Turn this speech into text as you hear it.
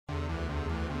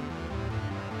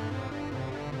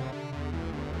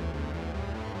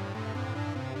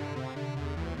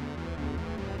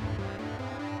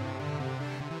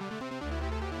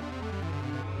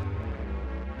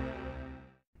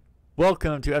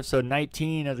Welcome to episode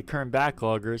 19 of the current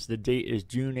Backloggers. The date is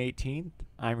June 18th.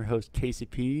 I'm your host, Casey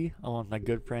P., along with my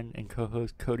good friend and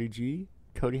co-host, Cody G.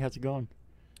 Cody, how's it going?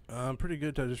 I'm pretty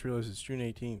good. I just realized it's June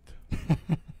 18th.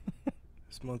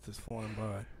 This month is flying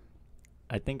by.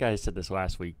 I think I said this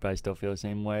last week, but I still feel the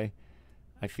same way.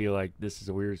 I feel like this is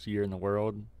the weirdest year in the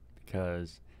world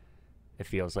because it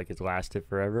feels like it's lasted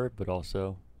forever, but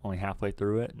also only halfway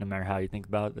through it. No matter how you think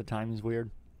about it, the time is weird.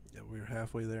 Yeah, we're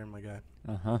halfway there, my guy.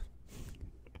 Uh-huh.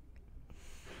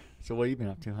 So what have you been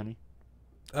up to, honey?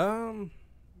 I'm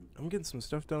getting some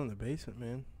stuff done in the basement,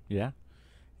 man. Yeah?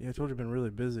 Yeah, I told you I've been really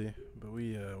busy, but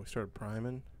we started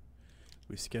priming.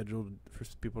 We scheduled for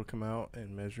people to come out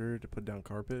and measure to put down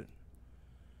carpet.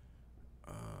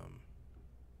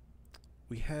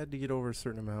 We had to get over a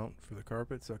certain amount for the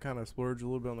carpet, so I kind of splurged a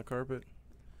little bit on the carpet.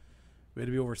 We had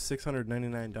to be over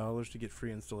 $699 to get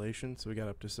free installation, so we got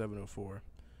up to $704.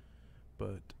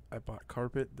 But I bought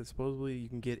carpet that supposedly you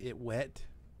can get it wet.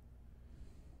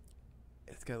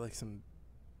 It's got like some,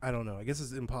 I don't know, I guess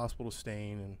it's impossible to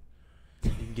stain,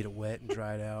 and you can get it wet and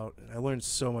dry it out. And I learned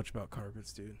so much about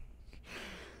carpets, dude.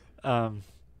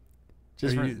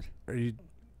 Just are you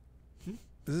is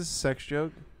this a sex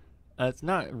joke? It's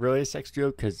not really a sex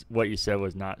joke because what you said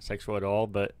was not sexual at all,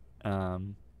 but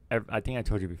I think I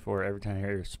told you before, every time I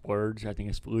hear splurge, I think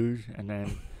it's splooge, and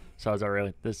then so I was already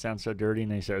like, this sounds so dirty,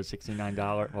 and they said it was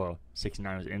 $69, well,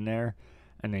 $69 was in there,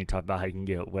 and then you talk about how you can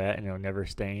get it wet and it'll never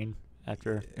stain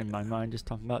after, in my mind, just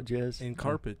talking about jizz. And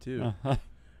carpet, too. Uh-huh.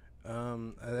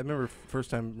 I remember first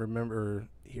time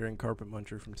hearing Carpet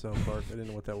Muncher from South Park. I didn't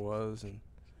know what that was, and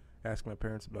asked my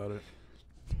parents about it.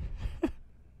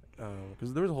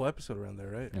 Because there was a whole episode around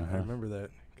there, right? Uh-huh. I remember that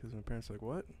because my parents were like,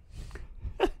 what?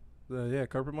 Yeah,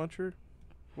 Carpet Muncher?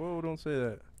 Whoa, don't say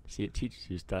that. See, it teaches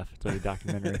you stuff. It's like a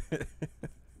documentary.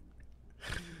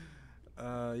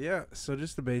 Yeah, so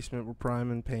just the basement. We're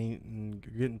priming, paint, and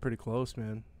getting pretty close,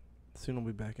 man. Soon I'll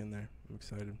be back in there. I'm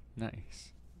excited.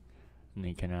 Nice. And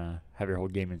then you can have your whole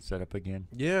gaming set up again.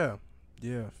 Yeah,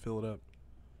 fill it up.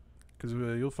 Because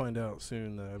you'll find out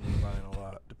soon that I've been buying a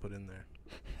lot to put in there.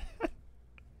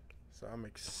 So I'm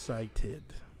excited.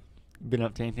 Been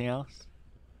up to anything else?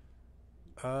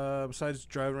 Besides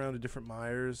driving around to different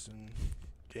Myers and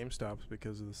GameStops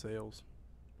because of the sales.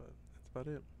 But that's about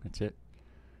it. That's it.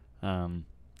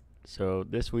 So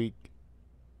this week,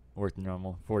 worked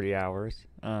normal, 40 hours.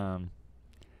 And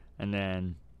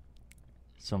then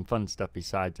some fun stuff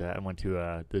besides that. I went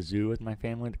to the zoo with my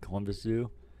family, the Columbus Zoo.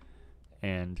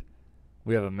 And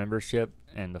we have a membership,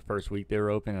 and the first week they were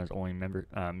open, it was only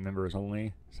members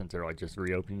only, since they're like just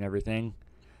reopening everything.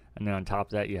 And then on top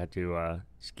of that, you had to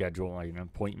schedule like an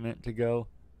appointment to go.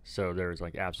 So there was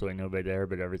like absolutely nobody there,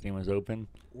 but everything was open.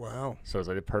 Wow. So it was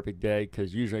like a perfect day,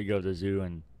 because usually you go to the zoo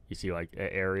and you see like an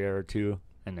area or two,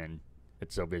 and then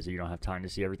it's so busy you don't have time to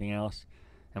see everything else.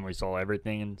 And we saw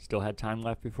everything and still had time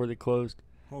left before they closed.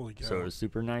 Holy cow. So it was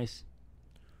super nice.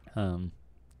 Or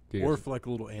if like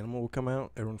a little animal will come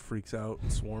out, everyone freaks out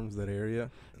and swarms that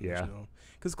area. Yeah.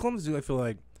 Because Columbus Zoo, I feel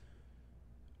like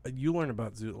you learn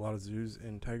about a lot of zoos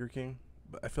in Tiger King,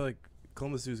 but I feel like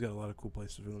Columbus Zoo's got a lot of cool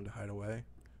places for them to hide away,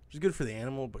 which is good for the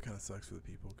animal, but kind of sucks for the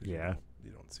people. Cause yeah.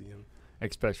 You don't see them.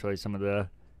 Especially some of the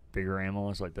bigger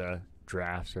animals like the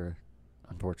giraffes or,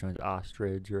 unfortunately, the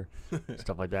ostrich or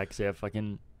stuff like that. Because they have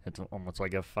it's almost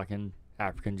like a fucking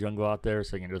African jungle out there,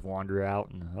 so you can just wander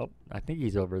out and, I think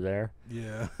he's over there.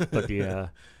 Yeah. But I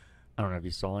don't know if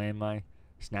you saw any of my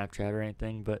Snapchat or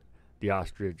anything, but the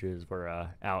ostriches were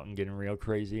out and getting real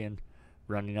crazy and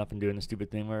running up and doing the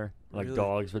stupid thing where like really?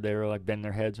 Dogs were there like bend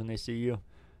their heads when they see you.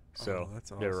 So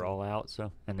that's awesome. They were all out,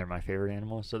 and they're my favorite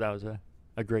animals, so that was a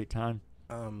great time.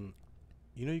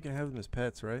 You know you can have them as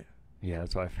pets, right? Yeah,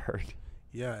 that's what I've heard.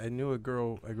 Yeah, I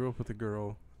grew up with a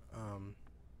girl,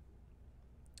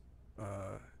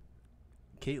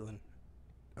 Caitlin.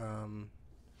 Her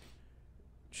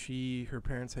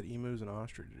parents had emus and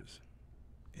ostriches.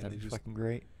 And That'd be fucking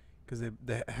great. Because they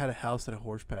had a house at a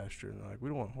horse pasture, and they're like, we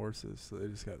don't want horses, so they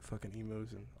just got fucking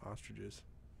emus and ostriches.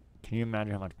 Can you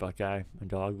imagine how much Buckeye, my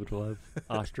dog, would love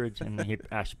ostrich? And he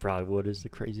actually probably would, is the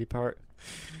crazy part.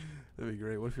 That'd be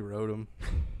great. What if you rode them?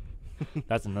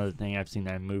 That's another thing I've seen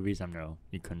that in movies. I know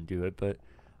you couldn't do it, but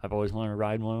I've always wanted to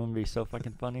ride one of them. It'd be so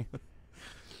fucking funny.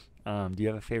 Do you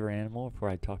have a favorite animal before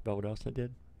I talk about what else I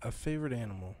did? A favorite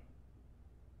animal?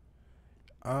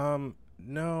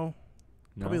 No.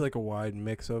 Probably like a wide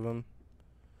mix of them.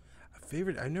 A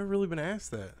favorite? I've never really been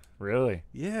asked that. Really?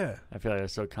 Yeah. I feel like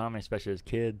that's so common, especially as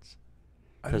kids.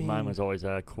 Because mine was always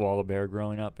a koala bear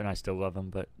growing up, and I still love them,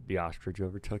 but the ostrich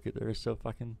overtook it. They're so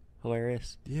fucking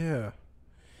hilarious. Yeah.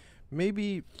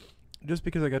 Maybe just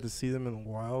because I got to see them in the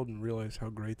wild and realize how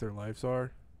great their lives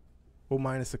are. Well,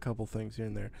 minus a couple things here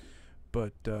and there.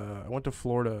 But I went to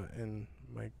Florida, and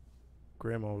my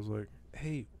grandma was like,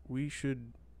 "Hey, we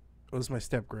should." Well, this is my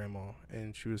step grandma,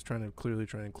 and she was clearly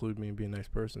trying to include me and be a nice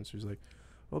person. So she was like,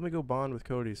 well, "Let me go bond with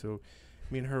Cody." So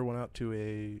me and her went out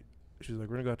to She's like,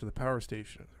 "We're gonna go out to the power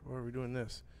station." Why are we doing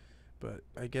this? But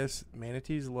I guess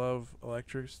manatees love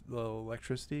the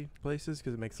electricity places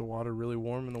because it makes the water really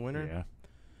warm in the winter. Yeah.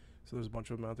 So there's a bunch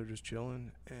of them out there just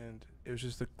chilling, and it was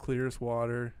just the clearest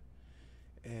water.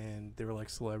 And they were like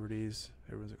celebrities.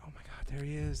 Everyone's like, "Oh my God, there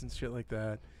he is," and shit like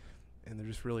that. And they're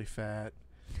just really fat,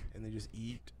 and they just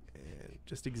eat and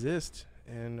just exist.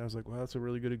 And I was like, wow, that's a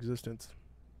really good existence.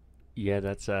 Yeah,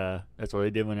 that's what they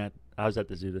did when I was at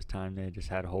the zoo this time. They just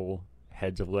had whole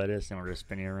heads of lettuce and were just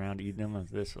spinning around eating them.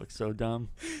 This looks so dumb.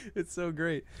 It's so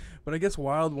great. But I guess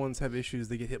wild ones have issues.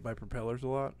 They get hit by propellers a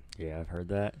lot. Yeah, I've heard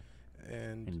that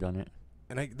and done it.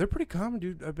 And they're pretty common,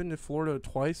 dude. I've been to Florida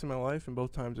twice in my life, and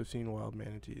both times I've seen wild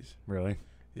manatees. Really?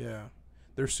 Yeah.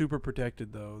 They're super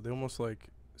protected, though. They almost like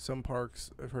some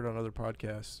parks I've heard on other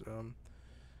podcasts.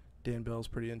 Dan Bell's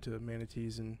pretty into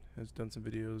manatees and has done some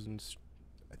videos, and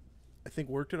I think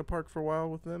worked at a park for a while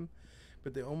with them.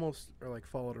 But they almost are like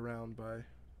followed around by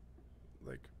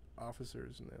like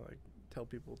officers, and they like tell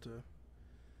people to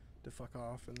fuck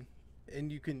off.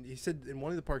 And he said in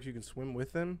one of the parks you can swim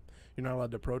with them. You're not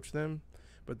allowed to approach them,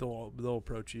 but they'll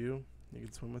approach you. You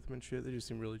can swim with them and shit. They just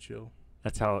seem really chill.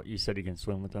 That's how you said you can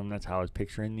swim with them. That's how I was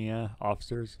picturing the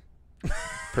officers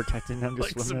protecting them. To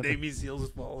Like swim some with Navy SEALs is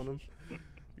following them.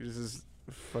 There's this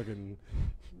fucking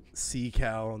sea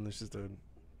cow, and there's just a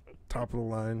top of the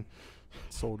line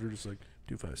soldier, just like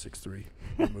 2563,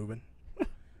 we're moving.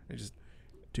 And just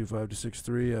 25 to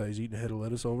 63. He's eating a head of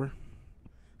lettuce over.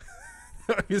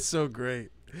 It's so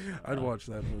great. I'd watch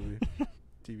that movie,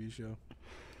 TV show.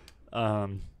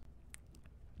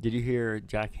 Did you hear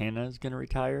Jack Hanna's gonna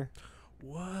retire?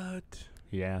 What?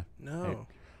 Yeah. No.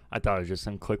 I thought it was just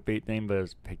some clickbait thing, but it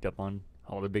was picked up on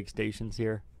all the big stations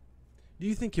here. Do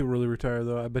you think he'll really retire,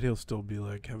 though? I bet he'll still be,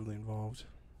 like, heavily involved.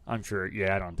 I'm sure,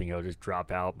 yeah, I don't think he'll just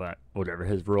drop out, but whatever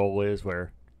his role is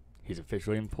where he's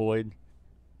officially employed.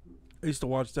 I used to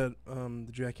watch that, the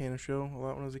Jack Hanna show a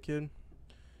lot when I was a kid.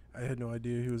 I had no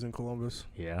idea he was in Columbus.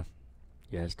 Yeah.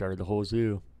 Yeah, started the whole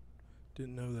zoo.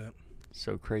 Didn't know that.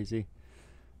 So crazy.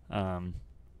 Do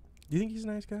you think he's a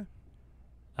nice guy?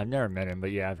 I've never met him,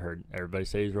 but yeah, I've heard everybody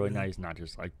say he's really Yeah. nice, not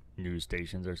just like news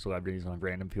stations or celebrities on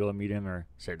random people that meet him or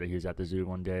say that he was at the zoo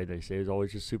one day. They say he's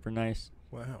always just super nice.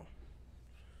 Wow.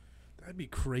 That'd be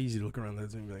crazy to look around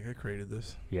that zoo and be like, I created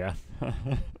this. Yeah.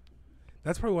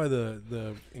 That's probably why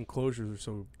the enclosures are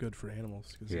so good for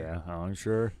animals. Yeah, I'm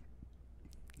sure.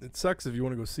 It sucks if you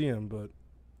want to go see them, but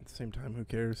at the same time, who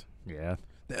cares? Yeah.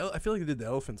 I feel like they did the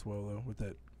elephants well, though, with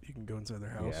that. You can go inside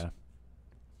their house.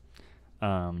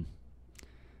 Yeah.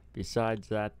 Besides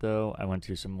that, though, I went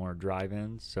to some more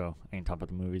drive-ins, so I can talk about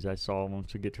the movies I saw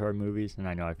once we get to our movies, and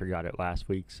I know I forgot it last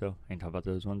week, so I can talk about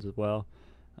those ones as well.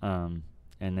 And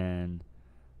then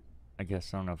I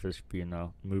guess I don't know if this should be in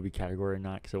the movie category or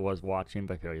not, because it was watching,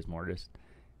 but I feel like it's more just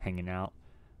hanging out.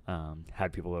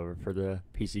 Had people over for the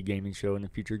PC gaming show and the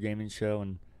future gaming show,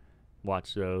 and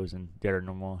watched those, and did a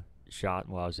normal shot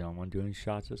while I was the only one doing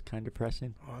shots. It was kind of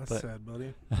depressing. Oh, that's sad,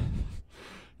 buddy.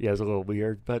 Yeah, it was a little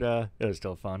weird, but it was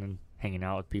still fun and hanging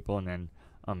out with people. And then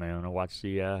on my own, I watched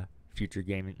the future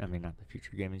gaming. I mean, not the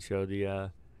future gaming show,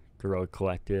 the Guerrilla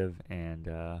Collective, and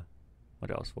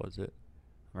what else was it?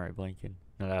 I'm already blanking.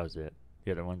 No, that was it.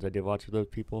 The other ones I did watch with those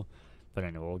people, but I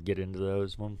know we'll get into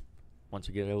those once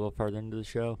we get a little further into the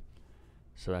show.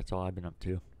 So that's all I've been up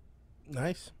to.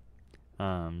 Nice.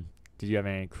 Did you have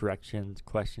any corrections,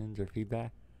 questions, or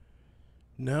feedback?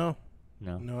 No.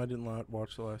 No. No, I didn't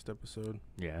watch the last episode.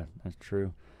 Yeah, that's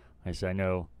true. Like I said, I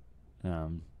know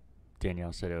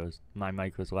Danielle said my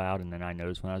mic was loud, and then I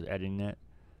noticed when I was editing it,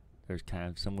 there's kind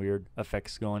of some weird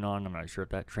effects going on. I'm not sure if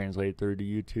that translated through to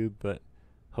YouTube, but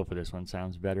hopefully this one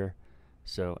sounds better.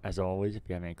 So, as always, if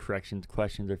you have any corrections,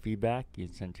 questions, or feedback, you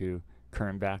can send to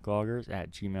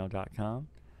currentbackloggers@gmail.com.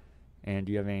 And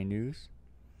do you have any news?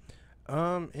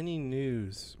 Any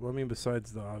news? Well, I mean,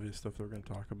 besides the obvious stuff that we're going to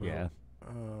talk about. Yeah.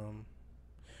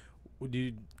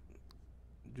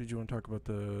 Did you want to talk about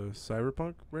the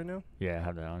Cyberpunk right now? Yeah, I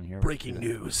have that on here. Breaking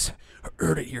news.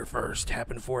 Heard it here first.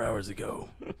 Happened 4 hours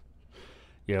ago.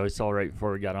 Yeah, we saw right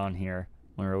before we got on here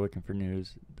when we were looking for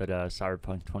news that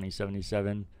Cyberpunk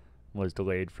 2077 was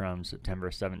delayed from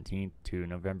September 17th to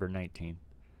November 19th,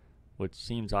 which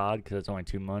seems odd because it's only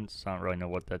 2 months. So I don't really know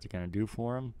what that's going to do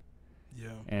for them.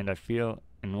 Yeah. And I feel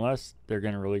unless they're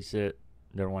going to release it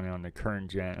they're wanting on the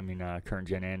current gen. I mean, current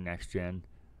gen and next gen.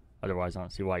 Otherwise, I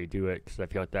don't see why you do it, because I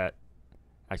feel like that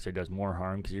actually does more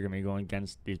harm, because you're gonna be going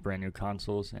against these brand new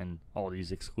consoles and all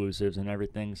these exclusives and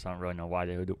everything. So I don't really know why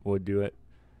they would do it.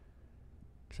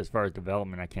 Because as far as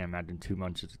development, I can't imagine 2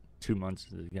 months. 2 months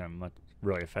is gonna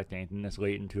really affect anything this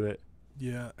late into it.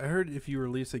 Yeah, I heard if you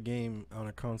release a game on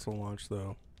a console launch,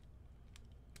 though,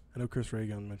 I know Chris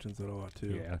Reagan mentions that a lot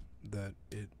too. Yeah. That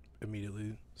it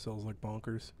immediately sells like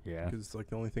bonkers. Yeah. Because it's like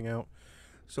the only thing out.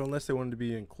 So unless they wanted to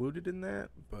be included in that,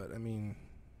 but I mean,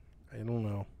 I don't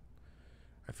know.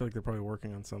 I feel like they're probably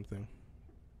working on something,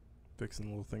 fixing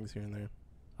little things here and there.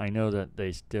 I know that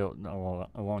they still,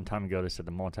 a long time ago, they said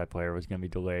the multiplayer was going to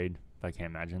be delayed. But I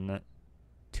can't imagine that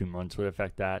 2 months would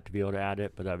affect that to be able to add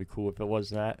it, but that'd be cool if it was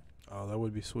that. Oh, that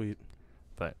would be sweet.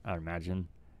 But I'd imagine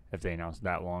if they announced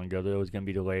that long ago that it was going to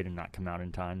be delayed and not come out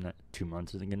in time, that 2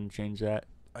 months isn't going to change that.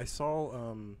 I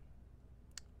saw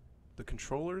the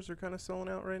controllers are kind of selling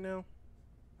out right now.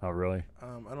 Oh, really?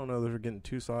 I don't know if they're getting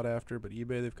too sought after, but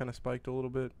eBay, they've kind of spiked a little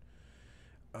bit.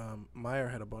 Meyer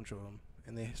had a bunch of them,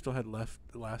 and they still had left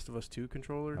the Last of Us 2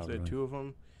 controllers. Oh, They had really? 2 of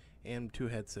them and 2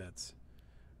 headsets.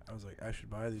 I was like, I should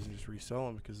buy these and just resell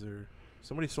them, because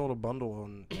somebody sold a bundle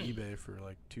on eBay for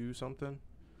like 2 something,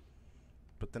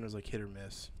 but then it was like hit or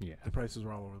miss. Yeah. The prices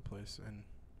were all over the place, and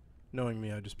knowing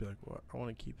me, I'd just be like, well, I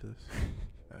want to keep this.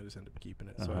 I just ended up keeping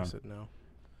it, so I Uh-huh. said no.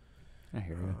 I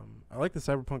hear you. I like the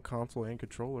Cyberpunk console and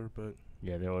controller, but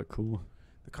Yeah, they look cool.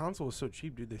 the console was so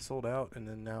cheap, dude. They sold out, and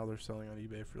then now they're selling on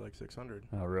eBay for like $600.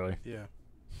 Oh, really? Yeah.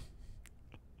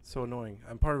 So annoying.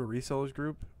 I'm part of a resellers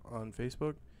group on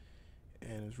Facebook,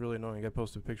 and it's really annoying. I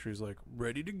posted a picture. He's like,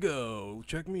 ready to go.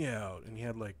 Check me out. And he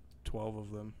had like 12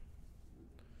 of them.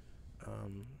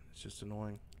 It's just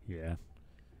annoying. Yeah.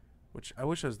 Which I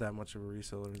wish I was that much of a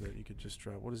reseller that you could just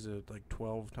drop. What is it, like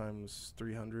 12 times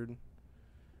 300?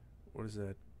 What is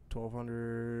that?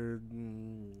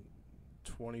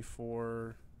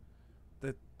 1,224.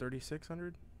 That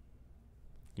 3,600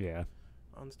 Yeah.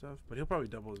 on stuff. But he'll probably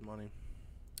double his money.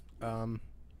 I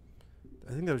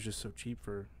think that was just so cheap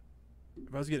for.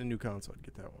 If I was getting a new console, I'd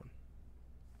get that one.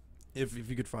 If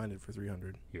you could find it for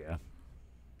 300. Yeah.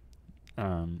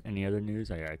 Any other news?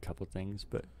 I got a couple things,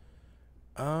 but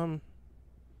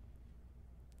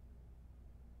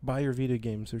Buy your Vita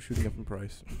games. They're shooting up in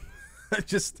price. I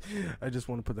just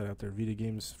want to put that out there. Vita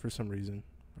games, for some reason,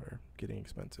 are getting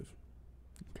expensive.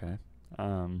 okay.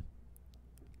 I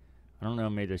don't know.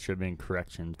 Maybe there should have been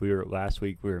corrections. Last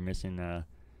week. We were missing a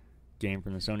game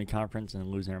from the Sony conference and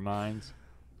losing our minds.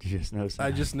 Did you just notice that?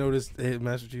 I just noticed. Hey,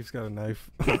 Master Chief's got a knife.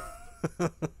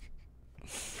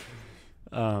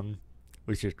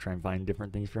 We should try and find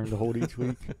different things for him to hold each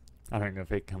week. I don't know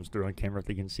if it comes through on camera, if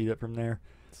they can see that from there.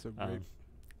 So great.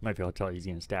 Might be able to tell he's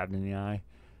getting stabbed in the eye.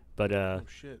 But Oh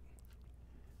shit.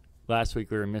 last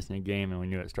week we were missing a game and we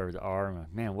knew it started with R. I'm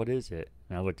like, man, what is it?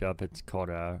 And I looked up. It's called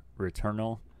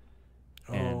Returnal.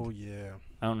 Oh yeah.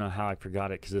 I don't know how I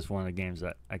forgot it, because it's one of the games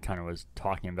that I kind of was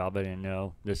talking about, but I didn't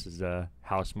know. This is a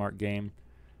Housemarque game.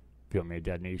 People made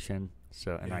Dead Nation.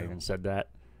 So, and I Yeah. even said that.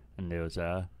 And there was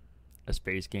a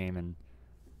space game and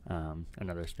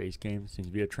another space game. Seems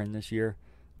to be a trend this year.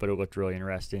 But it looked really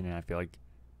interesting, and I feel like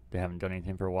they haven't done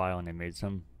anything for a while, and they made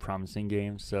some promising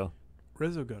games. So,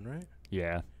 Resogun, right?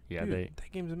 yeah. Yeah, Dude,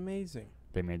 that game's amazing.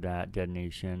 they made that. Dead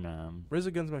Nation.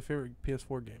 Resogun's my favorite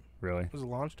PS4 game. Really? It was a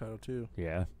launch title too.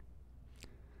 Yeah.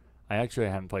 I actually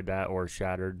haven't played that or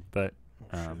Shattered, but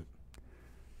Oh shit.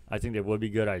 I think they would be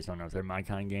good. I just don't know if they're my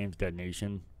kind of games. Dead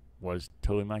Nation was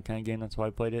totally my kind of game. That's why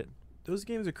I played it. Those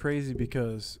games are crazy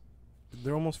because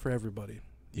they're almost for everybody.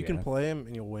 You can Yeah. play them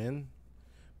and you'll win,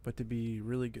 but to be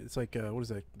really good, it's like what is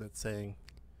that saying?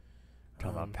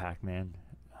 Talk about Pac-Man.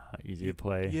 Easy to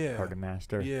play, yeah. hard to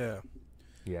master. Yeah,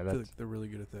 Yeah, I feel that's like they're really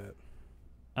good at that.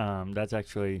 that's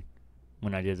actually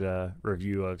when I did a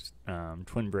review of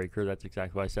Twin Breaker. That's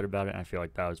exactly what I said about it. And I feel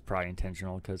like that was probably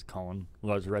intentional, because Colin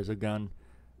loves Resogun.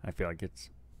 I feel like it's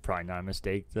probably not a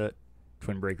mistake that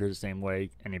Twin Breaker is the same way.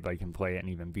 Anybody can play it and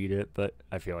even beat it, but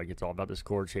I feel like it's all about the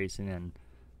score chasing and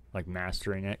like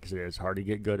mastering it, because it is hard to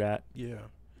get good at. Yeah.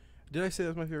 Did I say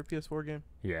that's my favorite PS4 game?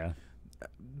 Yeah,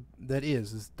 That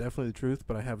is definitely the truth,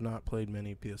 but I have not played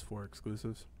many PS4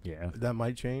 exclusives. yeah, That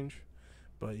might change,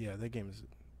 but yeah, that game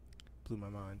blew my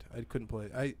mind. I couldn't play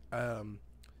it.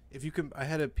 If you can, I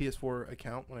had a PS4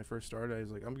 account when I first started. I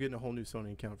was like, I'm getting a whole new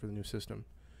Sony account for the new system,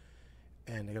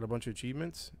 and I got a bunch of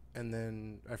achievements, and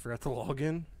then I forgot the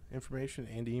login information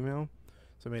and email,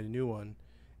 so I made a new one.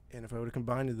 And if I would have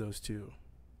combined those two,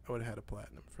 I would have had a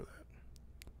platinum for that.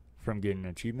 from getting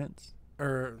achievements.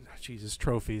 Or Jesus,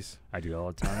 trophies. I do all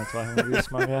the time. That's why I want to be a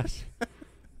smart ass.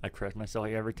 I correct myself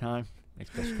every time.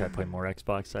 Especially 'cause I play more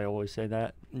Xbox. I always say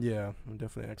that. Yeah, I'm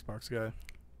definitely an Xbox guy.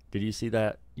 Did you see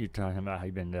that? You're talking about how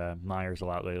you've been to Myers a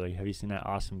lot lately. Have you seen that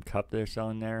awesome cup they're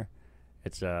selling there?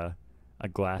 It's a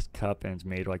glass cup and it's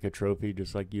made like a trophy,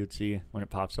 just like you'd see when it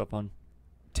pops up on.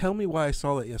 Tell me why I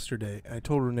saw that yesterday. I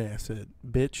told Renee, I said,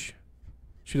 bitch,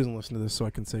 she doesn't listen to this, so I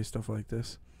can say stuff like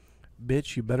this.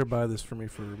 Bitch, you better buy this for me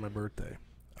for my birthday.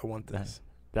 I want this.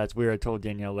 That's weird. I told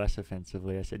Danielle less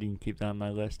offensively. I said you can keep that on my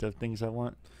list of things I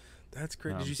want. That's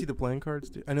great. Did you see the playing cards,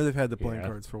 too? I know they've had the playing Yeah.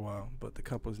 cards for a while, but the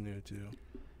cup was new, too.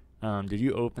 Did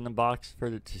you open the box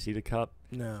to see the cup?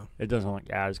 No. It doesn't look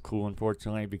as cool,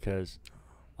 unfortunately, because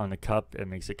on the cup it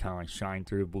makes it kind of like shine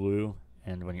through blue,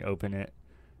 and when you open it,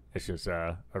 it's just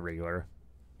a regular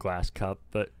glass cup,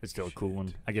 but it's still a cool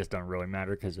one. I guess it doesn't really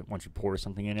matter because once you pour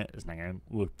something in it, it's not gonna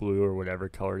look blue or whatever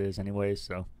color it is anyway.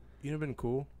 So You know, been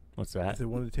cool. what's If that? they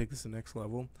wanted to take this to the next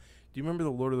level. Do you remember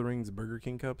the Lord of the Rings Burger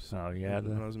King cups? Oh yeah,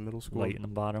 When I the was in middle school. light in the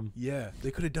bottom. Yeah,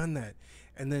 they could have done that,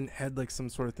 and then had like some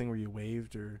sort of thing where you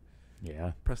waved or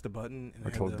Yeah, pressed a button and or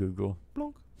it had told the Google.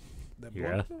 blunk. That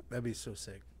Yeah. blunk. That'd be so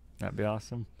sick. That'd be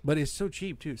awesome. But it's so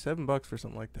cheap too. $7 for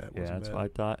something like that. Yeah, Wasn't that's bad. what I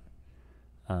thought.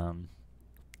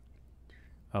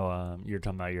 You're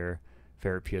talking about your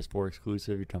favorite PS4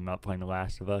 exclusive. You're talking about playing The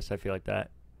Last of Us. I feel like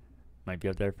that might be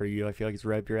up there for you. I feel like it's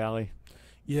right up your alley.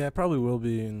 Yeah, it probably will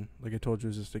be. And like I told you,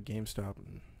 it's just a GameStop.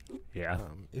 And, Yeah.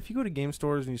 if you go to game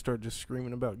stores and you start just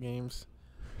screaming about games,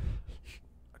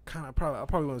 I'll probably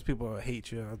one of those people that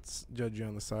hate you. I'd judge you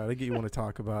on the side. I get you want to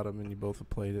talk about them, and you both have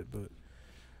played it, but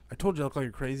I told you I look like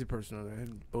a crazy person. I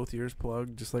had both ears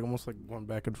plugged, just like almost like going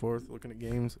back and forth looking at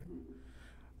games.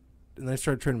 And then I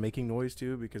started trying making noise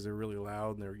too because they're really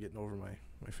loud and they were getting over my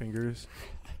fingers.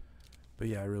 But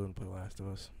yeah, I really want to play Last of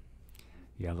Us.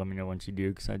 Yeah, let me know once you do,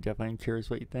 because I definitely am curious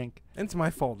what you think. And it's my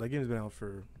fault. That game's been out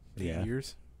for 8 Yeah.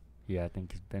 years. Yeah, I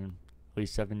think it's been at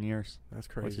least 7 years. That's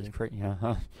Which crazy. is crazy. Yeah.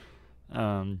 Huh.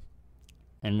 And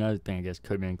another thing I guess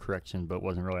could have been correction, but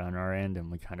wasn't really on our end, and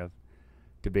we kind of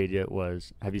debated it,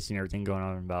 was, have you seen everything going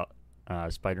on about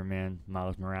Spider-Man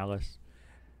Miles Morales?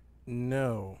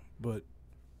 No, but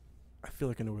I feel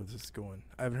like I know where this is going.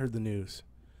 I haven't heard the news.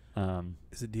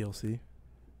 Is it DLC?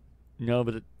 No,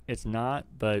 but it's not.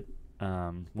 But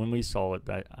when we saw it,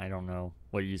 I don't know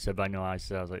what you said, but I know I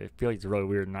said, I was like, I feel like it's really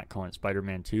weird not calling it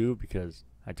Spider-Man 2, because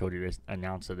I told you they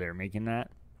announced that they're making that.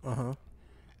 Uh-huh.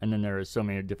 And then there were so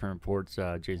many different reports.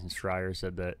 Jason Schreier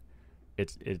said that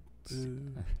it's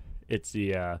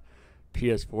the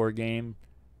PS4 game,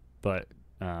 but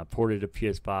ported to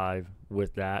PS5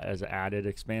 with that as an added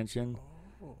expansion.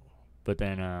 Oh. But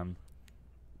then I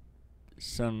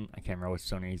can't remember what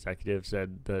Sony executive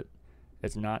said that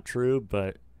it's not true,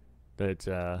 but that it's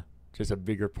just a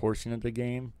bigger portion of the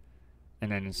game.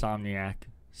 And then Insomniac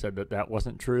said that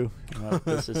wasn't true.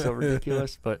 This is so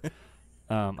ridiculous, but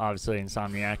obviously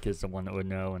Insomniac is the one that would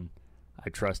know, and I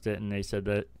trust it. And they said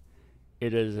that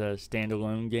it is a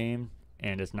standalone game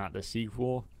and it's not the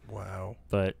sequel. Wow.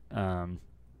 But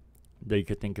they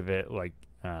could think of it like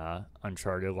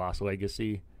Uncharted Lost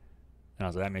Legacy. And I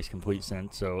was like, that makes complete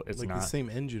sense. So it's like not the same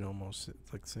engine almost.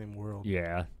 It's like the same world.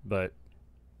 Yeah, but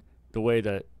the way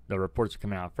that the reports are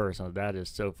coming out first, I was like, that is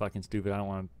so fucking stupid. I don't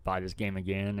want to buy this game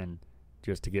again, and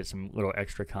just to get some little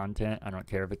extra content. I don't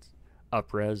care if it's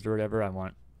up-resed or whatever. I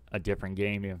want a different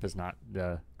game, even if it's not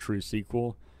the true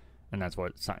sequel. And that's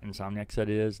what Insomniac said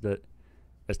it is, that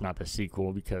it's not the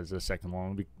sequel because the second one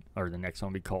will be, or the next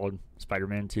one will be called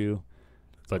Spider-Man 2,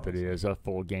 but awesome. that it is a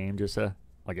full game, just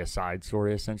like a side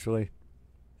story essentially.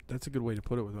 That's a good way to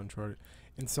put it with Uncharted.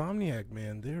 Insomniac,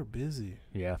 man, they're busy.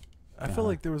 Yeah. I feel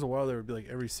like there was a while there would be like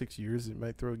every 6 years it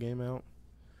might throw a game out.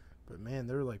 But man,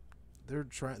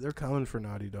 they're coming for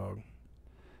Naughty Dog.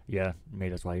 Yeah,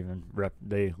 maybe that's why even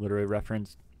they literally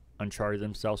referenced Uncharted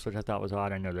themselves, which I thought was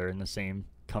odd. I know they're in the same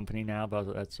company now, but I was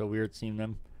like, that's so weird seeing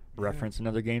them reference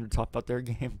another game to talk about their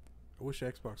game. I wish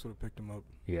Xbox would have picked them up.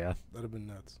 Yeah. That'd have been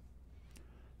nuts.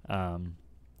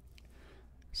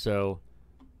 So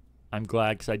I'm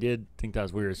glad, because I did think that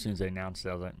was weird as soon as they announced it.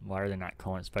 I was like, why are they not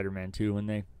calling it Spider-Man 2 when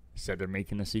they said they're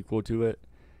making a sequel to it?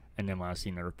 And then when I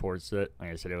seen the reports that, like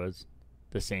I said, it was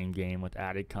the same game with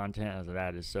added content, I was like,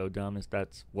 that is so dumb.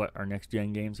 That's what our next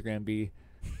gen games are going to be.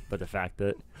 But the fact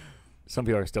that some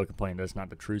people are still complaining that it's not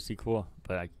the true sequel,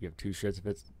 but I give two shits if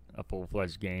it's a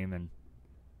full-fledged game and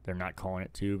they're not calling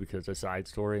it 2 because it's a side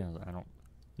story. I don't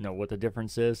know what the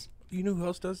difference is. You know who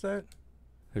else does that?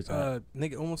 Who's that?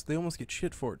 They almost get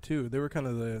shit for it too. They were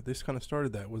they kind of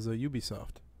started that, was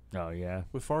Ubisoft Oh, yeah.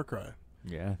 with Far Cry.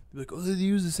 Yeah. They're like, oh, they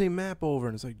use the same map over,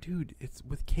 and it's like, dude, it's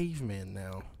with Caveman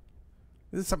now.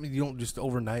 This is something you don't just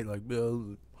overnight like,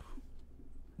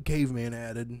 Caveman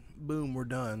added, boom, we're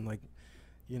done. Like,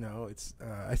 you know, it's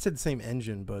I said the same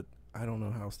engine, but I don't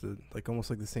know how else to, like, almost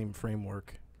like the same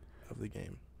framework of the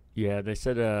game. Yeah, they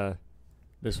said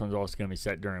this one's also gonna be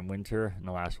set during winter, and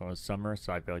the last one was summer.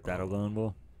 So I feel like that Oh, alone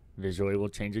will visually will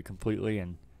change it completely,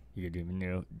 and you could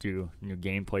even do new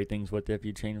gameplay things with it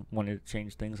if you wanted to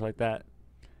change things like that.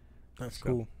 that's So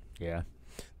cool. yeah,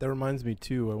 That reminds me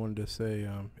too. I wanted to say,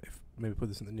 if maybe put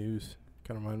this in the news.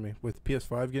 Kind of remind me with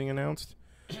PS5 getting announced.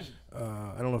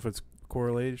 I don't know if it's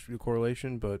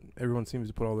correlation, but everyone seems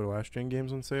to put all their last gen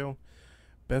games on sale.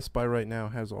 Best Buy right now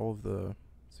has all of the,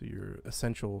 so your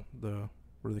essential, the,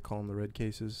 what do they call them, the red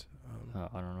cases?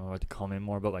 I don't know what to call them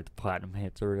anymore, but like the platinum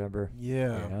hits or whatever.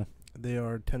 Yeah, Yeah. they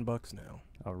are $10 now.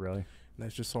 Oh really? And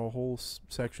that's just a whole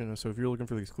section. So if you're looking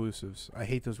for the exclusives, I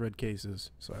hate those red cases,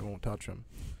 so I won't touch them.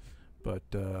 But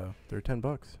they're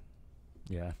 $10.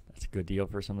 Yeah, that's a good deal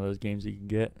for some of those games that you can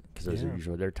get because those are Yeah.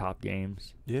 usually their top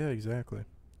games. Yeah, exactly.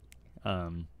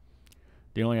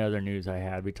 The only other news I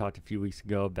had, we talked a few weeks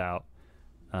ago about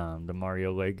the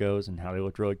Mario Legos and how they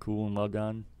looked really cool and well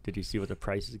done. Did you see what the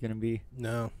price is going to be?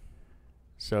 No.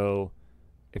 So,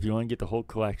 if you want to get the whole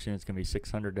collection, it's going to be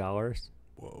 $600.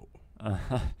 Whoa.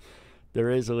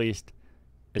 There is at least,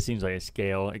 it seems like a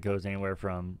scale. It goes anywhere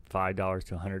from $5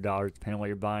 to $100, depending on what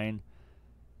you're buying.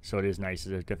 So it is nice that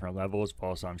there's different levels, but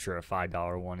also I'm sure a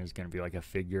 $5 one is going to be like a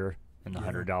figure, and the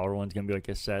Yeah. $100 one's going to be like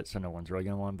a set, so no one's really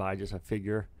going to want to buy just a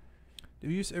figure. Have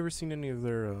you ever seen any of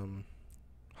their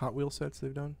Hot Wheel sets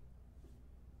they've done?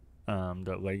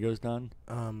 The Lego's done.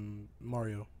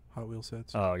 Mario Hot Wheel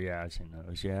sets. Oh yeah, I've seen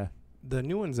those. Yeah. The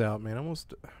new one's out, man.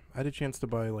 I had a chance to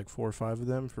buy like 4 or 5 of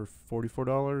them for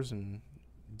 $44 and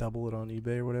double it on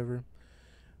eBay or whatever,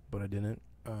 but I didn't.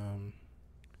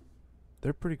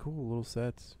 They're pretty cool little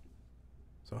sets.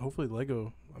 So hopefully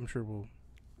Lego, I'm sure, will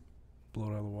blow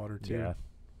it out of the water too.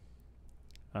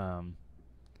 Yeah.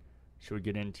 Should we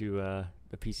get into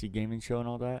the PC gaming show and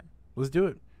all that? Let's do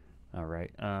it. All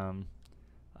right.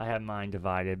 I have mine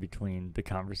divided between the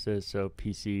conferences, so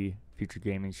PC Future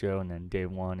Gaming Show, and then day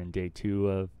 1 and day 2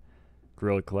 of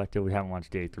Gorilla Collective. We haven't watched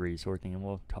day 3, so we're thinking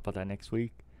we'll talk about that next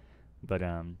week. But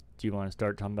do you want to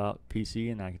start talking about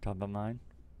PC and I can talk about mine?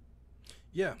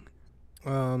 Yeah.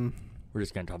 We're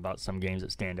just going to talk about some games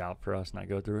that stand out for us, not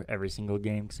go through every single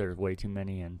game because there's way too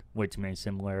many and way too many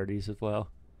similarities as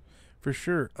well. For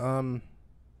sure.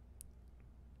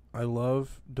 I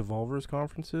love Devolver's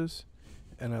conferences,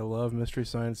 and I love Mystery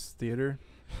Science Theater,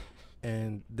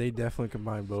 and they definitely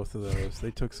combine both of those.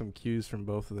 They took some cues from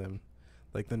both of them,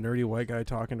 like the nerdy white guy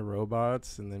talking to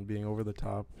robots and then being over the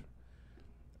top.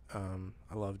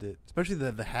 I loved it, especially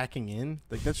the hacking in.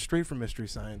 Like, that's straight from Mystery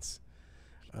Science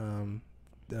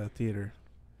Theater.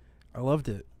 I loved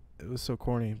it. It was so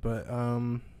corny, but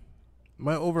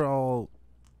my overall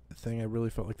thing, I really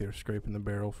felt like they were scraping the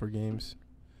barrel for games.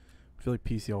 I feel like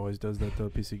PC always does that, though.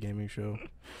 PC gaming show.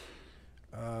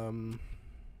 The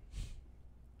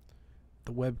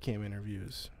webcam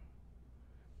interviews.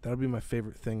 That'll be my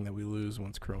favorite thing that we lose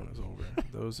once Corona's over.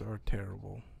 Those are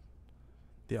terrible.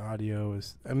 The audio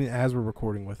is, I mean, as we're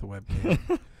recording with a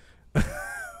webcam.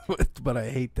 But I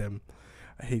hate them.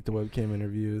 I hate the webcam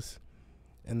interviews.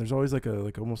 And there's always like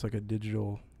almost like a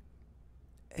digital,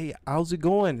 hey, how's it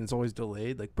going? It's always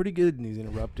delayed, like pretty good, and he's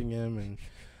interrupting him, and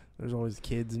there's always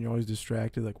kids, and you're always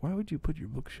distracted. Like, why would you put your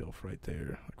bookshelf right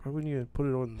there? Like, why wouldn't you put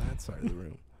it on that side of the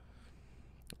room?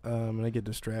 And I get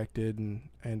distracted, and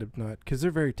I end up not, because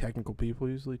they're very technical people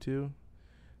usually too.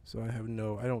 So I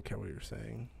don't care what you're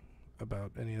saying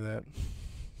about any of that.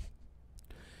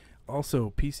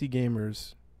 Also, PC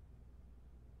gamers,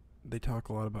 they talk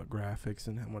a lot about graphics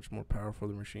and how much more powerful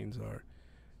the machines are.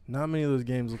 Not many of those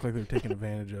games look like they're taking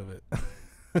advantage of it.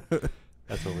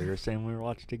 That's what we were saying when we were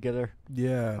watching together.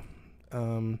 Yeah.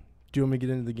 Do you want me to get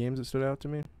into the games that stood out to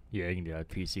me? Yeah, you can do that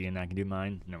PC and I can do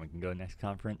mine, and then we can go to the next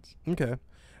conference. Okay.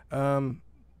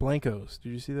 Blankos. Did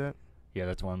you see that? Yeah,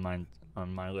 that's one of mine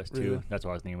on my list too. Really? That's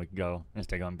why I was thinking we could go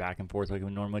instead of going back and forth like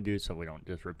we normally do, so we don't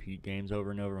just repeat games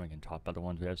over and over. We can talk about the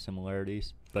ones we have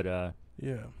similarities. But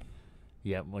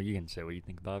yeah, well, you can say what you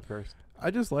think about it first. I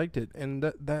just liked it, and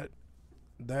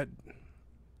that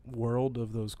world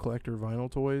of those collector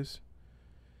vinyl toys,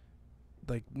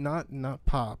 like not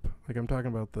pop. Like, I'm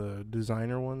talking about the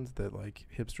designer ones that like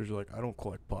hipsters are like, I don't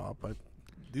collect pop.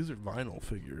 These are vinyl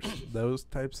figures. Those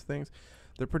types of things,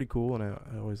 they're pretty cool, and I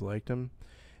always liked them.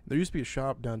 There used to be a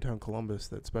shop downtown Columbus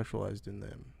that specialized in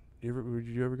them. Did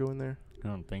you ever go in there? I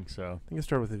don't think so. I think it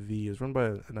started with a V. It was run by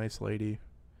a nice lady.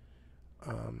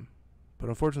 But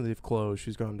unfortunately they've closed.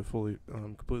 She's gone to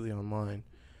completely online.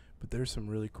 But there's some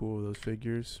really cool of those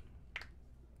figures.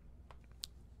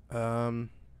 So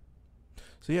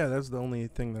yeah, that's the only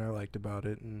thing that I liked about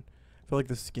it. And feel like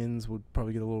the skins would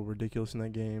probably get a little ridiculous in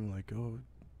that game. Like, oh,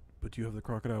 but you have the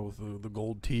crocodile with the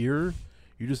gold tier.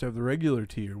 You just have the regular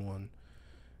tier one.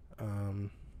 But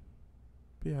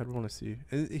yeah, I'd want to see.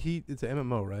 It's an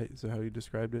MMO, right? Is that how you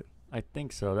described it? I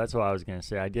think so. That's what I was gonna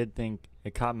say. I did think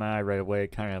it caught my eye right away.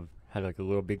 It kind of had like a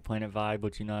little Big Planet vibe,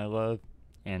 which I love,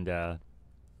 and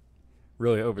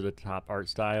really over the top art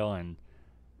style. And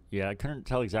yeah, I couldn't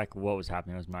tell exactly what was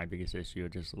happening. That was my biggest issue.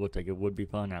 It just looked like it would be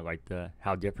fun. I liked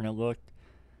how different it looked,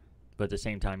 but at the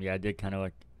same time, yeah, I did kind of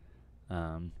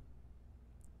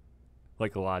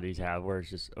like a lot of these have, where it's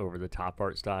just over the top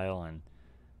art style, and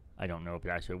I don't know if it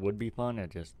actually would be fun.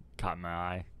 It just caught my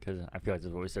eye because I feel like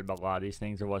that's what we said about a lot of these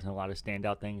things. There wasn't a lot of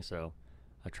standout things, so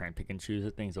I try and pick and choose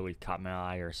the things that always caught my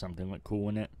eye or something looked cool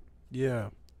in it. Yeah,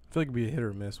 I feel like it'd be a hit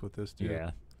or miss with this, too.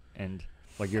 Yeah, and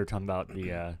like you were talking about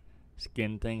the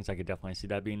skin things, I could definitely see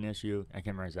that being an issue. I can't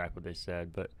remember exactly what they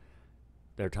said, but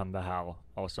they're talking about how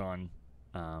also on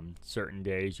certain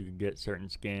days you can get certain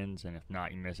skins, and if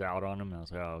not, you miss out on them. And I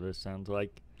was like, oh, this sounds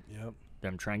like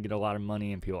them trying to get a lot of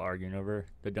money and people arguing over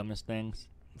the dumbest things.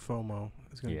 FOMO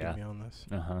is going to get me on this.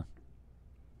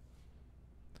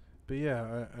 But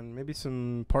yeah, and maybe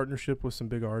some partnership with some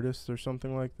big artists or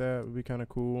something like that would be kind of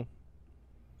cool.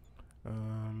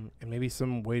 And maybe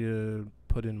some way to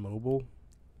put in mobile.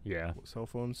 Yeah. Cell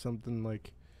phones, something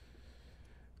like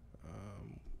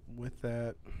with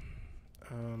that.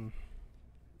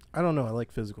 I don't know. I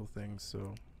like physical things,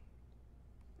 so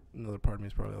another part of me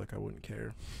is probably like I wouldn't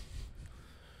care.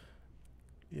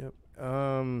 Yep.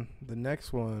 The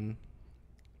next one,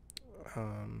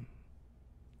 I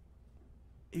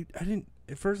didn't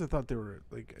at first. I thought they were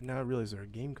like. Now I realize they're a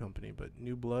game company, but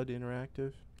New Blood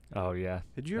Interactive. Oh yeah.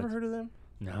 Did you ever heard of them?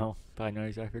 No, but I know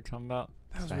exactly what you're talking about.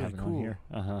 That was really cool. Here.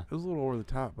 It was a little over the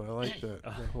top, but I liked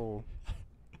that whole.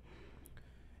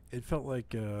 It felt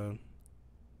like I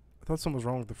thought something was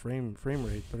wrong with the frame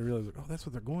rate, but I realized like, oh, that's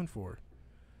what they're going for.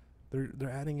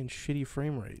 They're adding in shitty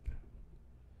frame rate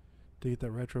to get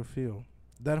that retro feel.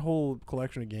 That whole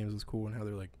collection of games is cool, and how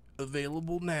they're like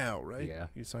available now, right? Yeah.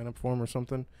 You sign up for them or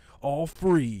something, all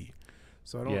free.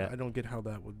 So I don't get how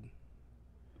that would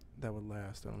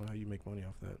last. I don't know how you make money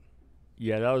off that.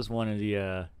 Yeah, that was one of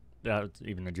the that was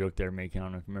even the joke they were making. I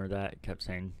don't know if you remember that. It kept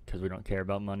saying because we don't care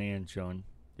about money and showing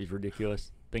these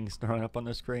ridiculous things thrown up on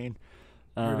the screen.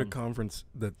 You're at a conference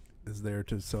that is there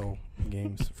to sell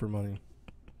games for money.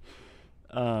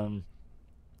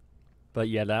 But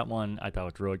yeah, that one I thought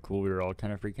was really cool. We were all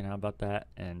kind of freaking out about that,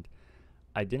 and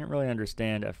I didn't really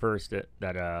understand at first that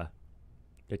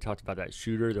they talked about that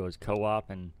shooter that was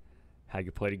co-op and how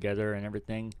you play together and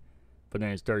everything. But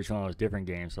then it started showing all those different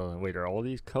games. So I was like, wait, are all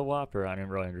these co-op? Or I didn't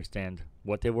really understand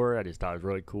what they were. I just thought it was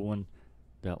really cool, and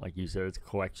that, like you said, it's a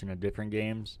collection of different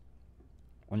games.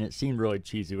 And it seemed really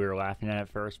cheesy. We were laughing at it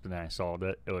first, but then I saw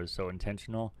that it was so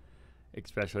intentional.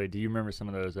 Especially, do you remember some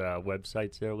of those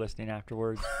websites they were listing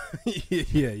afterwards?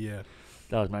 Yeah.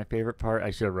 That was my favorite part.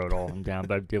 I should have wrote all of them down,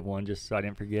 but I did one just so I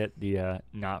didn't forget. The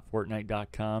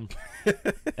notfortnite.com.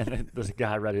 And then this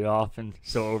guy read it off and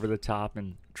so over the top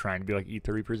and trying to be like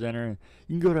E3 presenter. And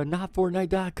you can go to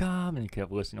notfortnite.com. And he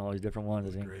kept listing all these different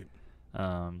ones. That's great.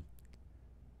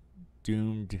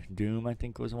 Doom, I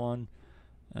think, was one.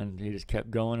 And he just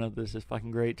kept going. Oh, this is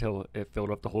fucking great till it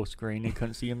filled up the whole screen. You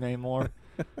couldn't see him anymore.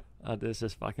 This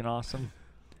is fucking awesome.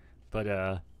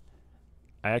 But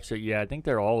I think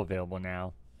they're all available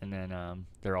now. And then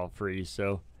they're all free.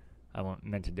 So I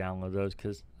meant to download those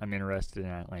because I'm interested in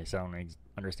it. Like I said, I don't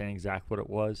understand exactly what it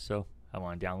was. So I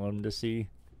want to download them to see.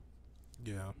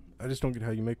 Yeah. I just don't get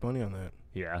how you make money on that.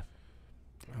 Yeah.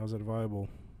 How's that viable?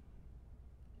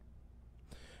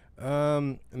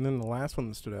 And then the last one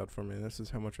that stood out for me, and this is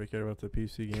how much I care about the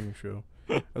PC gaming show.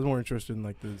 I was more interested in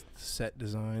like the set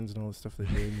designs and all the stuff they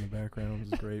did in the background. It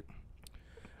was great.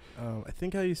 I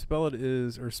think how you spell it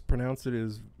is, or pronounce it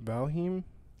is Valheim.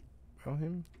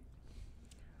 Valheim?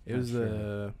 It was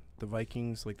the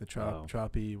Vikings, like the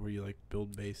choppy where you like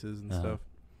build bases and stuff.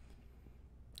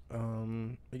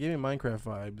 It gave me Minecraft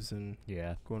vibes and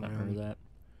going around. I remember that.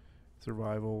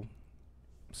 Survival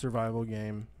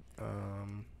game.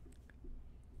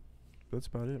 That's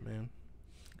about it, man.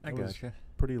 I gotcha.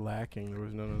 Pretty lacking. There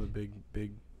was none of the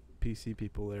big PC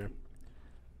people there.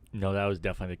 No, that was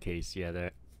definitely the case. Yeah,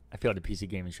 I feel like the PC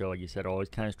gaming show, like you said, always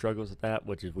kind of struggles with that,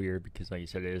 which is weird because, like you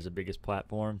said, it is the biggest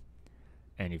platform,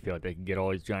 and you feel like they can get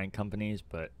all these giant companies,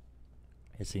 but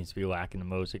it seems to be lacking the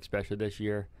most, especially this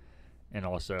year. And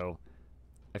also,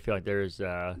 I feel like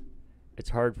it's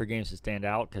hard for games to stand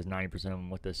out because 90% of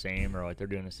them look the same, or like they're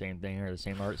doing the same thing or the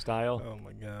same art style. Oh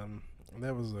my god,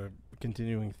 that was a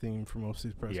continuing theme for most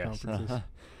of these press conferences.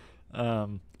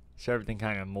 So everything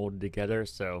kind of molded together.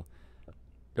 So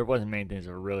there wasn't many things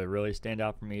that really stand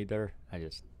out for me either. Like I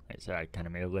said, I kind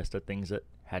of made a list of things that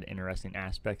had interesting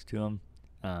aspects to them.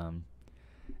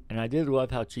 And I did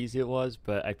love how cheesy it was,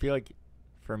 but I feel like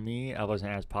for me, I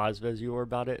wasn't as positive as you were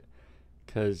about it,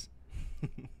 because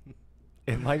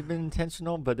it might have been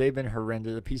intentional, but they've been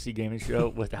horrendous. The PC gaming show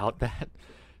without that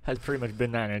has pretty much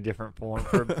been that in a different form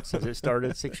since it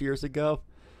started 6 years ago.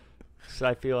 So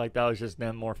I feel like that was just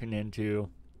them morphing into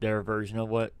their version of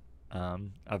what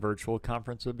a virtual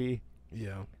conference would be.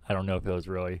 Yeah. I don't know if it was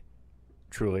really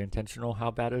truly intentional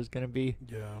how bad it was going to be.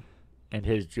 Yeah. And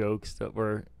his jokes that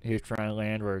he was trying to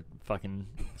land were fucking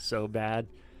so bad.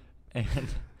 And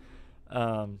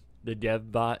the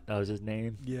dev bot, that was his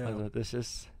name. Yeah. I was like, this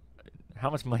is... How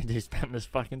much money did he spend on this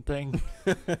fucking thing?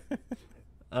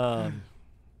 But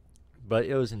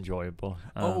it was enjoyable.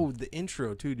 The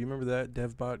intro, too. Do you remember that?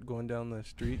 DevBot going down the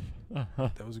street?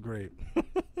 That was great.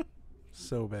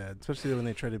 So bad. Especially when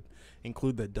they try to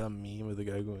include that dumb meme of the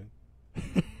guy going...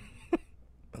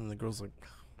 and the girl's like...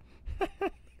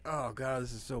 Oh, God,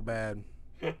 this is so bad.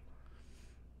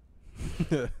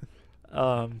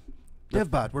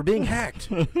 DevBot, we're being hacked.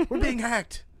 We're being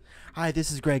hacked. Hi,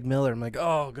 this is Greg Miller. I'm like,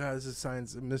 oh, God, this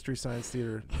is Mystery Science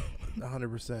Theater.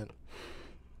 100%.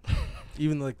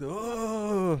 Even like the,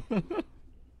 oh.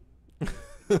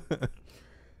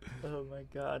 Oh, my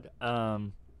God.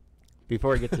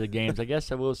 Before I get to the games, I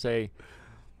guess I will say,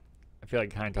 I feel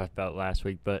like I kind of talked about it last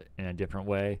week, but in a different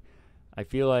way. I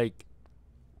feel like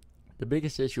the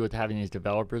biggest issue with having these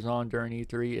developers on during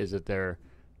E3 is that they're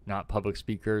not public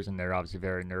speakers, and they're obviously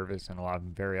very nervous, and a lot of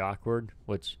them very awkward,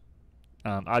 which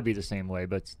I'd be the same way,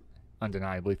 but it's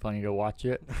undeniably funny to watch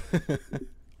it.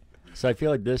 So I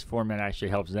feel like this format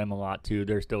actually helps them a lot too.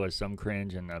 There still is some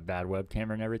cringe and a bad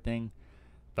webcam and everything,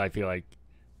 but I feel like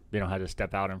they don't have to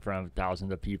step out in front of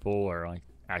thousands of people or like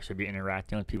actually be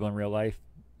interacting with people in real life.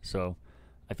 So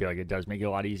I feel like it does make it a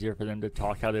lot easier for them to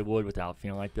talk how they would without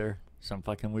feeling like they're some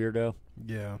fucking weirdo.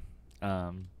 Yeah.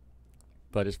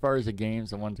 But as far as the games,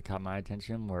 the ones that caught my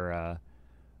attention were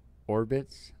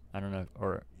Orbits. I don't know,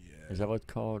 or is that what it's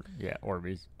called? Yeah,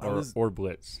 Orbeez. Or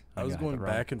Blitz. I was going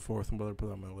back and forth on whether to put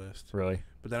it on my list. Really?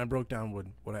 But then I broke down,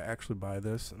 would I actually buy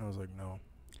this? And I was like, no.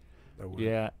 I wouldn't.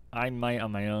 Yeah, I might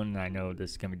on my own. And I know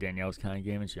this is going to be Danielle's kind of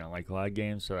game, and she don't like a lot of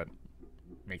games, so that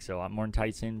makes it a lot more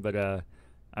enticing. But I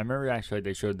remember actually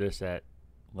they showed this at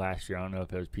last year. I don't know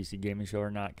if it was PC Gaming Show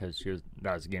or not, because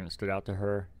that was a game that stood out to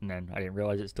her. And then I didn't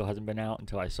realize it still hasn't been out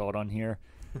until I saw it on here.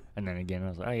 And then again, I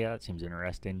was like, oh, yeah, that seems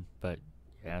interesting. But,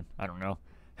 yeah, I don't know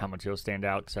how much it'll stand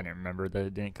out, because I didn't remember that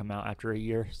it didn't come out after a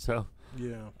year. So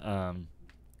yeah. And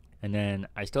then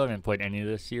I still haven't played any of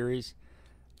this series,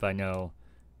 but I know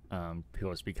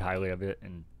people speak highly of it,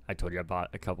 and I told you I bought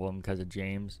a couple of them because of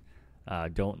James.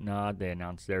 Don't Nod, they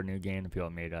announced their new game. The people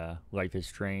that made Life is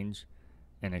Strange,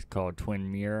 and it's called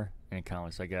Twin Mirror, and it kind of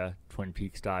looks like a Twin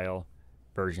Peaks style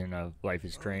version of Life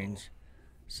is Strange.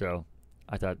 So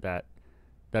I thought that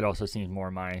also seems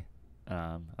more my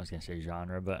I was going to say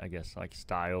genre, but I guess like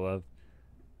style of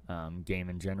game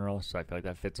in general. So I feel like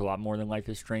that fits a lot more than Life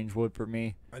is Strange would for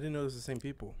me. I didn't know it was the same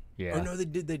people. Yeah. Oh, no, they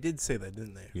did say that,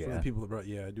 didn't they? Yeah. From the people that brought,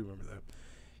 yeah, I do remember that.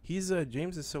 He's,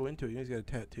 James is so into it. You know, he's got a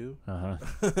tattoo. Yeah.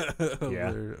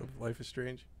 Of Life is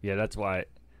Strange. Yeah, that's why, like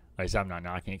I said, I'm not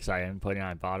knocking it, because I haven't played it.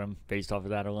 I bought them based off of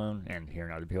that alone, and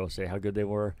hearing other people say how good they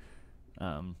were.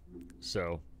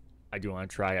 So I do want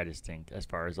to try. I just think as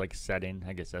far as like setting,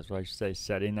 I guess that's what I should say,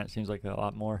 setting, that seems like a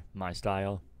lot more my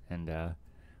style. And like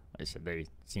I said, they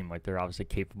seem like they're obviously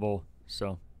capable,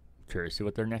 so I'm curious to see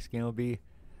what their next game will be.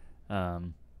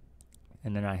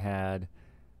 And then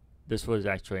this was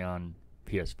actually on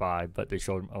PS5, but they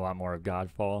showed a lot more of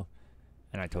Godfall,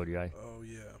 and I told you Oh,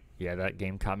 yeah. yeah, that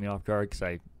game caught me off guard, because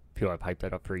I feel I've hyped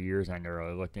that up for years, and I never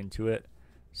really looked into it.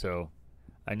 So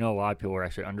I know a lot of people were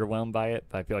actually underwhelmed by it,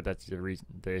 but I feel like that's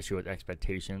the issue with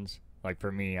expectations. Like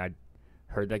for me, I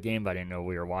heard that game, but I didn't know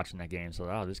we were watching that game. So,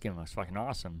 oh, this game looks fucking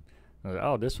awesome. I was like,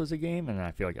 oh, this was a game? And I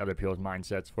feel like other people's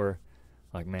mindsets were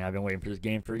like, man, I've been waiting for this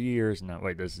game for years, and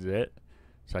wait, this is it?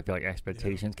 So I feel like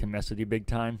expectations can mess with you big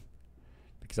time,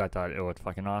 because I thought it looked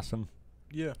fucking awesome.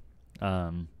 Yeah.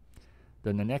 Then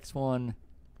the next one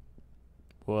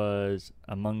was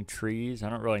Among Trees. I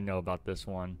don't really know about this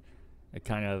one. It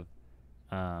kind of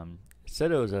it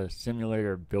said it was a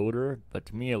simulator builder, but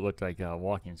to me it looked like a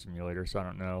walking simulator, so I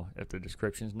don't know if the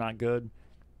description's not good.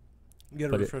 You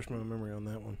gotta refresh my memory on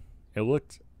that one. The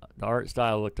art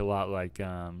style looked a lot like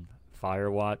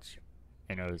Firewatch,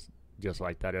 and it was just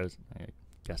like that. It was, I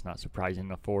guess, not surprising,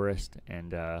 the forest,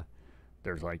 and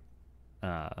there's like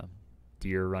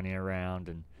deer running around,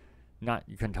 and not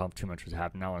you couldn't tell too much was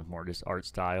happening. That one's more just art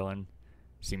style and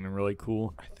seeming really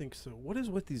cool. I think so. What is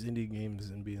with these indie games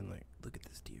and being like, look at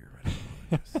this deer running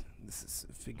along us. This is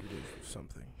figurative of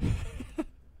something.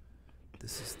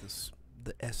 This is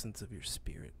the essence of your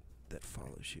spirit that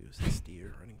follows you. Is this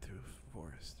deer running through a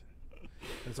forest? And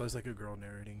it's always like a girl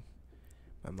narrating.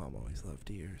 My mom always loved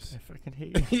deers. I fucking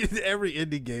hate you. Every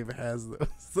indie game has those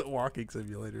the walking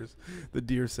simulators, the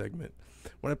deer segment.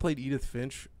 When I played Edith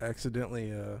Finch,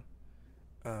 accidentally,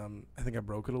 I think I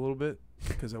broke it a little bit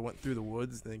because I went through the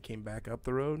woods and then came back up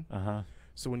the road.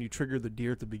 So when you trigger the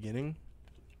deer at the beginning,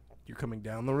 you're coming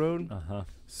down the road.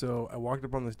 So I walked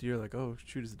up on this deer like, oh,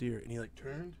 shoot, it's a deer. And he like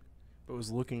turned, but was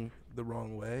looking the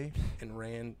wrong way and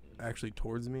ran actually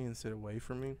towards me instead of away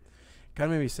from me. Kind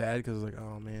of made me sad because I was like,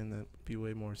 oh, man, that'd be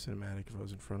way more cinematic if I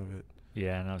was in front of it.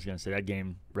 Yeah, and I was going to say that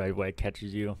game right away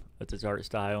catches you with its art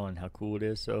style and how cool it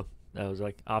is. So that was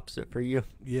like opposite for you.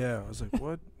 Yeah, I was like,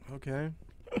 what? Okay.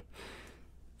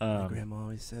 My grandma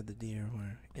always said the deer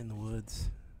were in the woods.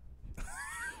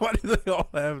 Why do they all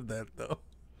have that, though?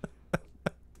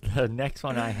 The next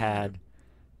one I had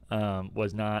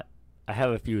was not. I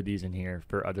have a few of these in here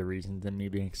for other reasons than me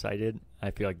being excited.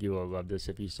 I feel like you will love this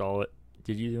if you saw it.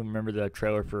 Did you remember the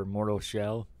trailer for Mortal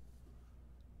Shell?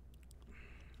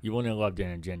 You wouldn't have loved it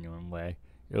in a genuine way.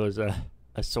 It was a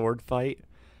sword fight.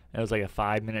 It was like a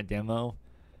 5-minute demo.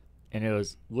 And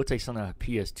it looked like something on a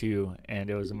PS2.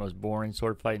 And it was the most boring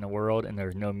sword fight in the world. And there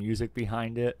was no music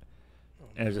behind it.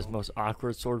 And it was just the most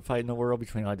awkward sword fight in the world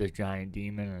between like this giant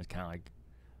demon and it's kind of like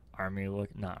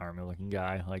not army looking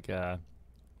guy, like a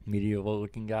medieval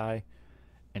looking guy.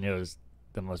 And it was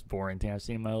the most boring thing I've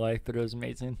seen in my life, but it was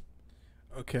amazing.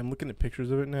 Okay, I'm looking at pictures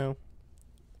of it now.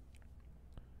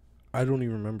 I don't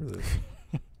even remember this.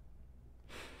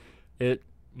 It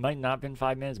might not have been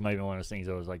 5 minutes. It might have been one of those things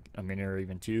that was like a minute or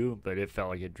even 2, but it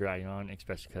felt like it dragged on,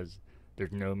 especially because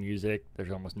there's no music,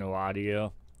 there's almost no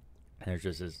audio, and there's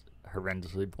just this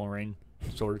horrendously boring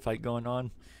sword fight going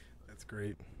on. That's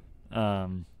great.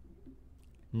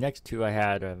 Next two I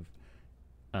had of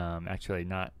actually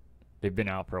not. They've been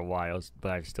out for a while, but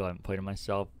I still haven't played it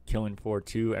myself. Killing Floor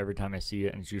 2, every time I see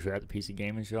it, and it's usually at the PC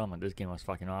Gaming Show, I'm like, this game was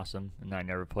fucking awesome, and I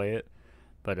never play it.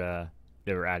 But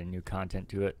they were adding new content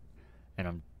to it, and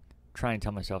I'm trying to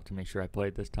tell myself to make sure I play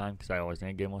it this time, because I always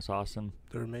think the game was awesome.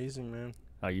 They're amazing, man.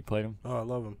 Oh, you played them? Oh, I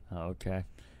love them. Oh, okay.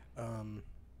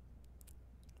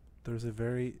 There's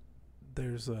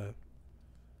a,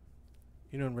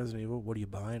 you know, in Resident Evil, what are you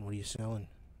buying? What are you selling?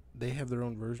 They have their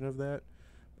own version of that.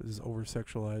 This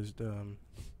over-sexualized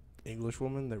English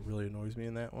woman that really annoys me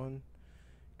in that one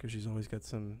because she's always got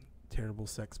some terrible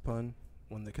sex pun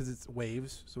because it's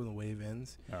waves, so when the wave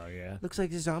ends, Oh, yeah. looks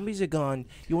like the zombies are gone.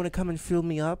 You want to come and fill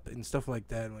me up and stuff like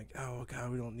that. I'm like, oh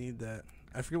god, we don't need that.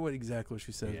 I forget what exactly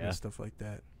she says and stuff like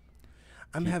that.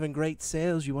 I'm having great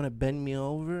sales. You want to bend me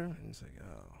over? And it's like,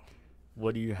 oh.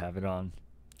 What do you have it on?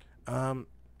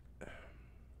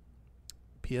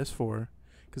 PS4.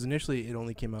 Because initially it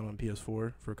only came out on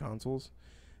PS4 for consoles.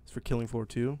 It's for Killing Floor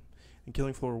 2. And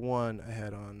Killing Floor 1 I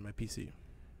had on my PC.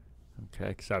 Okay,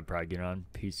 because I'd probably get it on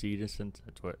PC just since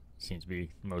that's what seems to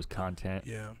be most content.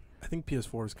 Yeah. I think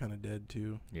PS4 is kind of dead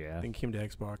too. Yeah. I think it came to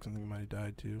Xbox. I think it might have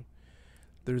died too.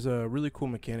 There's a really cool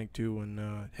mechanic too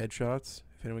when headshots.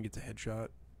 If anyone gets a headshot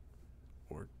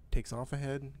or takes off a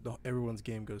head, everyone's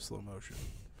game goes slow motion.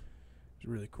 It's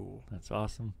really cool. That's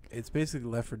awesome. It's basically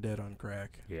Left 4 Dead on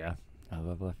crack. Yeah. I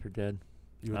love Left 4 Dead.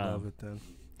 You would love it then.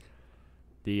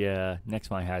 The next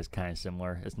one I had is kind of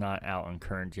similar. It's not out on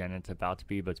current gen. It's about to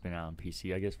be, but it's been out on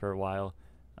PC, I guess, for a while.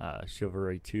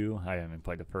 Chivalry 2. I haven't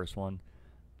played the first one,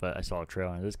 but I saw a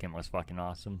trailer, and this game was fucking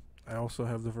awesome. I also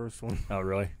have the first one. Oh,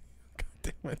 really? God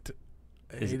damn it.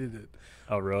 I hated it.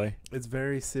 Oh, really? It's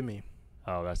very simmy.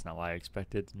 Oh, that's not what I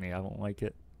expected. Me, I won't like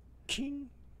it. Ching.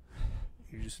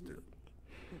 You just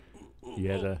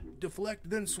You had a deflect,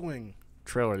 then swing.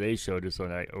 trailer they showed us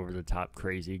like over the top,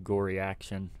 crazy, gory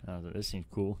action. I was like, this seems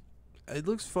cool. It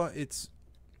looks fun.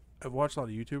 I've watched a lot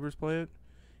of YouTubers play it.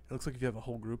 It looks like if you have a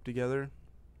whole group together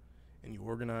and you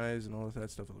organize and all of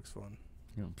that stuff, it looks fun.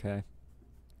 Okay.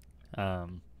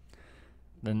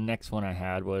 The next one I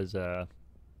had was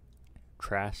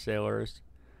Trash Sailors,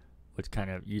 which kind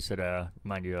of, you said,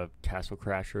 remind you of Castle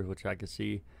Crashers, which I could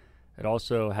see. It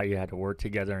also, how you had to work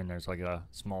together and there's like a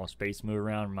small space move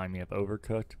around, remind me of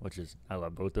Overcooked, which is, I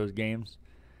love both those games.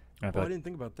 And I didn't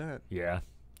think about that. Yeah.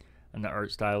 And the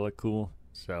art style looked cool,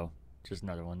 so just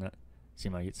another one that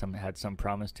seemed like it had some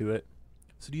promise to it.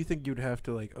 So do you think you'd have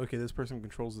to, like, okay, this person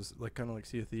controls this, like, kind of like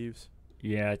Sea of Thieves?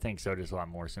 Yeah, I think so. Just a lot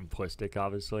more simplistic,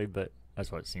 obviously, but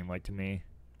that's what it seemed like to me.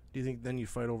 Do you think then you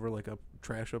fight over like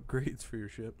trash upgrades for your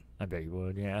ship? I bet you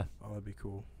would, yeah. Oh, that'd be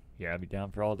cool. Yeah, I'd be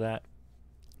down for all that.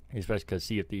 Especially because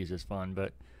Sea of Thieves is fun,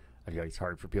 but I feel like it's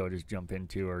hard for people to just jump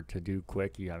into or to do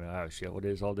quick. You gotta, oh shit, what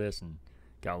is all this? And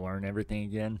gotta learn everything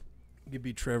again. You could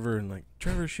be Trevor and like,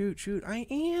 Trevor, shoot, I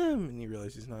am, and you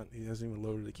realize he hasn't even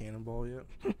loaded the cannonball yet.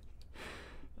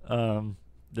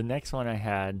 The next one I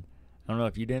had, I don't know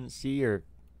if you didn't see or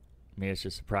maybe it's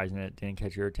just surprising that it didn't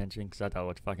catch your attention because I thought it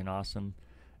looked fucking awesome.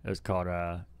 It was called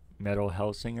Metal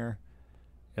Hellsinger.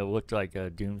 It looked like a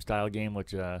Doom style game,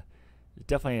 which is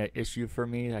definitely an issue for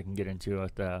me. I can get into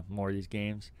with more of these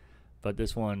games, but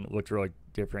this one looked really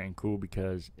different and cool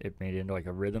because it made it into like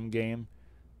a rhythm game.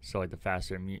 So like the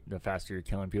faster you're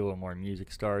killing people, the more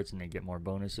music starts, and they get more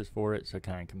bonuses for it. So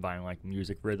kind of combine like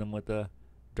music rhythm with a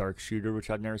dark shooter, which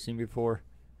I've never seen before.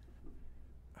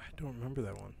 I don't remember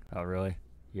that one. Oh really?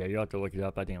 Yeah, you'll have to look it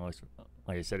up. I think it looks,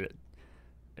 like I said,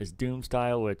 it's Doom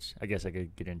style, which I guess I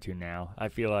could get into now. I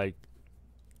feel like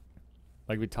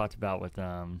we talked about with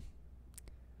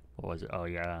what was it? Oh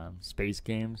yeah, space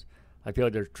games. I feel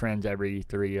like there's trends every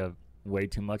 3 of way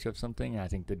too much of something. And I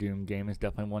think the Doom game is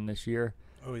definitely one this year.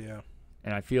 Oh yeah.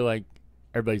 And I feel like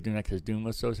everybody's doing that because Doom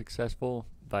was so successful.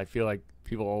 But I feel like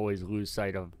people always lose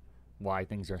sight of why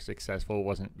things are successful. It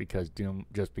wasn't because Doom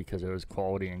just because it was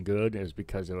quality and good. It was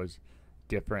because it was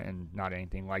different and not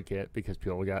anything like it. Because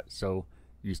people got so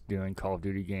used to doing Call of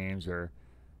Duty games or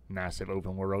massive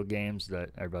open world games that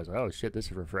everybody's like, oh shit, this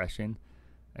is refreshing.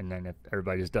 And then if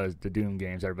everybody just does the Doom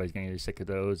games, everybody's getting sick of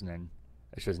those, and then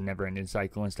it's just a never-ending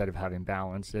cycle instead of having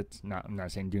balance. I'm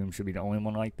not saying Doom should be the only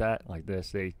one like that. Like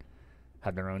this, they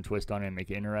have their own twist on it and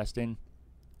make it interesting.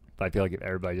 But I feel like if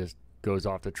everybody just goes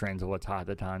off the trends of what's hot at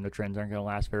the time, the trends aren't going to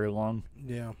last very long.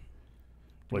 Yeah.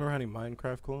 Do you remember how many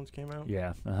Minecraft clones came out?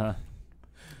 Yeah,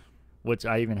 Which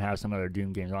I even have some other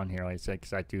Doom games on here, like I said,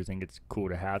 because I do think it's cool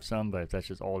to have some, but if that's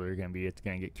just all they're going to be, it's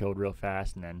going to get killed real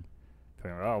fast, and then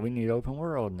people are like, oh, we need open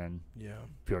world, and then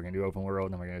people are going to do open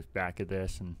world, and then we're going to back at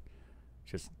this, and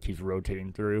just keeps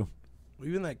rotating through. Well,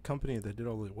 even that company that did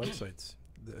all the websites,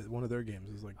 one of their games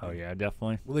is like... Oh, yeah,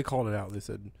 definitely. Well, they called it out. They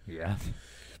said... Yeah.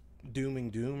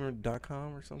 Dooming or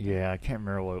 .com or something? Yeah, I can't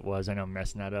remember what it was. I know I'm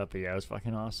messing that up, but yeah, it was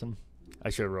fucking awesome.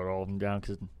 I should have wrote all of them down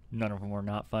because none of them were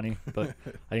not funny, but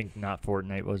I think Not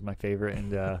Fortnite was my favorite,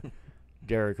 and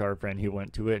Derek, our friend, he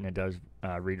went to it, and it does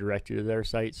redirect you to their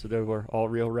site, so there were all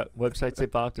real websites they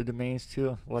bought the domains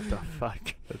to. What the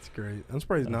fuck? That's great. I'm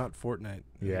surprised not Fortnite.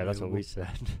 Yeah, that's what we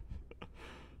said.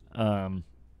 And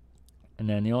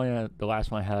then the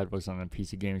last one I had was on the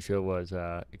PC Gaming Show was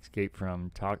Escape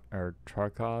from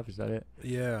Tarkov. Is that it?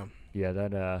 Yeah. Yeah,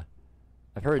 that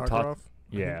I've heard Tarkov?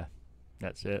 Yeah,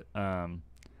 that's it.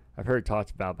 I've heard it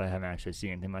talked about, but I haven't actually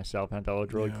seen anything myself, and I thought it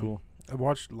looked really cool. I've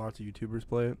watched lots of YouTubers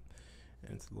play it,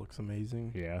 and it looks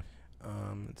amazing. Yeah.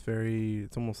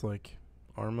 It's almost like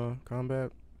Arma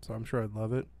combat, so I'm sure I'd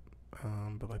love it.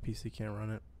 But my PC can't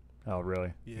run it. Oh,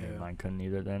 really? Yeah. Mine couldn't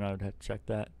either. Then I would have to check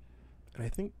that. And I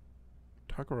think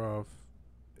Tarkov,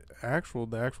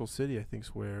 the actual city, I think, is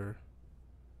where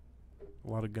a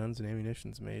lot of guns and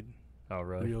ammunition's made. Oh,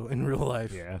 really? In real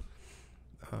life. Yeah.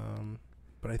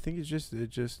 But I think it just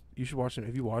you should watch it.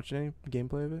 Have you watched any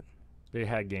gameplay of it? They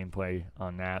had gameplay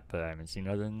on that, but I haven't seen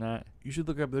other than that. You should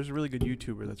look up. There's a really good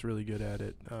YouTuber that's really good at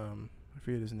it. I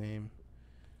forget his name,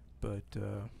 but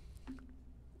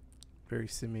very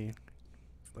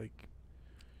like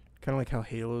kind of like how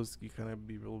Halo's, you kind of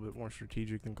be a little bit more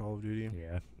strategic than Call of Duty.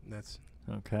 Yeah. And that's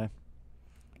okay.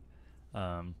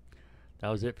 That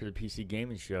was it for the PC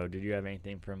Gaming Show. Did you have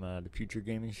anything from the Future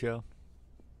Gaming Show?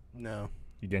 No.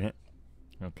 You didn't?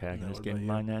 Okay, I can No, just what get about in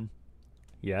you? mine then.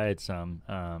 Yeah, it's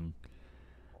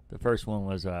the first one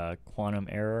was Quantum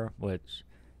Error, which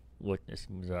this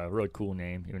was a really cool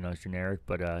name, even though it's generic,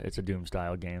 but it's a Doom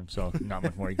style game, so not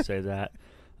much more you can say to that.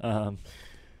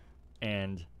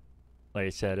 And like I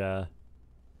said,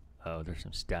 oh, there's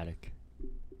some static.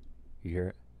 You hear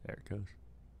it? There it goes.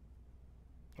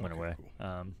 Went away.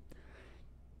 Cool.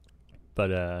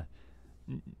 But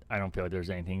I don't feel like there's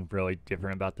anything really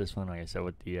different about this one. Like I said,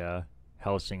 with the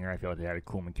Hellsinger, I feel like they had a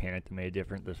cool mechanic that made it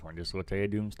different. This one just looked like a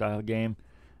Doom style game.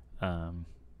 And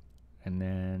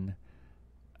then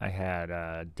I had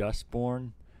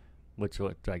Dustborn, which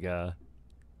looked like a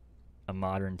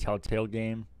modern Telltale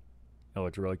game. Oh,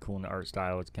 it's really cool in the art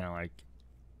style. It's kind of like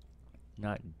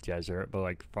not desert, but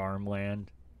like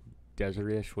farmland,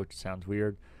 desert-ish, which sounds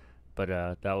weird. But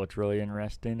that looked really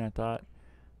interesting, I thought.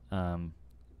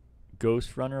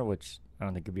 Ghost Runner, which I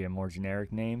don't think could be a more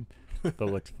generic name, but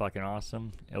looked fucking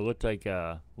awesome. It looked like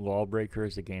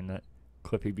Lawbreakers, a game that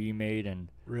Cliffy B made, and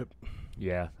RIP.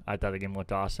 yeah, I thought the game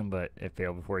looked awesome, but it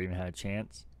failed before it even had a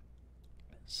chance.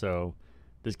 So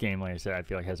this game, like I said, I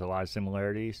feel like has a lot of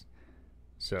similarities.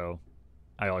 So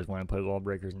I always wanted to play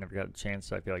Lawbreakers, never got a chance.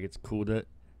 So I feel like it's cool that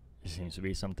it seems to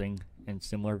be something in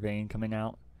similar vein coming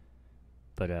out.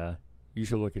 But you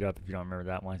should look it up if you don't remember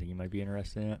that one. I think you might be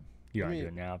interested in it. You don't do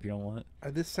it now if you don't want.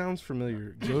 This sounds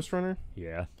familiar. Ghost Runner?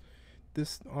 Yeah.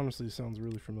 This honestly sounds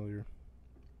really familiar.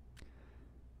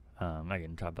 I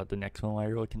can talk about the next one while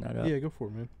you're looking that up. Yeah, go for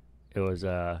it, man. It was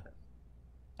a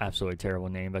absolutely terrible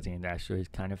name, but I think it actually is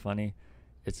kind of funny.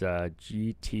 It's a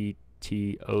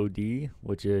GTTOD,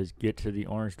 which is Get to the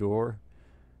Orange Door,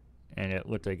 and it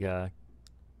looked like a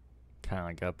kind of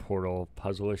like a Portal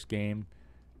puzzle-ish game,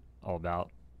 all about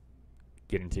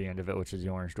getting to the end of it, which is the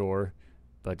Orange Door,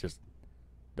 but just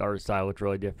the art style looked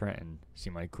really different and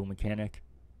seemed like a cool mechanic.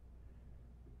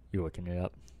 You looking it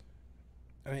up?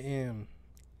 I am.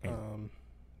 I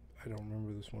don't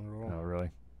remember this one at all. Oh,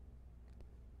 really?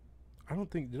 I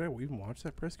don't think, did I even watch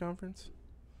that press conference?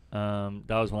 That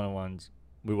was one of the ones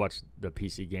we watched, the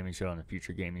PC gaming show and the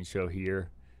Future gaming show here.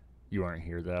 You weren't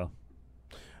here though.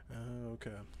 Oh,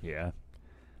 okay. Yeah.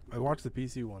 I watched the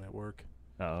PC one at work.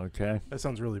 Oh, okay. That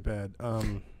sounds really bad.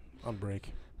 On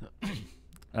break.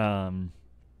 And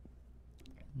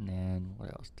then what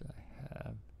else did I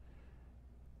have?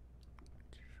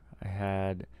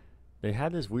 They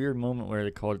had this weird moment where they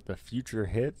called it the Future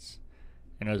Hits,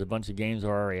 and there was a bunch of games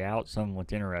already out. Some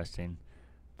looked interesting,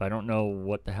 but I don't know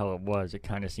what the hell it was. It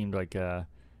kind of seemed like like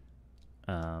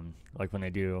when they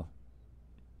do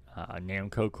a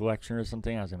Namco collection or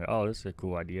something. I was like, oh, this is a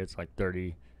cool idea. It's like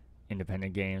 30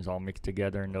 independent games all mixed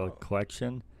together into a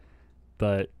collection,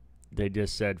 but they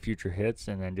just said Future Hits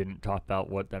and then didn't talk about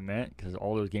what that meant, because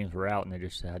all those games were out and they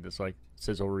just had this like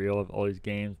sizzle reel of all these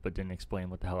games, but didn't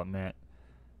explain what the hell it meant.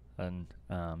 And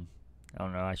I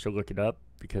don't know, I should look it up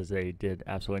because they did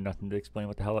absolutely nothing to explain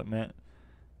what the hell it meant.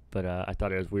 But I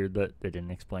thought it was weird that they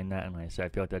didn't explain that, and like I said, I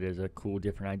feel like that is a cool,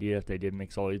 different idea if they did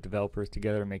mix all these developers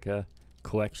together and make a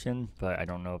collection, but I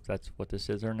don't know if that's what this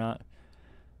is or not.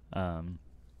 And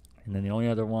then the only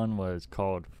other one was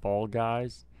called Fall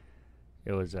Guys.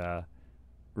 It was a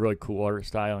really cool art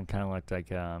style and kind of looked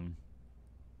like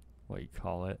what do you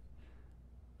call it?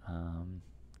 I'm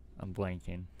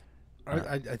blanking.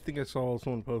 I think I saw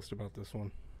someone post about this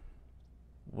one.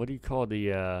 What do you call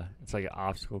the it's like an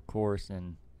obstacle course,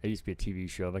 and it used to be a TV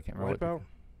show, but I can't remember. Wipeout?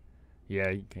 Yeah,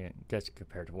 you can guess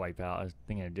compared to Wipeout. I was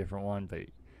thinking a different one, but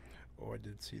Oh, I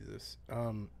did see this.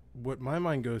 What my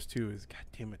mind goes to is, god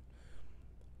damn it.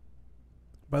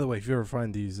 By the way, if you ever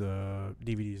find these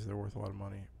DVDs, they're worth a lot of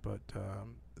money. But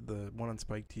the one on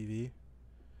Spike TV,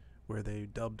 where they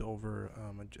dubbed over,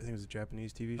 I think it was a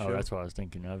Japanese TV show. oh, that's what I was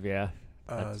thinking of. Yeah,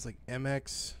 it's like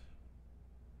MX.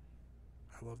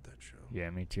 I love that show. yeah,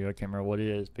 me too. I can't remember what it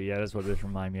is, but yeah, that's what this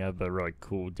reminded me of. But really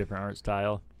cool, different art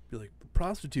style. Be like the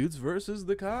prostitutes versus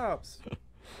the cops.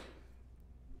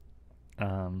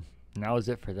 And that was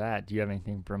it for that. Do you have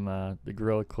anything from the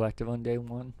Guerrilla Collective on day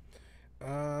one?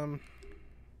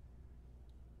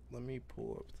 Let me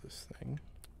pull up this thing.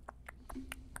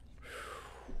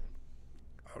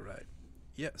 All right.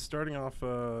 Yeah, starting off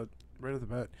right off the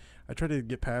bat, I tried to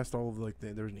get past all of like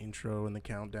there was an intro and the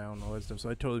countdown and all that stuff, so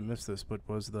I totally missed this. But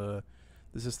was the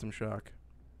System Shock?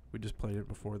 We just played it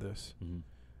before this.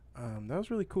 Mm-hmm. That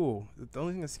was really cool. The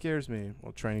only thing that scares me,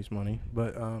 well, Chinese money,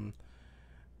 but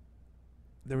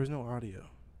there was no audio.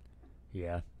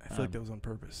 Yeah, I feel like that was on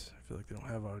purpose. I feel like they don't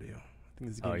have audio. I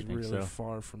think this Oh, game's you think really so?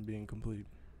 far from being complete.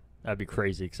 that'd be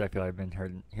crazy because I feel like I've been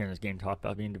hearing this game talked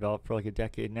about being developed for like a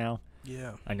decade now.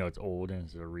 Yeah. I know it's old and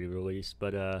it's a re-release,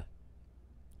 but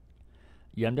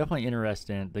yeah, I'm definitely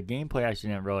interested in it. The gameplay actually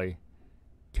didn't really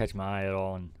catch my eye at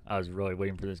all, and I was really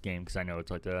waiting for this game because I know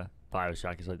it's like the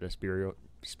BioShock is like the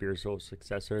spiritual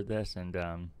successor of this, and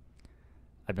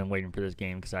I've been waiting for this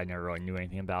game because I never really knew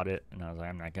anything about it, and I was like,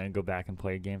 I'm not going to go back and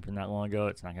play a game from that long ago.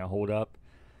 It's not going to hold up.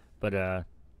 But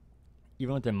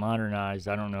even with it modernized,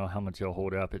 I don't know how much it'll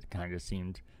hold up. It kind of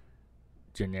seemed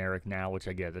generic now, which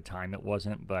I get at the time it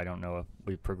wasn't, but I don't know if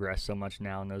we've progressed so much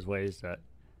now in those ways that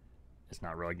it's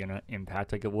not really going to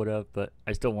impact like it would have. But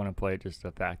I still want to play it, just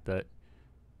the fact that,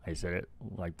 like I said, it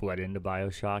like bled into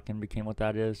BioShock and became what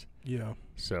that is. Yeah.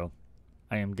 So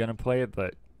I am going to play it,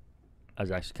 but I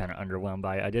was actually kind of underwhelmed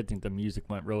by it. I did think the music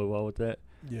went really well with it,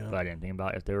 Yeah. but I didn't think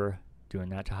about if they were doing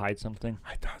that to hide something.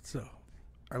 I thought so.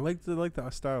 I liked the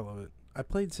style of it. I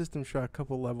played System Shock a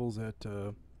couple levels at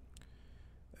a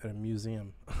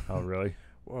museum. Oh, really?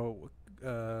 Well,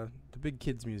 the big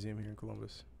kids museum here in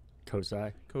Columbus.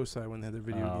 Kosai? Kosai, when they had their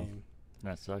video Oh. game.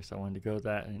 That sucks. I wanted to go with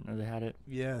that. I didn't know they had it.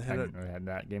 Yeah, they I had didn't know they had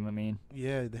that game, I mean. they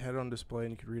had it on display,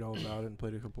 and you could read all about it and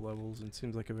played a couple levels. And it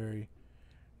seems like a very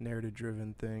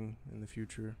narrative-driven thing in the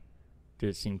future. Did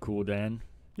it seem cool then?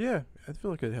 Yeah, I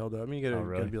feel like it held up. I mean, you gotta, Oh,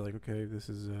 really? gotta be like, okay, this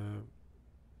is a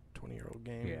 20-year-old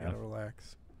game. You Yeah. gotta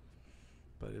relax.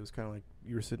 But it was kind of like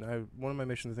you were sitting. One of my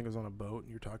missions, I think, was on a boat, and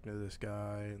you're talking to this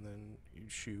guy, and then you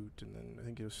shoot, and then I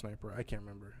think it was sniper. I can't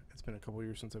remember. It's been a couple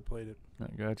years since I played it. I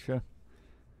gotcha.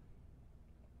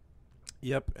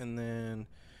 Yep, and then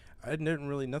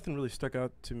nothing really stuck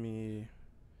out to me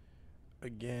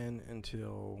again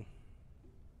until,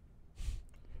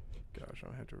 gosh,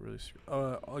 I have to really.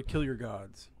 Kill Your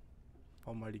Gods,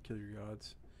 Almighty Kill Your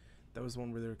Gods. That was the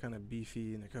one where they were kind of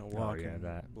beefy and they're kind of walking,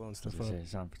 that blowing I was stuff gonna up. say, it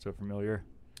sounds so familiar.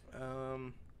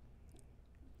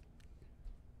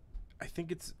 I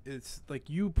think it's like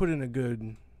you put in a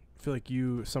good. I feel like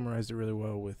you summarized it really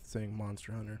well with saying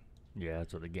Monster Hunter. Yeah,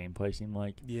 that's what the gameplay seemed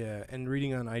like. Yeah, and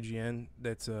reading on IGN,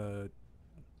 that's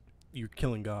you're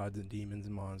killing gods and demons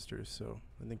and monsters. So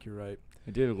I think you're right.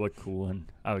 It did look cool, and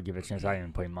I would give it a chance. I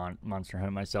didn't play Monster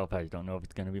Hunter myself. I just don't know if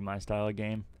it's gonna be my style of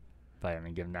game. But I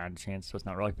haven't given that a chance, so it's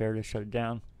not really fair to shut it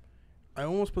down. I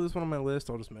almost put this one on my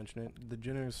list. I'll just mention it. The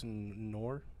Genesis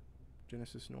Noir.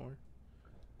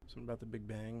 Something about the Big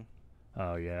Bang.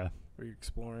 Oh yeah. Where you're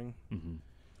exploring.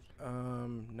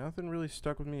 Mm-hmm. Nothing really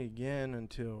stuck with me again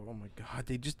until, oh my god,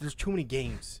 there's too many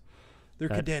games. They're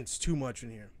condensed too much in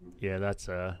here. Yeah, that's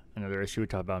another issue we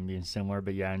talked about being similar.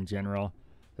 But yeah, in general,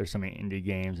 there's so many indie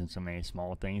games and so many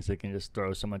small things that can just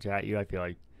throw so much at you. I feel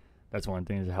like that's one of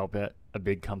the things that help a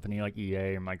big company like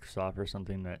EA or Microsoft or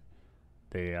something, that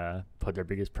they put their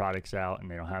biggest products out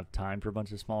and they don't have time for a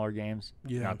bunch of smaller games.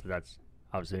 Yeah. Not that that's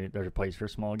obviously there's a place for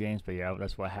small games, but yeah,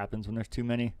 that's what happens when there's too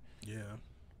many. Yeah.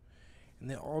 And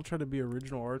they all try to be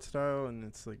original art style, and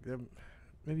it's like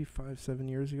maybe 5-7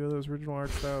 years ago that was original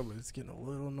art style, but it's getting a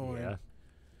little annoying. Yeah.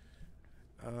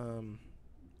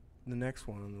 The next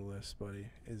one on the list, buddy,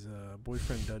 is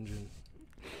Boyfriend Dungeon.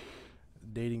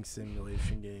 Dating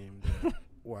simulation game.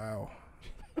 Wow.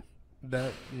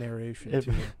 That narration,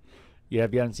 too. Yeah,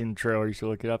 if you haven't seen the trailer, you should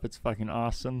look it up. It's fucking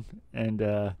awesome. And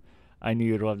I knew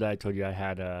you'd love that. I told you I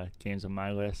had games on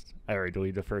my list. I already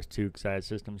deleted the first two because I had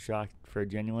System Shock for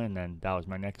Genuine, and then that was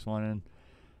my next one. And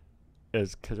it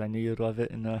was because I knew you'd love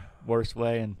it in the worst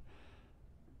way. And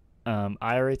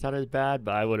I already thought it was bad,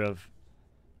 but I would have,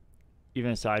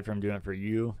 even aside from doing it for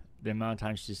you, the amount of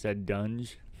times she said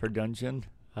dunge for dungeon,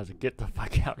 I was like, get the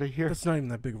fuck out of here. That's not even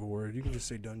that big of a word. You can just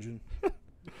say dungeon.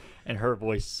 And her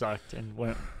voice sucked and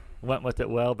went with it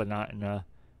well, but not in a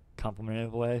complimentary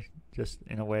way. Just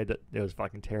in a way that it was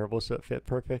fucking terrible, so it fit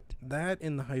perfect. That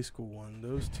in the high school one,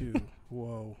 those two,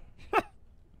 whoa.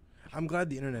 I'm glad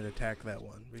the internet attacked that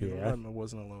one. Because I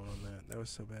wasn't alone on that. That was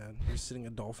so bad. You're a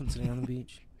dolphin sitting on the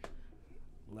beach.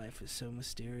 Life is so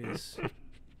mysterious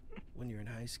when you're in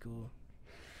high school.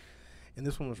 And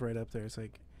this one was right up there. It's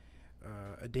like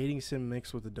a dating sim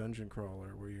mixed with a dungeon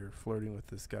crawler, where you're flirting with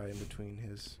this guy in between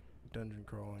his dungeon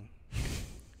crawling.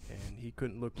 And he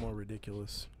couldn't look more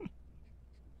ridiculous.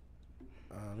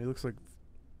 He looks like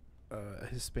a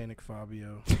Hispanic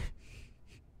Fabio. And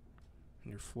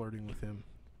you're flirting with him.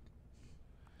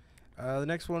 The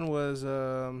next one was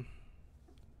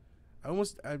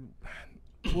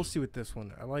we'll see with this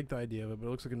one. I like the idea of it, but it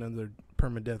looks like another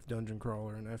permadeath dungeon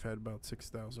crawler, and I've had about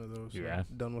 6,000 of those. Yeah. So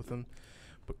I'm done with them.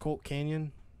 But Colt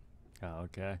Canyon. Oh,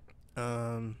 okay.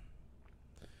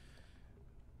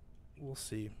 We'll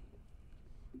see.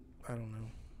 I don't know.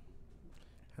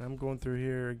 And I'm going through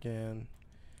here again,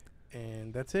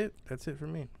 and that's it. That's it for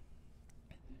me.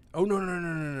 Oh,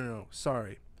 no.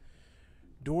 Sorry.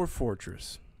 Dwarf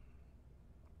Fortress.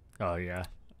 Oh, yeah.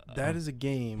 That is a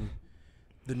game.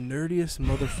 The nerdiest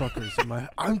motherfuckers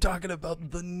I'm talking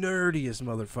about the nerdiest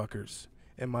motherfuckers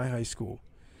in my high school.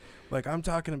 Like, I'm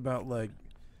talking about, like,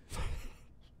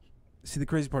 see, the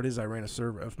crazy part is I ran a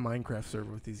Minecraft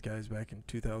server with these guys back in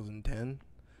 2010.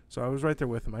 So I was right there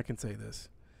with them. I can say this.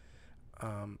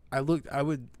 I'm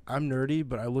nerdy,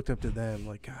 but I looked up to them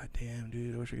like, God damn,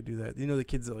 dude, I wish I could do that. You know, the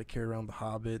kids that like carry around the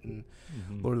Hobbit and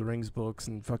Lord of the Rings books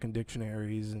and fucking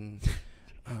dictionaries and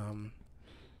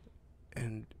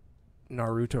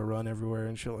Naruto run everywhere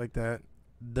and shit like that.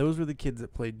 Those were the kids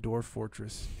that played Dwarf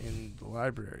Fortress in the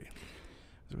library. I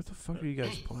was like, what the fuck are you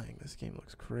guys playing? This game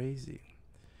looks crazy.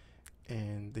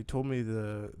 And they told me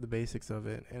the basics of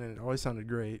it, and it always sounded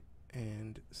great.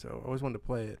 And so I always wanted to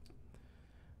play it.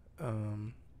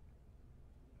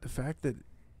 The fact that,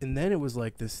 and then it was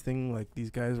like this thing, like these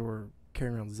guys were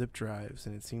carrying around zip drives,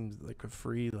 and it seemed like a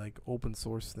free, like open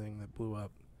source thing that blew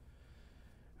up.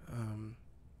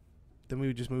 Then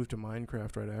we just moved to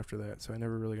Minecraft right after that, so I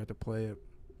never really got to play it.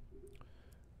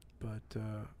 But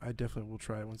I definitely will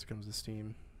try it once it comes to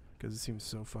Steam. because it seems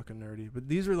so fucking nerdy. But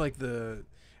these are like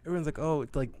everyone's like, oh,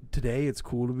 it's like today it's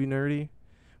cool to be nerdy,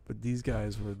 but these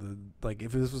guys were like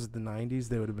if this was the '90s,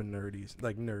 they would have been nerds.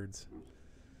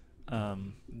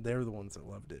 They're the ones that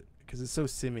loved it because it's so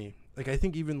simmy. Like I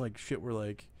think even like shit were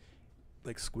like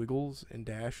squiggles and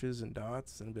dashes and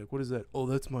dots, and I'd be like, what is that? Oh,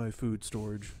 that's my food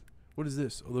storage. What is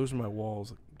this? Oh, those are my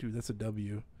walls. Like, dude, that's a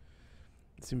W.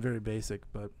 It seemed very basic,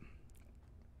 but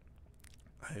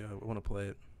I want to play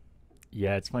it.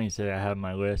 Yeah, it's funny you say that. I have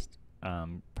my list,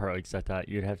 partly because I thought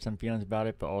you'd have some feelings about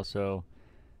it, but also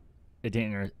it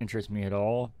didn't interest me at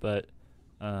all. But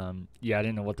yeah, I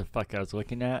didn't know what the fuck I was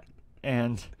looking at.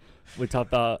 And we talked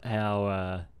about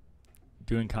how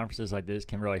doing conferences like this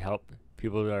can really help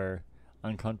people that are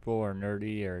uncomfortable or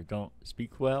nerdy or don't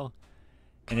speak well.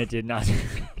 And it did not.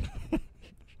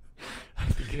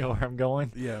 You know where I'm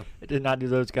going? Yeah. It did not do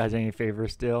those guys any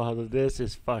favors still. I was like, this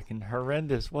is fucking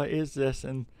horrendous. What is this?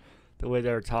 And the way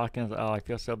they were talking, I was like, oh, I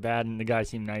feel so bad. And the guy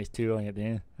seemed nice too. Like at the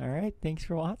end, all right, thanks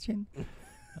for watching.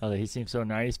 He seemed so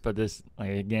nice, but this,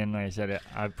 like again, like I said,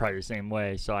 I'm probably the same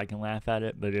way, so I can laugh at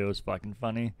it, but it was fucking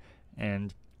funny.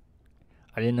 And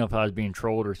I didn't know if I was being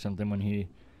trolled or something when you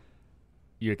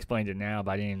explained it now,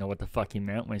 but I didn't even know what the fuck he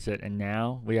meant when he said, and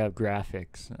now we have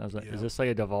graphics. I was like, Yeah. Is this like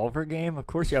a Devolver game? Of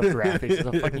course you have graphics. It's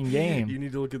a fucking game. You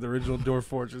need to look at the original Dwarf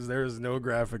Fortress. There is no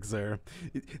graphics there.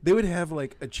 They would have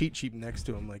like a cheat sheet next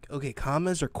to them, like, okay,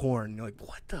 commas or corn. You're like,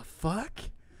 what the fuck?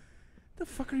 The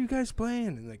fuck are you guys playing?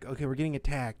 And like, okay, we're getting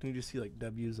attacked. And you just see like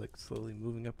W's like slowly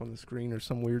moving up on the screen or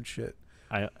some weird shit.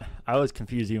 I was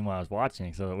confused even when I was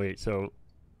watching. So wait, so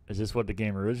is this what the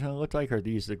game originally looked like, or are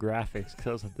these the graphics? Because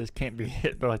I was like, this can't be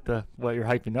it, but like what you're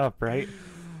hyping up, right?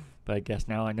 But I guess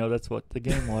now I know that's what the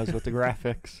game was with the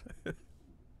graphics.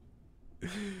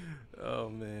 Oh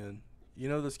man, you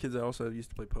know those kids I also used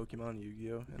to play Pokemon and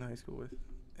Yu-Gi-Oh in high school with,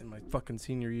 in my fucking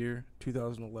senior year,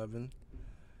 2011.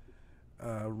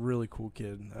 Really cool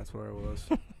kid. That's where I was.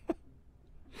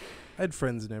 I had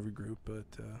friends in every group, but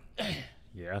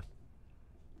Yeah.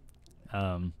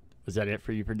 Was that it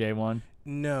for you for day one?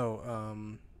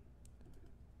 no.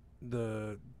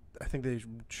 I think they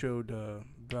showed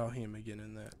Valheim again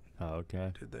in that. Oh,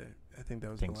 okay. Did they? I think that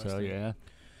was Think the last so, thing. yeah.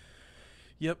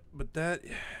 Yep, but that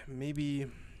maybe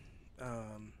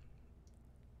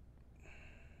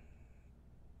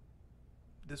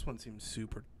this one seems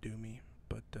super doomy,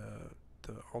 but the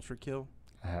Ultra Kill.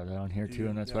 I have that on here too, Yeah,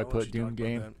 and that's yeah, why I I'll let put you Doom talk about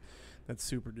game. that. That's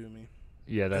super doomy.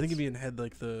 Yeah, that's I think if you had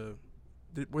like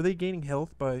were they gaining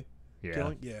health by yeah.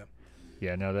 killing? Yeah.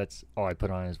 Yeah, no, that's all I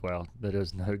put on as well. That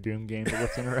is another Doom game, but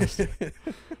what's interesting.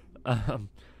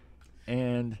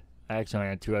 And I actually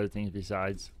had two other things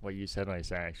besides what you said. Like I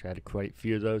said, I actually had quite a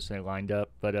few of those, so they lined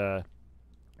up. But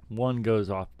one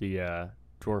goes off the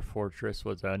Dwarf Fortress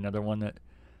was another one that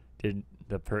did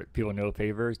the people no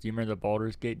favors. Do you remember the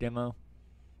Baldur's Gate demo?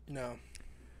 No.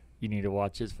 You need to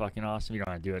watch it. It's fucking awesome. You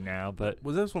don't have to do it now, but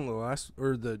Was this one of the last,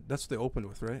 or that's what they opened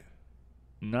with, right?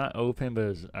 not open, but it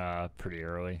was pretty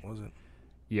early. Was it?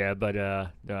 Yeah, but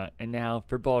and now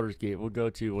for Baldur's Gate, we'll go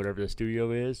to whatever the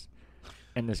studio is,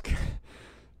 and this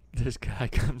guy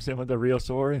comes in with a real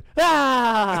sword.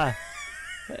 Ah!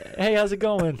 Hey, how's it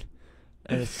going?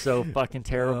 And it's so fucking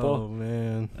terrible. Oh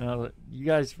man. You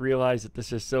guys realize that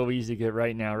this is so easy to get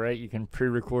right now, right? You can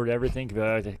pre-record everything.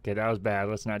 Okay, that was bad.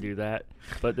 Let's not do that.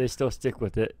 But they still stick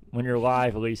with it. When you're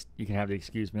live, at least you can have the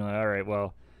excuse being like, all right,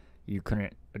 well, you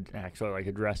couldn't actually like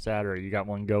address that, or you got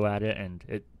one go at it and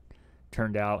it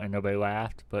turned out and nobody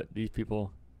laughed. But these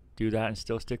people do that and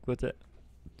still stick with it.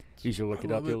 You should look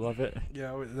it up. You'll love it.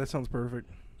 Yeah, that sounds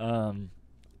perfect. And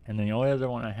then the only other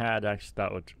one I had I actually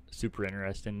thought was super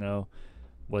interesting though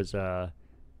was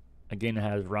again it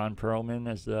has Ron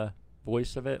Perlman as the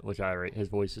voice of it, which I rate. His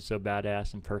voice is so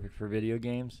badass and perfect for video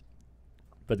games.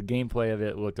 But the gameplay of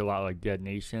it looked a lot like Dead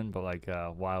Nation, but like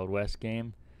a Wild West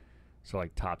game. So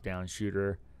like top-down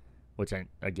shooter, which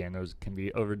again those can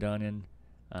be overdone in.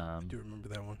 I do remember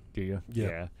that one. Do you?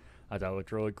 Yeah. I thought it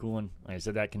looked really cool, and like I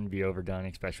said, that can be overdone,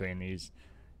 especially in these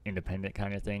independent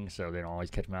kind of things. So they don't always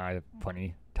catch my eye.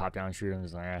 Plenty top-down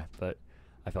shooters, but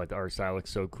I feel like the art style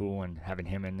looks so cool, and having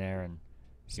him in there and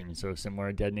seeming so similar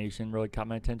to Dead Nation really caught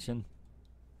my attention.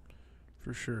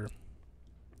 For sure.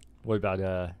 What about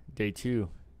day two?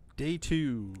 Day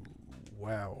 2.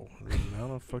 Wow. The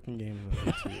amount of fucking games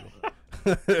on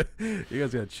day 2. You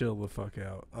guys gotta chill the fuck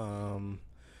out.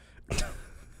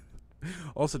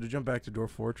 Also, to jump back to Dwarf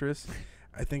Fortress,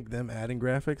 I think them adding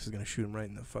graphics is gonna shoot them right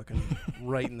in the fucking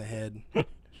right in the head,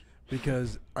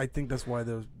 because I think that's why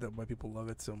why people love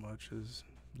it so much is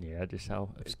just how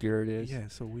obscure it is. Yeah,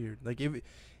 it's so weird. Like if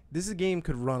this game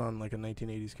could run on like a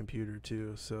 1980s computer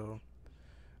too, so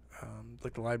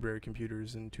like the library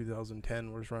computers in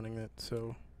 2010 was running it.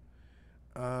 So,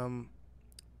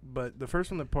 but the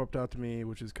first one that popped out to me,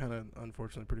 which is kind of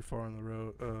unfortunately pretty far on the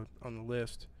road on the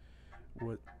list,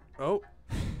 what? Oh,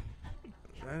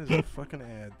 that is a fucking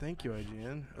ad. Thank you,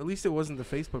 IGN. At least it wasn't the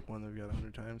Facebook one that we got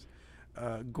 100 times.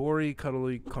 Gory,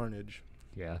 cuddly carnage.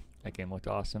 Yeah, that game looked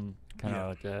awesome. Kind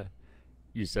of Yeah. like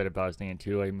you said about, I was thinking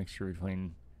too, like a mixture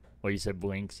between what you said,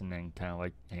 Blinks, and then kind of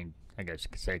like, and I guess you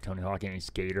could say Tony Hawk and a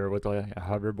skater with like a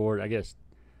hoverboard. I guess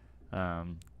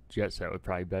Jet Set would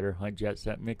probably be better, like Jet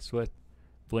Set mixed with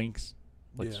Blinks,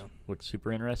 which Yeah. looks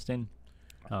super interesting.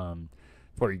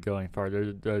 Before you go any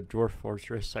farther, the Dwarf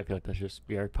Fortress, I feel like that should just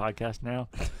be our podcast now.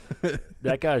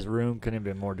 That guy's room couldn't have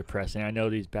been more depressing. I know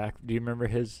these back. Do you remember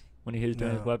his when he was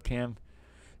doing his No. webcam?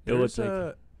 It There's looks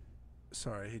like.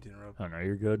 sorry, I hate to interrupt. Oh no,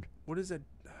 you're good. What is that?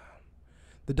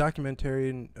 The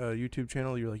documentary YouTube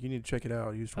channel. You're like, you need to check it out.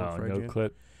 I used to work Oh, for no IGN.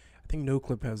 clip. I think No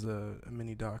Clip has a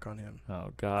mini doc on him. Oh I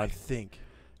God. think.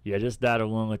 Yeah, just that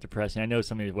alone looked depressing. I know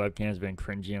some of these webcams have been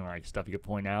cringy and like stuff you could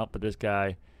point out, but this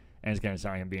guy, and it's gonna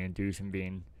sound like I'm being a douche and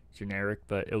being generic,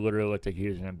 but it literally looked like he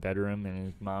was in a bedroom in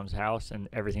his mom's house, and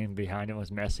everything behind him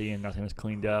was messy and nothing was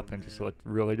cleaned Oh, up, and just man. looked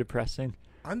really depressing.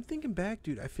 I'm thinking back,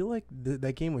 dude. I feel like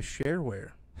that game was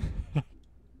shareware,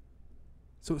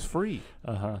 so it's free.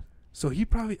 So he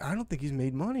probably. I don't think he's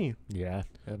made money. Yeah,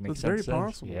 that makes it's very sense.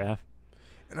 possible. Yeah.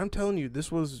 And I'm telling you,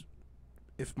 this was.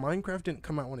 If Minecraft didn't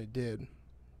come out when it did,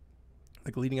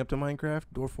 like leading up to Minecraft,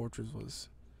 Dwarf Fortress was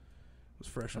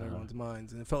fresh on everyone's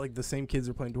minds, and it felt like the same kids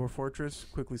were playing Dwarf Fortress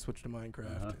quickly switched to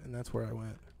Minecraft, and that's where I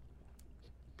went.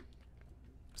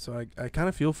 So I kind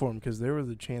of feel for him because there was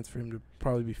a chance for him to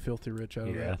probably be filthy rich out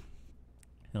of Yeah. that.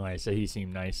 And like I said, he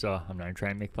seemed nice, so I'm not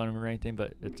trying to make fun of him or anything,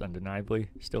 but it's undeniably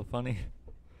still funny.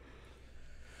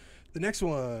 The next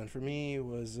one for me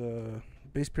was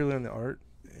based purely on the art,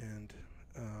 and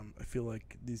I feel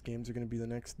like these games are going to be the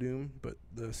next Doom, but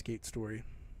the skate story.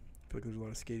 I feel like there's a lot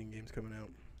of skating games coming out.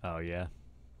 Oh yeah.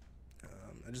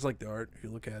 I just like the art. If you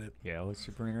look at it, Yeah, it was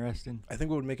super interesting. I think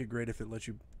what would make it great if it lets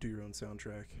you do your own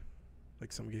soundtrack,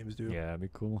 like some games do. Yeah, that'd be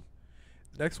cool.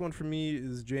 The next one for me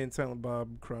is Jay and Silent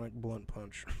Bob Chronic Blunt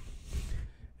Punch.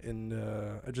 And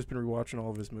I've just been rewatching all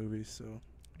of his movies, so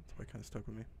that's why it kind of stuck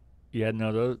with me. Yeah,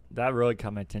 no, that really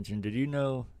caught my attention. Did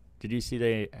you see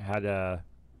they had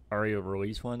already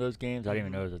released one of those games? I didn't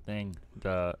even know it was a thing.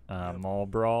 The Mall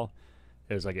Brawl.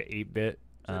 It was like an 8-bit. Is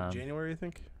that January, I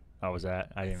think? How was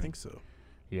that? I think so.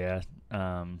 Yeah.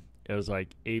 It was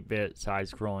like 8-bit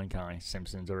side-scrolling, kind of like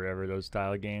Simpsons or whatever, those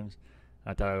style of games.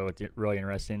 I thought it looked really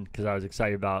interesting because I was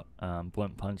excited about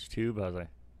Blunt Punch too, but I was like,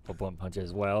 well, Blunt Punch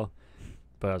as well.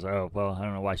 But I was like, oh, well, I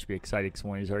don't know why I should be excited because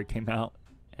one of these already came out,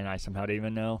 and I somehow didn't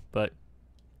even know. But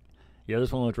yeah,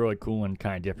 this one looked really cool and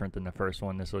kind of different than the first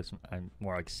one. This looks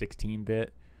more like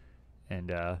 16-bit,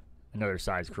 and another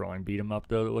side-scrolling beat 'em up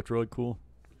though that looked really cool.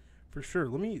 For sure.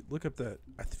 Let me look up that.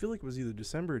 I feel like it was either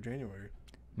December or January.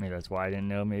 Maybe that's why I didn't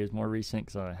know. Maybe it's more recent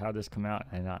because how did this come out?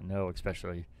 I did not know,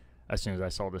 especially as soon as I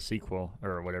saw the sequel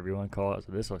or whatever you want to call it.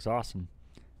 So this looks awesome,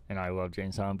 and I love Jay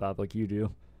and Silent Bob like you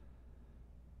do.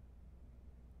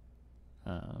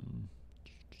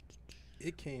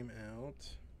 It came out.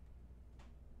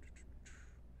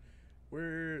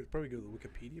 Where probably go to the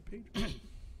Wikipedia page.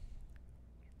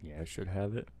 Yeah, I should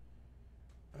have it.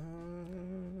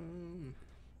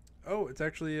 Oh, it's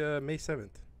actually May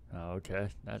 7th. Oh, okay,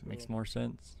 that makes more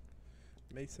sense.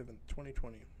 May 7th,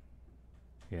 2020.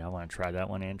 Yeah, I want to try that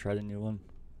one and try the new one.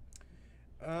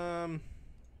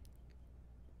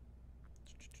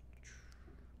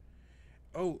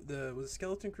 Oh, was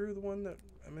Skeleton Crew the one that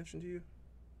I mentioned to you?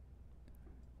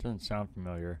 Doesn't sound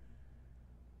familiar.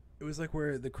 It was like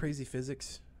where the crazy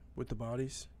physics with the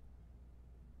bodies.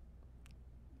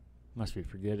 Must be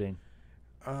forgetting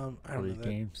I all don't these know.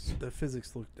 games. The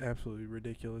physics looked absolutely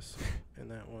ridiculous in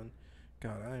that one.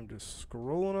 God, I am just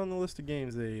scrolling on the list of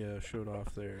games they showed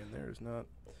off there, and there is not.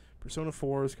 Persona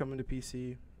 4 is coming to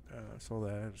PC. I saw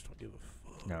that. I just don't give a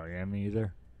fuck. No, yeah, me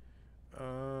either.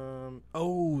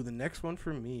 Oh, the next one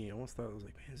for me. I almost thought I was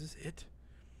like, man, is this it?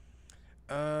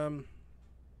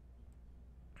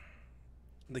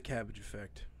 The Cabbage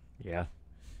Effect. Yeah.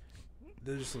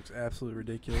 That just looks absolutely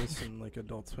ridiculous in like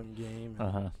Adult Swim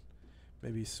game.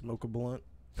 Maybe smoke a blunt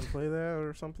and play that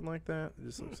or something like that. It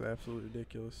just looks absolutely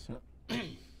ridiculous.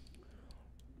 And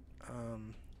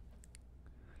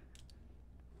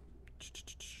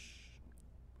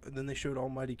then they showed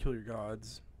Almighty Kill Your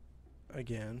Gods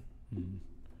again.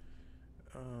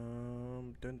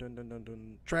 Dun dun dun dun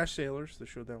dun. Trash Sailors. They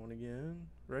showed that one again,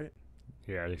 right?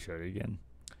 Yeah, they showed it again.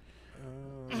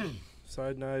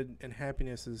 Cyanide and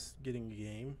Happiness is getting a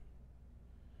game.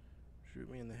 Shoot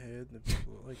me in the head. The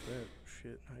people that like that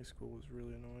shit in high school was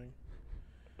really annoying.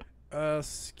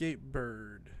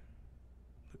 Skatebird.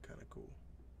 Look kind of cool.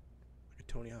 Like a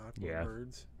Tony Hawk with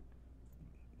birds.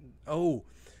 Oh,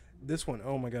 this one.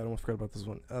 Oh my god, I almost forgot about this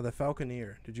one. The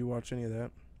Falconeer. Did you watch any of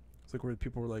that? It's like where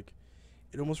people were like,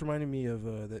 it almost reminded me of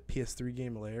that PS3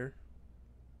 game Lair.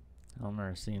 I don't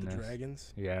remember seeing the this.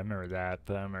 dragons. Yeah, I remember that,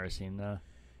 but I remember seeing that.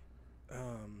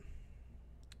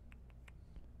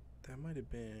 That might have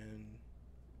been.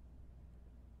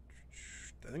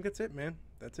 I think that's it, man.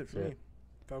 That's it for me.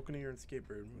 Falconeer and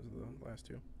Skatebird was the last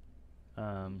two.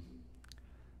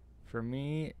 For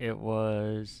me, it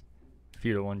was a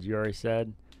few of the ones you already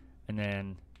said, and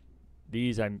then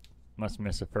these I must have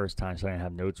missed the first time, so I didn't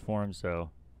have notes for them. So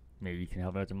maybe you can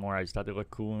help me with them more. I just thought they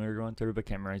looked cool when we were going through, but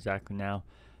can't remember exactly now.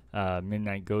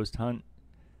 Midnight Ghost Hunt.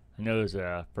 I know it was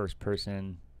a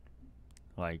first-person,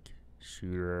 like,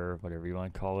 shooter, whatever you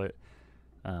want to call it.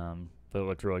 But it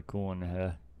looked really cool and had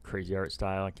a crazy art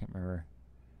style. I can't remember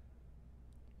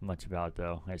much about it,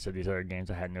 though. Like I said, these other games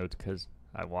I had notes because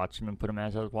I watched them and put them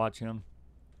as I was watching them.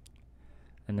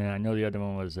 And then I know the other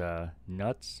one was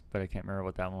Nuts, but I can't remember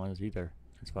what that one was either.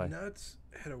 That's why. Nuts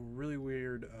had a really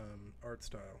weird art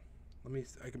style.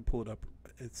 I can pull it up.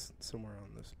 It's somewhere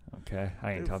on this. Okay.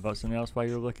 I can talk about something else while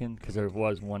you're looking, because there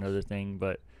was one other thing,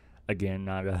 but again,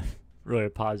 not a really a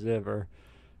positive or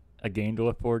a game to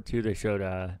look forward to. They showed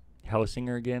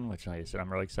Hellsinger again, which like I said,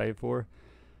 I'm really excited for.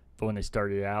 But when they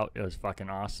started out, it was fucking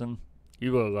awesome.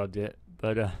 You would have loved it.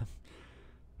 But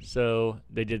so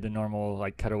they did the normal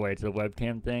like cutaway to the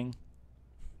webcam thing,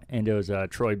 and it was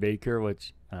Troy Baker,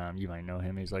 which you might know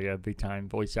him. He's like a big time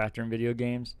voice actor in video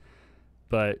games.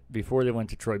 But before they went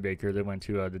to Troy Baker, they went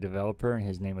to the developer, and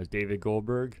his name was David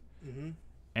Goldberg. Mm-hmm.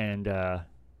 And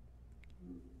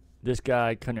this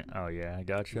guy couldn't. Oh yeah, I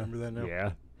gotcha. Remember that now?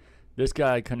 Yeah, this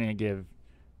guy couldn't give.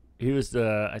 He was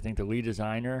I think the lead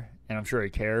designer, and I'm sure he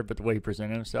cared. But the way he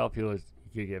presented himself, he could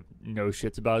give no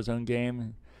shits about his own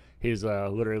game. He was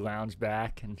literally lounged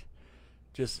back and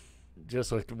just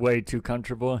looked way too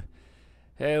comfortable.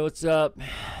 Hey, what's up?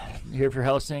 Here for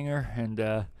Hellsinger,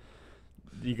 and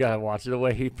you gotta watch the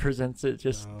way he presents it,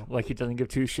 just like he doesn't give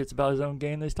two shits about his own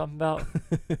game that he's talking about.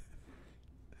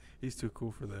 He's too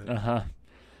cool for that.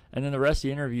 And then the rest of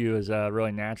the interview is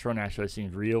really natural and actually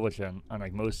seems real, which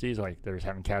unlike most of these, like they're just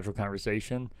having casual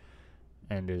conversation,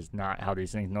 and is not how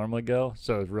these things normally go.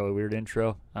 So it was a really weird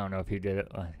intro. I don't know if he did it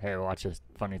like, hey, watch this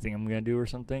funny thing I'm gonna do or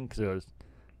something, because it was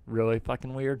really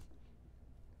fucking weird.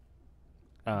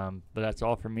 But that's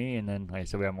all for me. And then, like I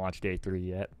said, we haven't watched day 3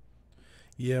 yet.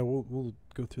 Yeah, we'll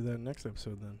go through that next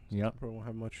episode then. Yep. Probably won't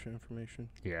have much information.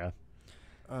 Yeah.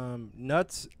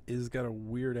 Nuts is got a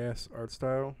weird ass art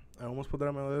style. I almost put that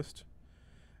on my list.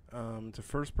 It's a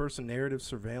first person narrative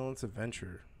surveillance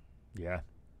adventure. Yeah.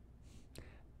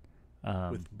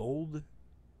 With bold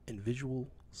and visual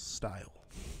style.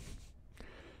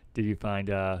 Did you find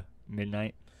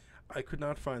Midnight? I could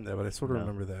not find that, but I sort of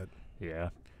remember that. Yeah.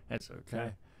 That's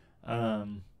okay.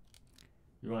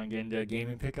 You want to get into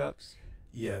gaming pickups?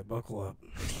 Yeah, buckle up.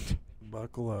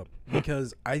 Buckle up.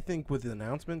 Because I think with the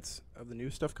announcements of the new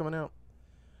stuff coming out,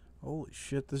 holy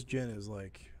shit, this gen is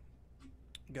like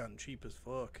gotten cheap as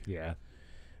fuck. Yeah.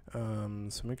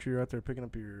 So make sure you're out there picking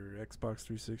up your Xbox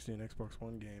 360 and Xbox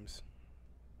One games.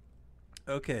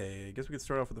 Okay, I guess we could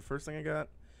start off with the first thing I got.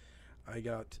 I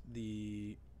got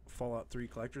the Fallout 3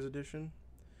 Collector's Edition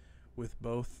with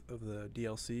both of the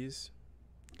DLCs.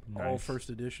 Nice. All first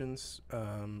editions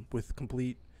with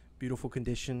complete beautiful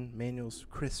condition, manuals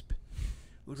crisp.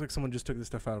 Looks like someone just took this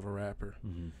stuff out of a wrapper.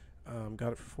 Mm-hmm.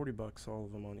 Got it for $40, all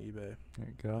of them on eBay. There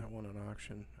you go. I won an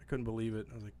auction. I couldn't believe it.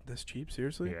 I was like, that's cheap?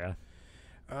 Seriously? Yeah.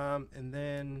 And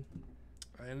then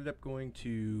I ended up going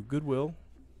to Goodwill,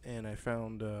 and I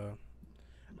found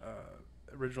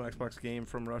original Xbox game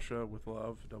from Russia with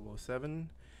Love 007,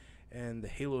 and the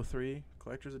Halo 3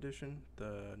 Collector's Edition.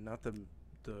 Not the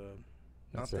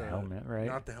helmet, right?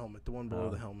 Not the helmet. The one below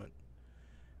the helmet.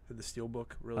 The steel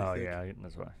book, really thick. Oh yeah,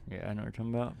 that's why. Yeah, I know what you're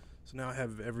talking about. So now I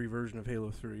have every version of Halo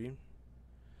 3.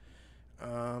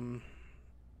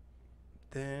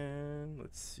 Then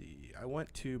let's see. I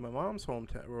went to my mom's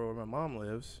hometown, where my mom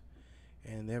lives,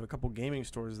 and they have a couple gaming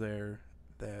stores there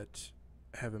that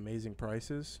have amazing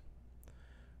prices.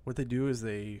 What they do is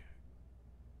they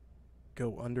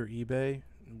go under eBay,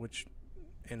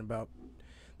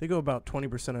 they go about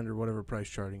 20% under whatever price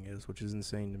charting is, which is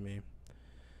insane to me.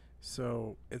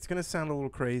 So it's gonna sound a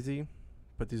little crazy,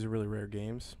 but these are really rare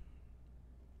games.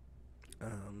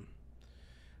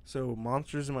 So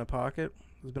Monsters in My Pocket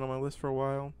has been on my list for a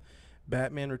while.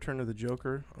 Batman: Return of the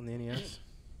Joker on the NES.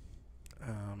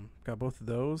 Got both of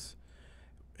those.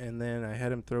 and then I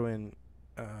had him throw in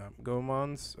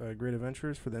Goemon's Great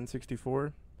Adventures for the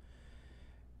N64.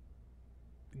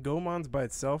 Goemon's by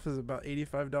itself is about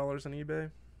 $85 on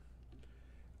eBay.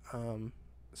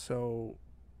 So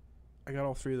I got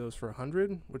all three of those for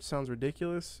 $100, which sounds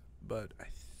ridiculous, but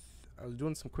I was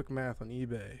doing some quick math on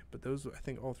eBay, but those, I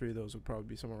think all three of those would probably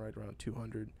be somewhere right around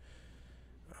 200.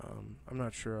 I'm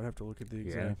not sure. I'd have to look at the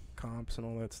exact comps and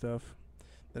all that stuff.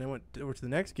 Then I went over to the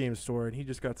next game store, and he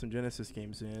just got some Genesis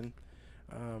games in.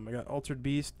 I got Altered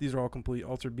Beast. These are all complete.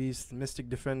 Altered Beast, Mystic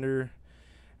Defender,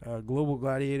 Global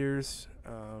Gladiators,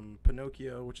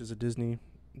 Pinocchio, which is a Disney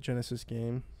Genesis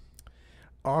game.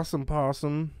 Awesome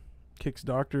Possum kicks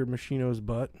Dr. Machino's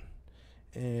butt.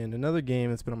 And another game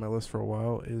that's been on my list for a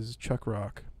while is Chuck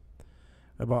Rock.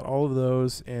 I bought all of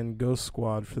those and Ghost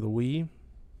Squad for the Wii.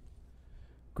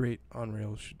 Great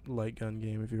on-rail light gun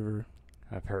game if you ever...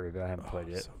 I've heard of it. I haven't played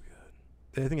it. So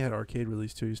good. I think it had arcade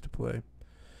release too. I used to play.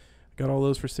 Got all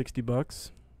those for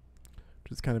 $60,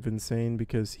 which is kind of insane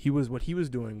because what he was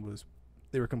doing was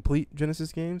they were complete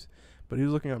Genesis games, but he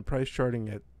was looking on price charting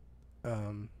at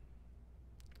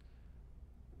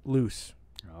loose.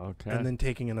 Okay. And then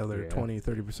taking another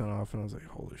 20-30% off, and I was like,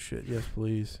 holy shit, yes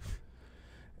please.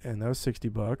 And that was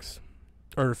 $60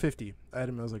 or 50. I had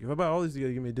him. I was like, if I buy all these, you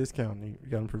gotta give me a discount. And he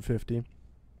got them for 50.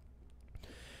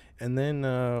 And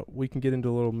then we can get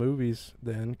into little movies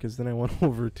then, because then I went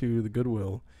over to the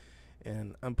Goodwill,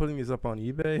 and I'm putting these up on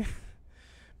eBay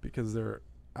because they're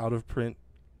out of print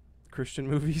Christian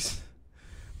movies.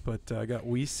 But I got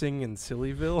We Sing in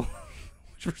Sillyville,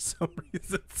 which for some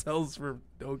reason sells for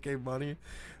okay money.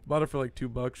 Bought it for like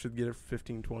 $2. Should get it for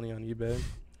 $15-20 on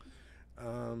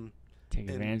eBay. Take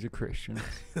advantage of Christians.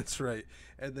 That's right.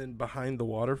 And then Behind the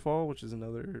Waterfall, which is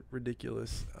another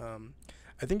ridiculous.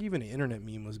 I think even an internet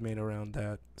meme was made around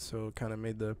that, so it kind of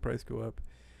made the price go up.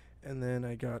 And then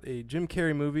I got a Jim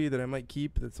Carrey movie that I might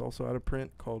keep that's also out of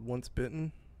print called Once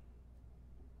Bitten.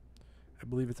 I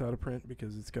believe it's out of print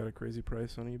because it's got a crazy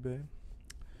price on eBay.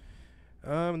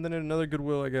 And then at another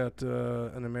Goodwill, I got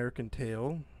An American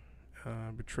Tail,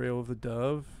 Betrayal of the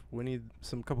Dove,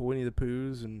 couple Winnie the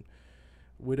Poohs, and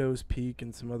Widow's Peak,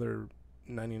 and some other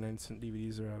 99-cent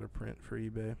DVDs are out of print for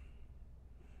eBay.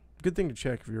 Good thing to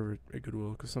check if you're ever at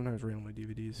Goodwill, because sometimes randomly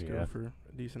DVDs go for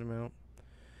a decent amount.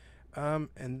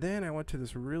 And then I went to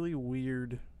this really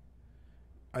weird...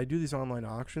 I do these online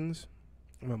auctions.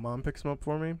 My mom picks them up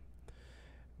for me,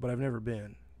 but I've never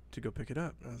been to go pick it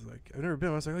up. And I was like, I've never been.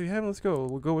 I was like, oh, you haven't? Let's go.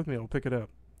 We'll go with me. I'll pick it up.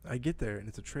 I get there, and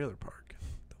it's a trailer park.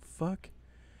 The fuck?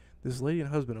 This lady and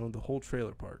husband owned the whole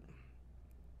trailer park,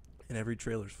 and every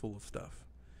trailer's full of stuff.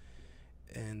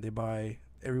 And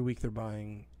every week they're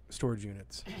buying storage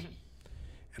units.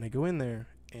 And I go in there,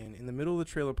 and in the middle of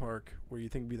the trailer park, where you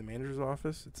think would be the manager's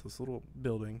office, it's this little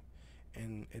building,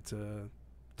 and it's a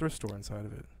thrift store inside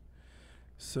of it.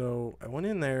 So I went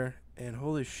in there, and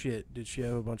holy shit, did she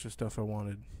have a bunch of stuff I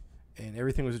wanted. And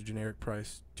everything was a generic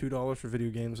price. $2 for video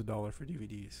games, $1 for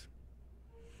DVDs.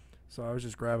 So I was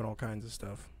just grabbing all kinds of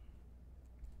stuff.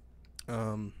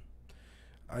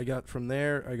 I got from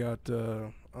there,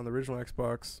 on the original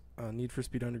Xbox, Need for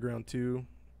Speed Underground 2,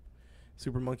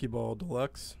 Super Monkey Ball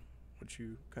Deluxe, which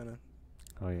you kind of...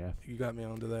 Oh, yeah. You got me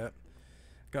onto that.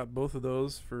 Got both of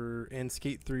those and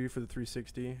Skate 3 for the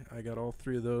 360. I got all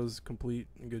three of those complete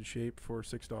in good shape for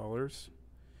 $6.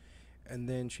 And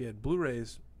then she had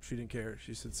Blu-rays. She didn't care.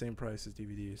 She said same price as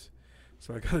DVDs.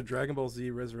 So I got a Dragon Ball Z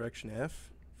Resurrection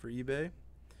F for eBay.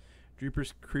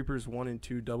 Jeepers Creepers 1 and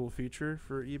 2 double feature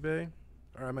for eBay.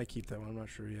 Or I might keep that one. I'm not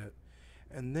sure yet.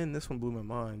 And then this one blew my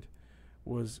mind.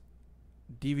 Was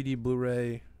DVD,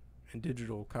 Blu-ray, and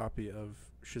digital copy of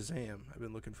Shazam. I've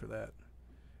been looking for that.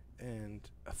 And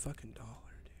a fucking $1, dude,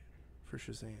 for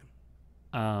Shazam.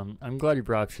 I'm glad you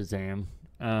brought up Shazam.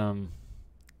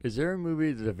 Is there a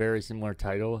movie that's a very similar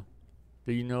title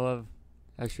that you know of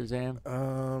as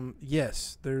Shazam?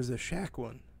 Yes, there's a Shaq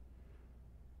one.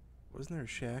 Wasn't there a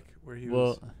Shaq where he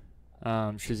was...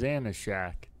 Well, Shazam is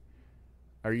Shaq.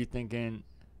 Are you thinking...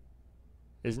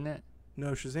 Isn't it?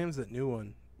 No, Shazam's that new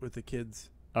one with the kids.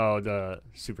 Oh, the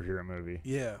superhero movie.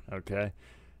 Yeah. Okay.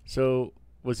 So,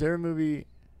 was there a movie...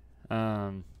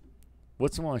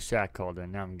 what's the one with Shaq called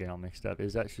in? Now I'm getting all mixed up.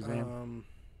 Is that Shazam?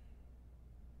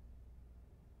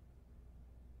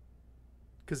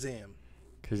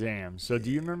 Kazam. So, do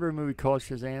you remember a movie called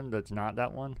Shazam that's not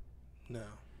that one? No.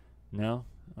 No?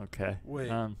 Okay.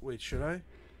 Wait, should I?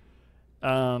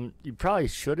 You probably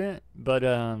shouldn't, but,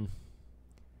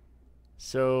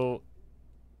 so,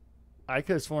 I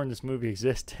could have sworn this movie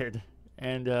existed,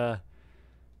 and,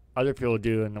 other people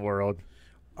do in the world.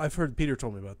 I've heard Peter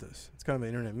told me about this. It's kind of an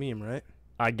internet meme, right?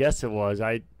 I guess it was.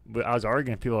 but I was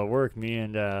arguing with people at work. Me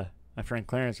and my friend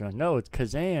Clarence were like, no, it's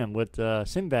Kazam with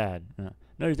Sinbad.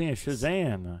 No, you think it's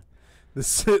Shazam?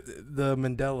 The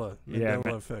Mandela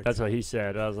effect. That's what he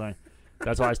said. I was like,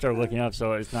 that's why I started looking up.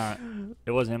 So it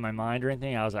wasn't in my mind or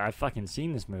anything. I was like, I've fucking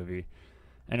seen this movie,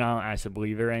 and I don't actually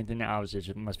believe it or anything.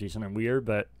 Obviously, it must be something weird.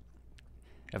 But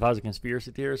if I was a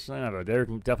conspiracy theorist, or something, there are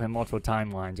definitely multiple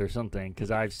timelines or something.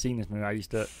 Because I've seen this movie.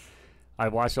 I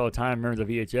watched it all the time. Remember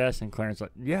the VHS? And Clarence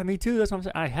like, yeah, me too. That's what I'm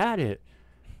saying. I had it.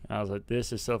 And I was like,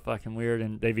 this is so fucking weird.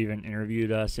 And they've even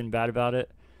interviewed Sinbad about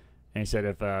it. And he said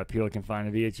if people can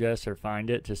find the VHS or find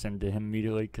it, to send it to him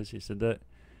immediately, because he said that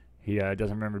he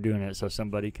doesn't remember doing it, so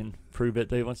somebody can prove it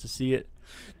that he wants to see it.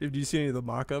 Did you see any of the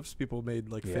mock-ups? People made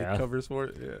like fake covers for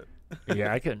it. Yeah.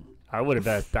 Yeah, I would have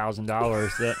bet $1,000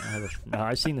 that. No,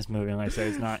 I've seen this movie, and like I said,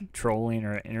 it's not trolling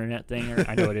or an internet thing.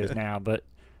 I know it is now, but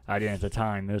I didn't at the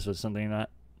time. This was something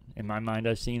that, in my mind,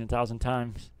 I've seen 1,000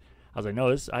 times. I was like,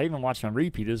 no, I even watched it on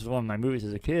repeat. This was one of my movies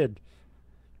as a kid.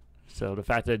 So the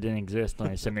fact that it didn't exist,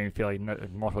 like I said, made me feel like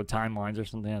multiple timelines or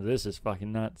something. This is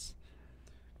fucking nuts.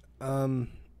 And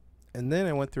then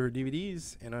I went through her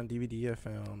DVDs, and on DVD I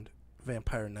found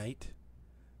Vampire Knight,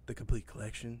 the complete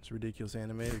collection. It's a ridiculous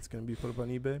anime. It's going to be put up on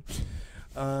eBay.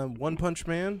 One Punch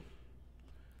Man,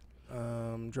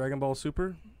 Dragon Ball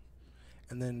Super,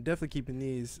 and then definitely keeping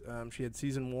these. She had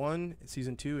season 1,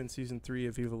 season 2, and season 3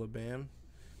 of Viva La Bam.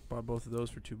 Bought both of those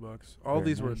for $2. All Very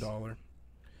these nice. were $1.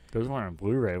 Those weren't on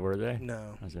Blu-ray, were they?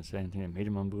 No. I was going to say anything that made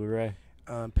them on Blu-ray.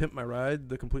 Pimp My Ride,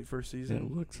 the complete first season.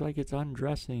 It looks like it's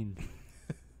undressing.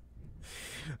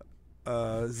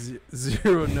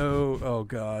 Zero No. Oh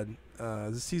God.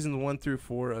 This season 1 through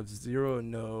 4 of Zero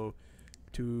No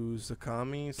to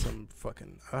Zakami. Some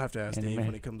fucking. I'll have to ask Dave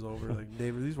when he comes over. Like,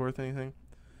 Dave, are these worth anything?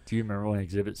 Do you remember when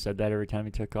Exhibit said that every time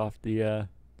he took off the?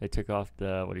 They took off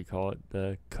the, what do you call it?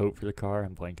 The coat for the car.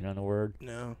 I'm blanking on the word.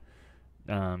 No.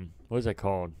 What is that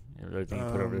called? The thing you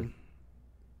put over.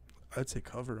 I'd say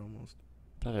cover almost.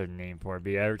 I thought there was a name for it,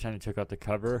 but yeah, every time they took out the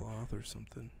cover, Cloth or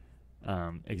something.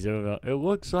 Exhibit, it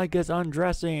looks like it's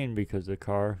undressing, because the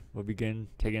car will begin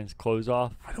taking its clothes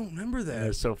off. I don't remember that.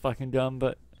 It's so fucking dumb,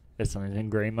 but it's something that's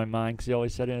ingrained in my mind because he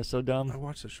always said it was so dumb. I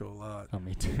watched the show a lot. Oh,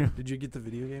 me too. Did you get the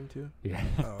video game too? Yeah,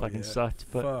 Oh, fucking yeah. sucked.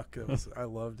 But Fuck, I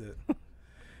loved it.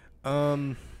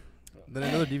 Then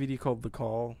another DVD called The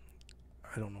Call.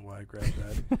 I don't know why I grabbed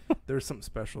that. There was something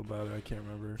special about it. I can't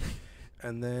remember.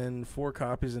 And then 4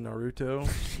 copies of Naruto,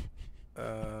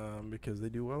 because they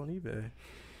do well on eBay.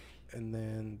 And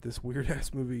then this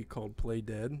weird-ass movie called Play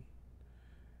Dead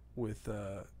with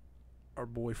our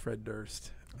boy Fred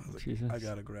Durst. I was like, I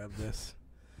gotta grab this.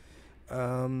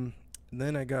 Then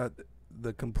I got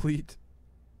the complete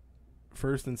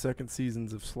first and second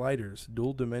seasons of Sliders,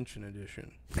 Dual Dimension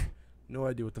Edition. No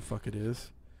idea what the fuck it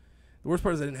is. The worst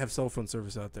part is I didn't have cell phone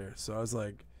service out there, so I was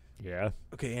like, yeah.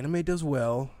 Okay, anime does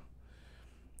well.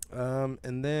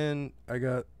 And then I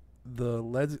got the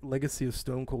Legacy of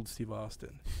Stone Cold Steve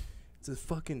Austin. It's a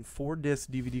fucking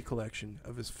 4-disc DVD collection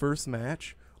of his first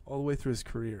match all the way through his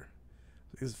career.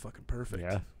 This is fucking perfect.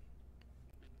 Yeah.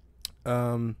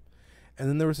 And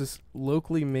then there was this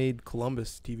locally made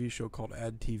Columbus TV show called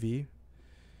Ad TV.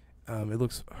 It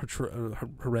looks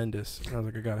horrendous. And I was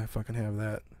like, I gotta fucking have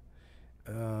that.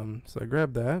 So I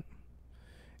grabbed that.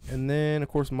 And then, of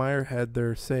course, Meyer had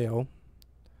their sale.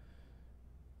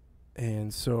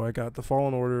 And so I got the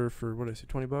Fallen Order for, what did I say,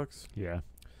 $20? Yeah.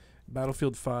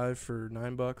 Battlefield 5 for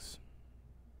 $9.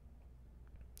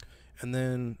 And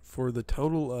then for the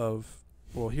total of,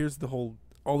 well, here's the whole,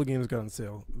 all the games got on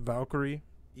sale. Valkyrie,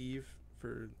 Eve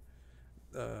for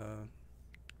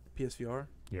PSVR.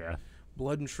 Yeah.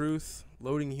 Blood and Truth,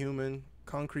 Loading Human,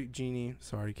 Concrete Genie.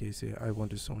 Sorry, Casey. I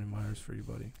went to so many Myers for you,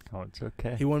 buddy. Oh, it's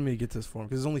okay. He wanted me to get this for him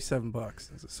because it's only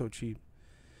 $7. It's so cheap.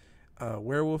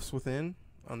 Werewolves Within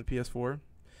on the PS4.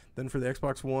 Then for the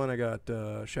Xbox One, I got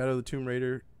Shadow of the Tomb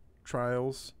Raider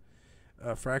Trials,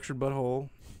 Fractured Butthole,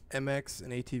 MX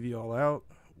and ATV All Out,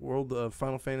 World of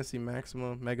Final Fantasy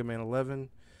Maxima, Mega Man 11,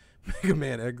 Mega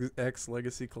Man X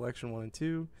Legacy Collection 1 and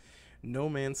 2, No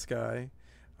Man's Sky.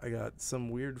 I got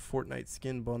some weird Fortnite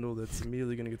skin bundle that's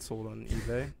immediately going to get sold on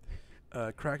eBay.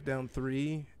 Crackdown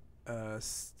 3,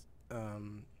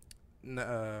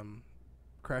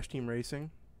 Crash Team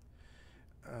Racing,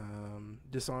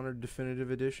 Dishonored Definitive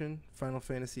Edition, Final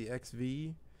Fantasy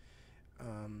XV.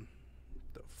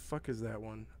 The fuck is that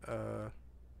one?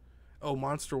 Oh,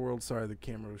 Monster World. Sorry, the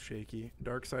camera was shaky.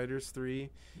 Darksiders 3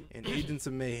 and Agents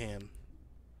of Mayhem.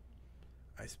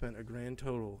 I spent a grand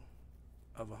total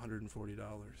of $140.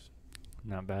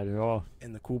 Not bad at all.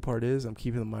 And the cool part is I'm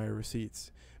keeping the Meyer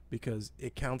receipts because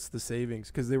it counts the savings,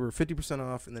 because they were 50%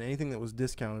 off, and then anything that was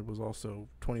discounted was also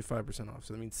 25% off.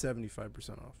 So that means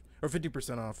 75% off, or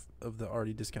 50% off of the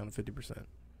already discounted 50%.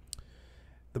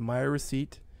 The Maya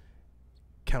receipt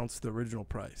counts the original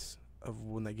price of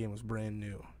when that game was brand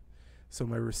new. So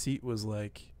my receipt was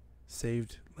like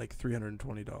saved like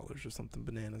 $320 or something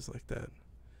bananas like that.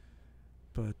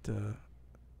 But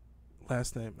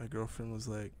last night my girlfriend was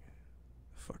like,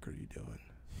 "The fuck are you doing?"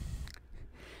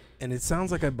 And it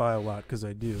sounds like I buy a lot, because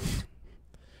I do.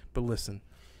 But listen,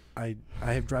 I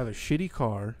drive a shitty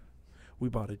car. We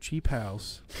bought a cheap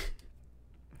house.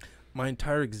 My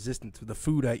entire existence, the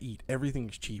food I eat,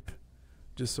 everything's cheap,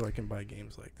 just so I can buy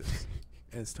games like this.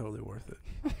 And it's totally worth it.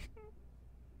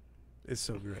 It's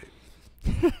so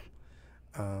great.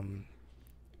 I'm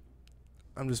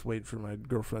just waiting for my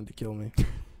girlfriend to kill me.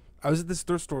 I was at this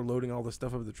thrift store loading all the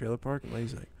stuff over the trailer park, and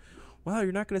lady's like, "Wow,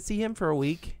 you're not going to see him for a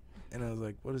week." And I was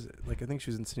like, "What is it?" Like, I think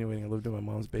she was insinuating I lived in my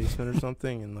mom's basement or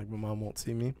something, and like my mom won't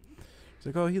see me. She's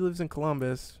like, "Oh, he lives in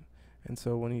Columbus, and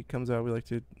so when he comes out, we like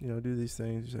to, do these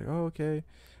things." She's like, "Oh, okay."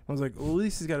 I was like, "Well, at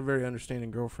least he's got a very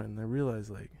understanding girlfriend." And I realized,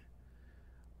 like,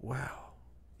 wow,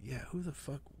 yeah, who the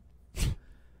fuck?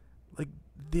 Like,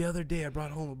 the other day I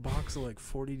brought home a box of like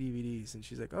 40 DVDs, and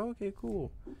she's like, "Oh, okay,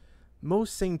 cool."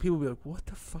 Most sane people be like, "What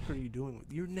the fuck are you doing?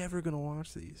 You're never gonna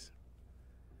watch these."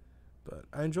 But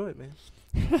I enjoy it, man.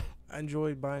 I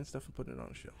enjoy buying stuff and putting it on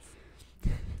a shelf.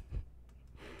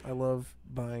 I love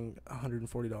buying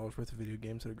 $140 worth of video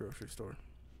games at a grocery store.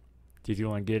 Did you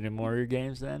want to get in more of your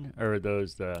games then? Or are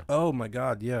those the... Oh, my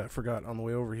God, yeah, I forgot on the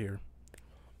way over here.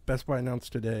 Best Buy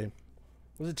announced today.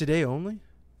 Was it today only?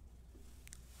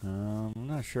 I'm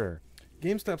not sure.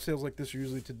 GameStop sales like this are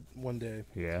usually to one day.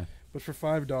 Yeah. But for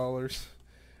 $5...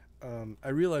 I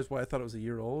realized why I thought it was a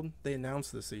year old. They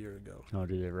announced this a year ago. Oh,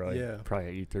 did it really? Yeah.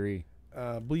 Probably at E3.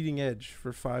 Bleeding Edge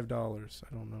for $5.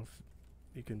 I don't know if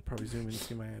you can probably zoom in and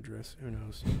see my address. Who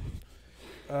knows?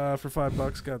 For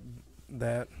 $5, got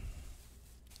that.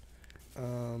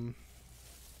 And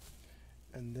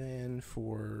then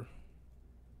for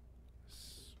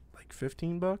like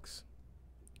 $15,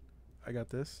 I got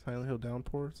this Silent Hill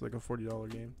Downpour. It's like a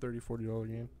 $40 game, $40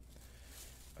 game.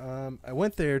 I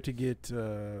went there to get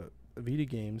Vita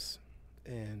games,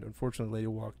 and unfortunately, a lady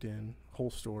walked in, whole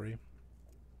story,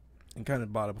 and kind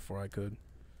of bought it before I could.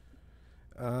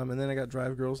 And then I got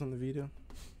Drive Girls on the Vita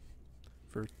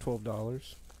for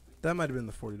 $12. That might have been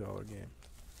the $40 game.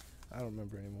 I don't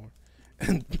remember anymore.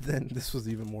 And then this was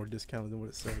even more discounted than what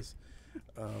it says.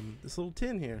 This little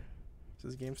tin here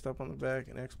says GameStop on the back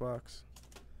and Xbox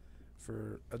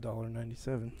for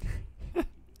 $1.97.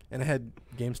 And I had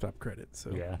GameStop credit,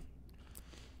 so yeah.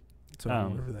 So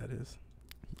whatever that is.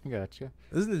 I gotcha.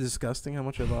 Isn't it disgusting how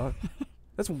much I bought?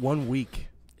 That's 1 week.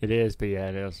 It is, but yeah,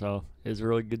 it also is a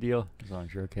really good deal as long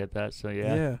as you're okay with that. So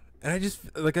yeah. Yeah, and I just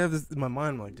like I have this in my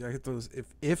mind. I'm like, I could throw this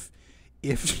if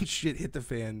shit hit the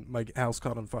fan, my house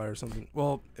caught on fire or something.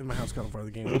 Well, if my house caught on fire,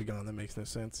 the game would be gone. That makes no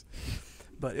sense.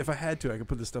 But if I had to, I could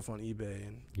put this stuff on eBay.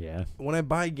 And yeah. When I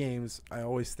buy games, I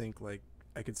always think like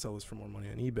I could sell this for more money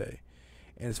on eBay.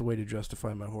 And it's a way to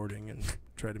justify my hoarding and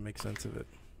try to make sense of it.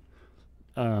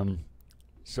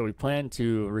 So we plan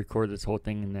to record this whole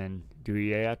thing and then do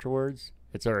EA afterwards.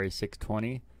 It's already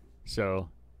 6:20, so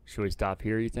should we stop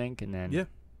here, you think, and then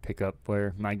pick up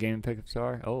where my game pickups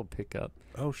are? Oh, pick up.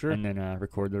 Oh, sure. And then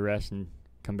record the rest and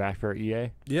come back for our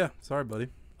EA? Yeah, sorry, buddy.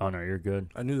 Oh, no, you're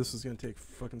good. I knew this was going to take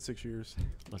fucking 6 years.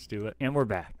 Let's do it. And we're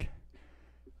back.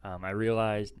 I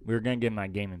realized we were going to get my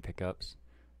gaming pickups.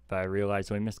 But I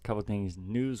realized we missed a couple things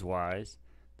news-wise.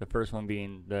 The first one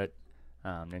being that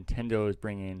Nintendo is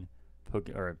bringing,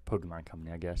 or Pokemon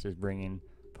Company, I guess, is bringing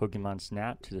Pokemon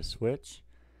Snap to the Switch.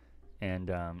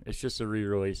 And it's just a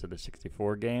re-release of the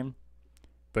 64 game.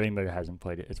 But anybody that hasn't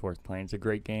played it, it's worth playing. It's a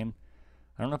great game.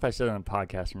 I don't know if I said it on the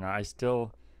podcast or not. I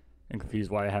still am confused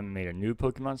why I haven't made a new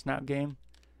Pokemon Snap game.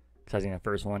 Because I think the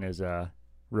first one is a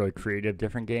really creative,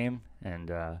 different game. And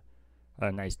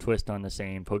a nice twist on the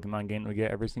same Pokemon game we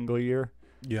get every single year.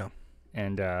 Yeah.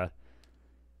 And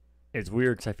it's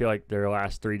weird because I feel like their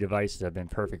last 3 devices have been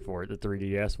perfect for it. The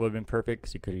 3DS would have been perfect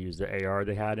because you could have used the AR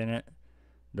they had in it.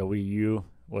 The Wii U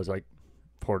was like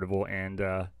portable and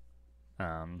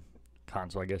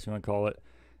console, I guess you want to call it.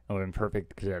 It would have been perfect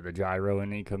because it had the gyro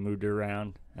and you could move it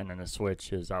around. And then the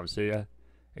Switch is obviously a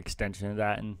extension of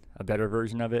that and a better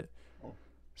version of it.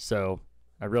 So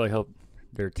I really hope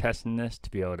they're testing this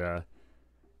to be able to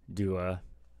do a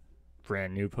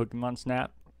brand new Pokemon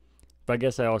Snap. But I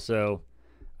guess I want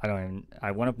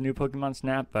a new Pokemon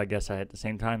Snap, but I guess at the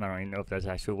same time I don't even know if that's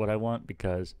actually what I want,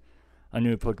 because a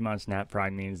new Pokemon Snap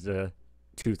probably means the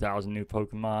 2,000 new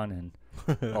Pokemon and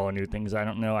all new things I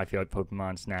don't know. I feel like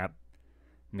Pokemon Snap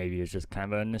maybe is just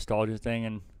kind of a nostalgia thing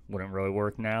and wouldn't really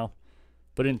work now.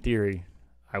 But in theory,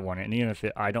 I want it. And even if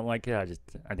I don't like it,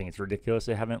 I think it's ridiculous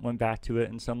they haven't went back to it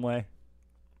in some way.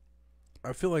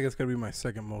 I feel like it's gonna be my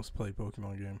second most played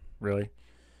Pokemon game. Really?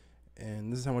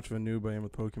 And this is how much of a noob I am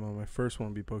with Pokemon. My first one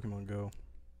would be Pokemon Go.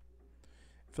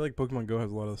 I feel like Pokemon Go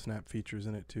has a lot of the Snap features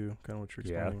in it too, kind of what you're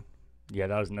explaining. Yeah,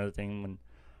 that was another thing when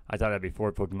I thought that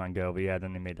before Pokemon Go, but yeah,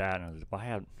 then they made that, and I was like,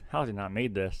 well, how have they not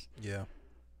made this? Yeah.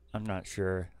 I'm not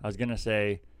sure. I was going to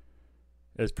say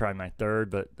it was probably my third,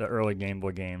 but the early Game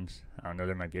Boy games, I don't know,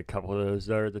 there might be a couple of those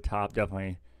that are at the top.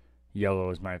 Definitely Yellow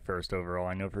was my first overall,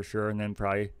 I know for sure, and then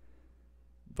probably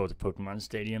both the Pokemon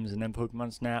Stadiums and then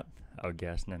Pokemon Snap, I would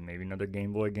guess, and then maybe another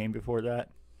Game Boy game before that.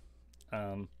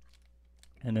 And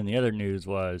then the other news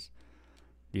was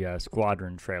the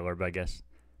Squadron trailer, but I guess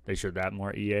they showed that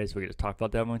more EA, so we get to talk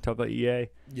about that when we talk about EA.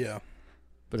 Yeah.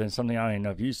 But then something I don't even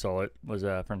know if you saw it was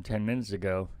from 10 minutes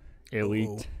ago. It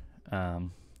leaked.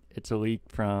 It's a leak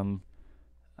from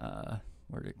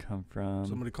where did it come from?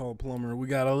 Somebody call a plumber. We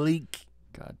got a leak.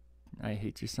 God, I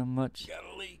hate you so much. Got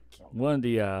a leak. One of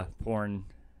the porn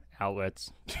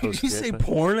outlets. Did you say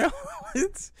porn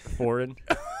outlets? Foreign.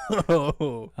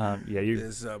 Oh. Yeah, you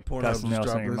This porn got something else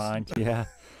on your mind. Yeah.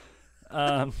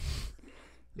 Buck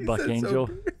Angel.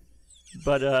 So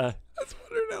But I was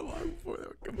wondering how long before that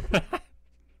would come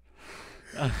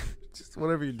up. Just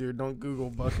whatever you do, don't Google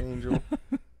Buck Angel.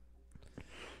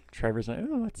 Trevor's like,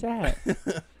 oh, what's that?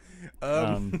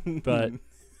 But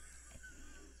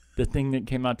the thing that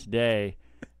came out today,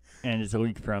 and it's a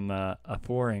leak from a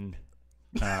foreign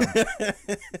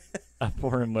website,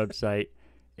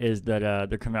 is that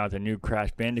they're coming out with a new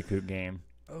Crash Bandicoot game.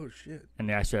 Oh shit! And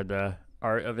they actually had the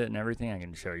art of it and everything. I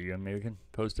can show you, and maybe we can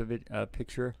post a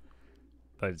picture.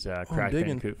 But it's Crash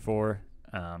Bandicoot 4.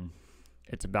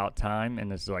 It's about time, and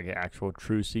this is like an actual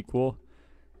true sequel.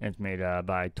 And it's made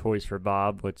by Toys for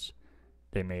Bob, which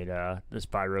they made the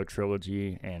Spyro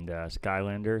trilogy and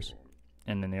Skylanders,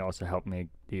 and then they also helped make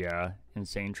the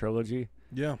Insane trilogy.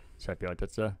 Yeah. So I feel like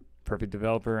that's a perfect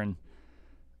developer, and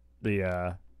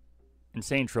the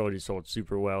Insane trilogy sold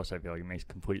super well, so I feel like it makes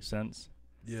complete sense.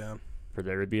 Yeah. For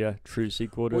there to be a true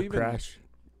sequel to Crash.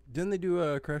 Didn't they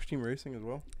do Crash Team Racing as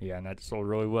well? Yeah, and that sold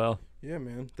really well. Yeah,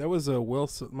 man. That was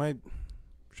my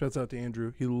shouts out to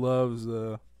Andrew. He loves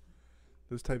those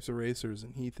types of racers,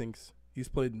 and he thinks he's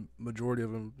played majority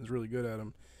of them, is really good at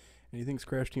them, and he thinks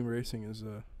Crash Team Racing is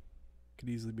could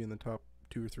easily be in the top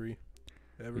 2 or 3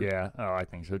 ever. Yeah, I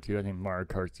think so too. I think Mario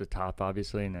Kart's the top,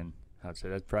 obviously, and then I'd say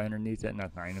that's probably underneath it. And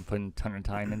that's not even putting a ton of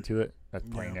time into it. That's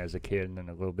playing as a kid, and then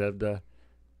a little bit of the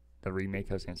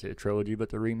remake. I was gonna say a trilogy, but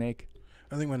the remake.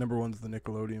 I think my number one's the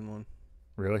Nickelodeon one.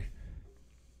 Really?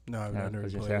 No, I've never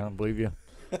played it. I don't believe you.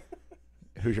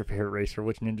 Who's your favorite racer?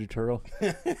 Which Ninja Turtle?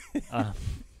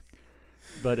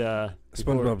 But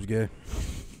SpongeBob's gay.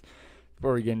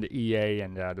 Before we get into EA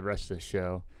and the rest of the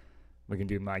show, we can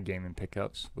do my gaming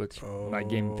pickups. Which my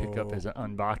gaming pickup is an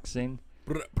unboxing,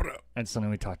 and something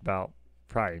we talked about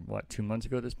probably 2 months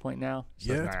ago at this point now.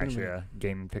 So it's not actually a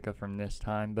gaming pickup from this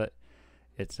time, but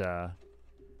it's I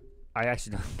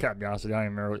actually gotta be honest with you, I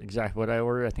don't remember exactly what I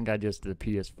ordered. I think I just did the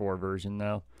PS4 version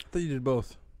though. I thought you did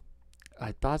both.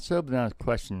 I thought so, but then I was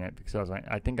questioning it because I was like,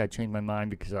 I think I changed my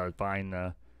mind because I was buying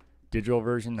the digital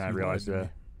version. And I realized I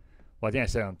think I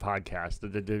said on the podcast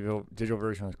that the digital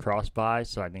version was cross-buy,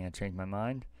 so I think I changed my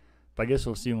mind. But I guess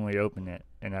we'll see when we open it,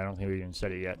 and I don't think we even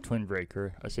said it yet. Twin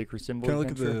Breaker, a sacred symbol. Can I look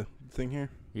at the thing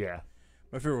here? Yeah.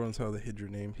 My favorite one's how they hid your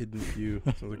name. Hidden Few.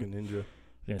 Sounds like a ninja. I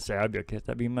was going to say, I'd be okay if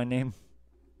that be my name.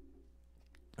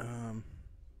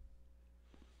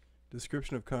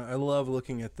 Description of I love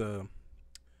looking at the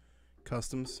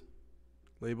customs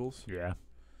labels. Yeah.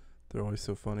 They're always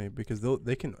so funny because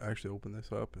they can actually open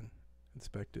this up and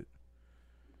inspect it.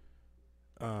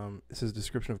 It says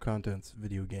description of contents,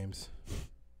 video games.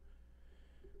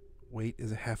 Weight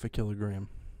is 0.5 kilogram.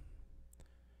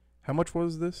 How much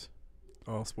was this?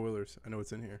 Oh, spoilers. I know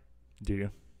it's in here. Do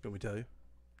you? Let me tell you.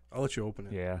 I'll let you open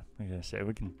it. Yeah, I gotta say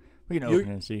we can open it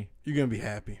and see. You're gonna be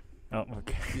happy. Oh,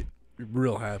 okay. You're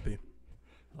real happy.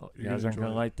 Oh, you guys aren't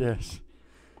gonna like this.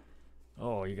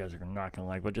 Oh, you guys are not gonna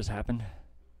like what just happened.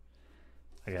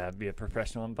 I gotta be a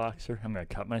professional unboxer. I'm gonna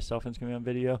cut myself and it's gonna be on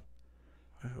video.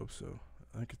 I hope so.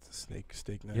 I think it's a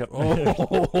steak knife. Yep. Oh,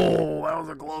 that was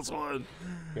a close one.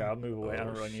 Yeah, I'll move away. I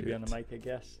don't really need to be on the mic, I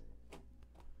guess.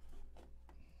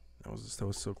 That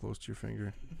was so close to your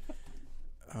finger.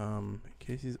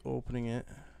 Casey's opening it.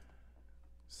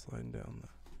 Sliding down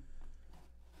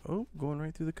going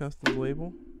right through the customs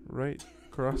label. Right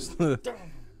across the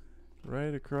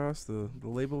Right across the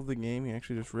label of the game. He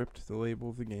actually just ripped the label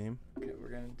of the game. Okay, we're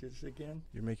gonna do this again.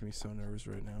 You're making me so nervous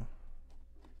right now.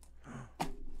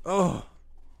 Oh!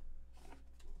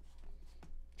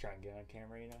 Try and get on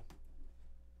camera, you know?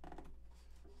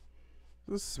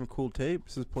 This is some cool tape.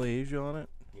 This is Play Asia on it.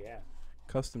 Yeah.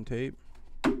 Custom tape.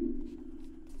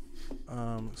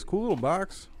 It's a cool little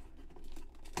box.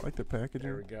 I like the packaging.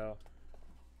 There we go.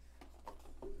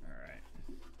 Alright.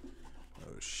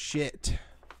 Oh, shit.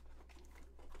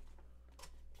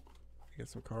 You got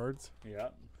some cards.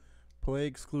 Yep. Play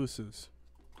exclusives.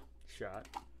 Shot.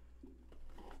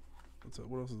 What's up?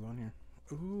 What else is on here?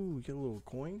 Ooh, we get a little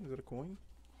coin. Is that a coin?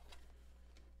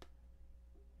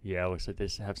 Yeah, looks like they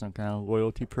have some kind of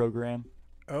loyalty program.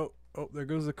 Oh, there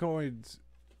goes the coins.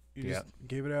 You just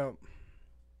gave it out.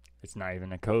 It's not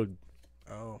even a code,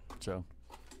 Oh. so.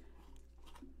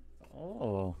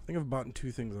 Oh. I think I've bought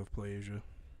 2 things off Play Asia.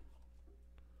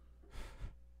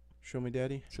 Show me,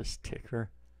 Daddy. It's a sticker.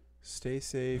 Stay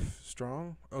safe,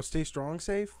 strong. Oh, stay strong,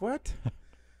 safe. What?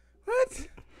 What?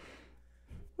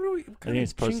 What are we? What kind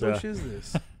of Chinglish is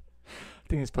this? I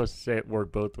think it's supposed to say it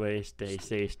work both ways. Stay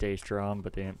safe, stay strong,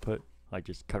 but they didn't put, like,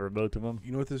 just cover both of them.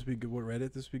 You know what this would be good? What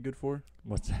Reddit this would be good for?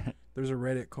 What's that? There's a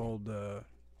Reddit called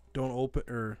 "Don't Open"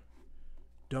 or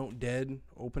 "Don't Dead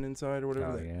Open Inside" or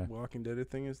whatever that Walking Dead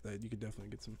thing is. That you could definitely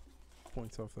get some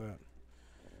points off that.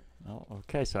 Oh,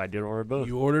 okay. So I did order both.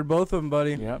 You ordered both of them,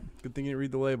 buddy. Yep. Good thing you didn't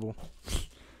read the label. So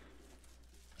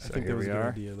I think that was a good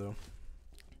idea, though.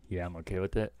 Yeah, I'm okay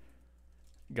with it.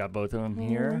 Got both of them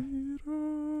here.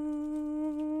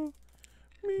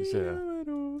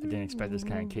 I didn't expect this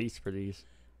kind of case for these.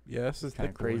 Yeah, this is kind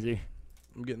of crazy.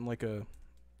 I'm getting like a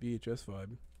VHS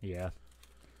vibe. Yeah.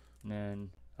 And then,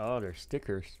 they're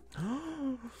stickers.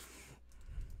 You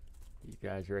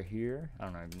guys right here. I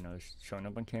don't even know it's showing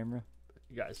up on camera.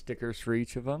 You got stickers for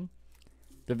each of them.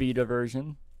 The Vita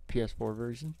version, PS4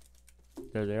 version.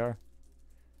 There they are.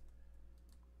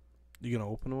 You gonna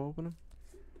open them?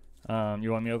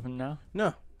 You want me to open them now?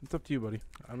 No, it's up to you, buddy.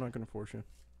 I'm not gonna force you.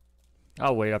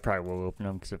 Oh wait, I probably will open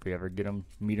them because if we ever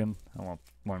meet them, I won't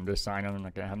want them to sign them. I'm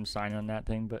not gonna have them sign on that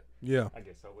thing, but yeah, I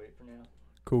guess I'll wait for now.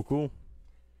 Cool.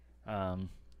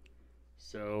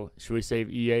 So should we save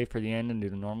EA for the end and do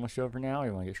the normal show for now, or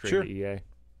you want to get straight to EA? Okay.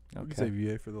 We can save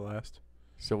EA for the last.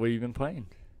 So what have you been playing?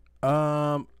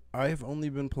 I've only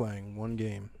been playing one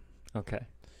game. Okay.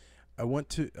 I went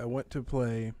to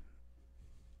play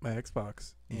my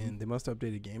Xbox, and they must have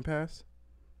updated Game Pass.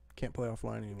 Can't play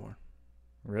offline anymore.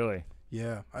 Really?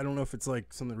 Yeah. I don't know if it's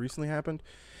like something recently happened,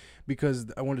 because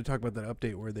I wanted to talk about that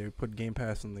update where they put Game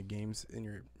Pass on the games in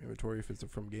your inventory if it's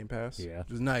from Game Pass. Yeah.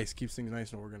 Which is nice. Keeps things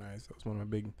nice and organized. That was one of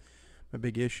my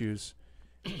big issues.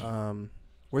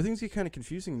 Where things get kind of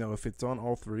confusing, though, if it's on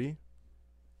all 3,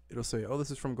 it'll say, "Oh,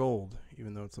 this is from Gold,"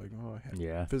 even though it's like, "Oh,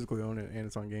 I physically own it and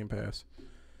it's on Game Pass."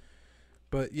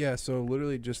 But yeah, so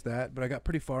literally just that. But I got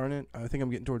pretty far in it. I think I'm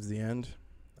getting towards the end.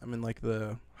 I'm in like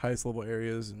the highest level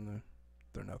areas, and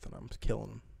they're nothing. I'm killing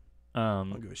them. I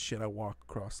don't give a shit. I walk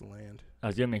across the land. I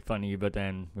was gonna make fun of you, but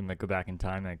then we might go back in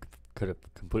time. I could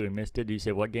have completely missed it. Did you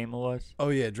say what game it was? Oh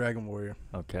yeah, Dragon Warrior.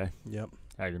 Okay. Yep.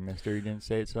 I just missed it. You didn't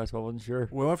say it, so that's why I wasn't sure.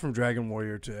 Well, I went from Dragon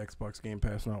Warrior to Xbox Game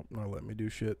Pass. Not letting me do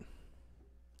shit.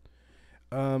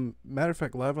 Matter of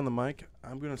fact, live on the mic,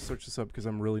 I'm gonna search this up because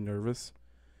I'm really nervous.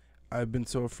 I've been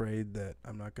so afraid that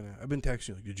I'm not gonna. I've been texting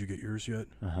you like, "Did you get yours yet?"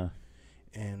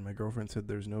 And my girlfriend said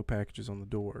there's no packages on the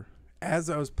door. As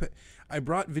I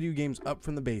brought video games up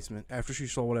from the basement after she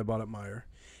saw what I bought at Meijer,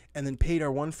 and then paid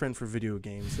our one friend for video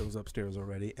games that was upstairs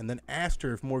already, and then asked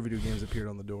her if more video games appeared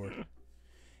on the door.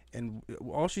 And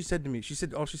all she said to me,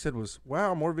 all she said was,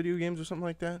 "Wow, more video games," or something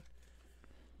like that.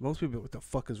 Most people, what the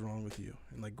fuck is wrong with you?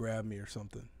 And like grab me or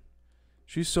something.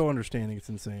 She's so understanding, it's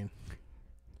insane.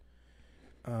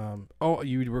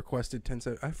 You requested 10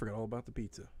 I forgot all about the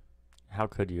pizza. How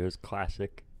could you? It was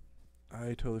classic. I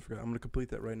totally forgot. I'm going to complete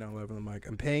that right now live on the mic.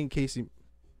 I'm paying Casey.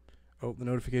 Oh, the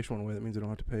notification went away. That means I don't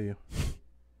have to pay you.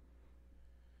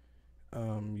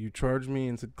 You charged me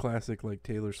and said classic like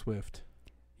Taylor Swift.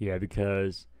 Yeah,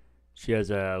 because she has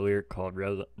a lyric called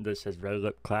that says Red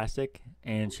Lip Classic,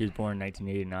 and she was born in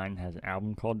 1989, has an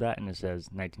album called that, and it says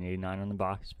 1989 on the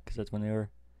box because that's when they were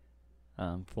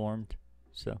formed.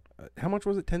 So how much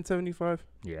was it? $10.75?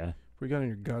 Yeah. We got on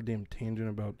your goddamn tangent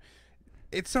about.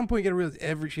 At some point, you gotta realize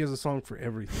she has a song for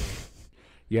everything.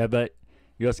 Yeah, but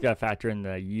you also gotta factor in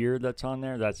the year that's on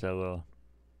there. That's a little.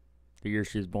 The year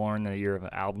she was born, the year of an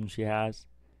album she has.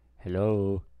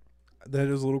 Hello. That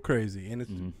is a little crazy. And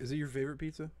it's is it your favorite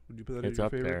pizza? Would you put that as your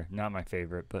favorite? It's up there. Not my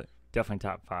favorite, but definitely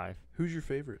top 5. Who's your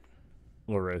favorite?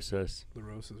 La Rosa's. La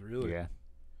Rosa's, really? Yeah.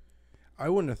 I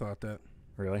wouldn't have thought that.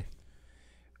 Really?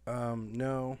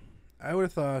 No. I would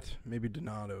have thought maybe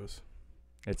Donato's.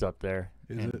 It's up there.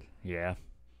 Is it? Yeah.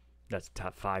 That's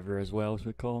top fiver as well, as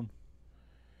we call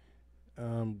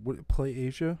Would it Play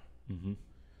Asia? them. Mm-hmm.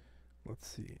 Let's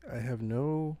see. I have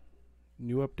no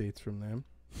new updates from them.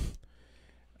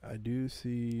 I do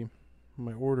see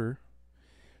my order.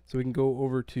 So we can go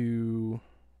over to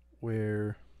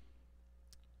where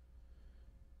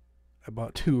I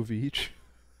bought 2 of each.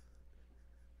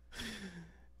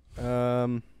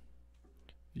 View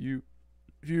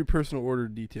your personal order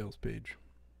details page.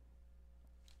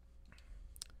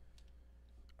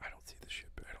 I don't see the ship.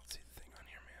 I don't see the thing on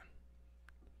here, man.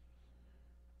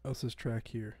 Oh, it says track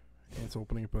here. And it's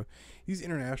opening up a... These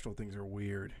international things are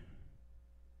weird.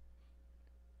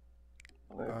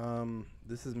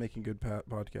 This is making good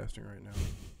podcasting right now.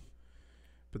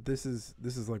 But this is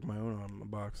like my own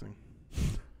unboxing.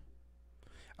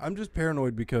 I'm just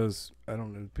paranoid because I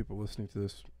don't know people listening to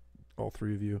this, all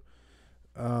 3 of you.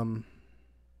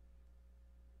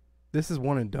 This is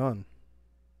one and done.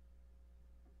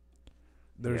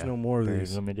 There's no more of Very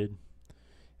these. limited.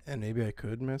 And maybe I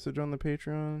could message on the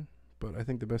Patreon, but I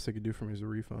think the best they could do for me is a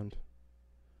refund.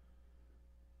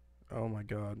 Oh my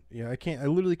god. Yeah, I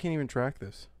literally can't even track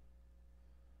this.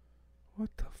 What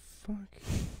the fuck?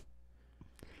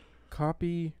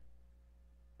 Copy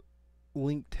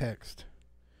link text.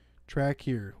 Track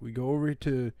here. We go over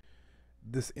to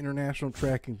this international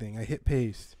tracking thing. I hit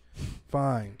paste.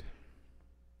 Find.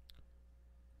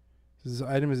 This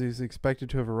item is expected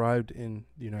to have arrived in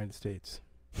the United States.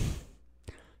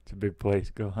 It's a big place.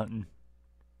 Go hunting.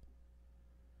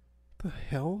 The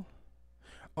hell?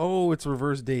 Oh, it's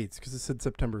reverse dates because it said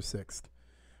September 6th,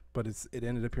 but it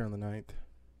ended up here on the 9th.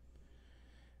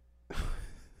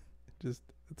 That's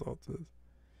all it says.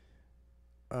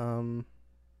 I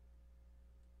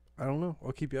don't know.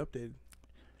 I'll keep you updated.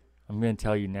 I'm going to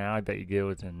tell you now. I bet you get it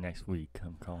within next week.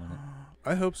 I'm calling it.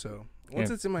 I hope so. Once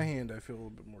Yeah. it's in my hand, I feel a little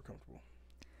bit more comfortable.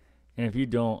 And if you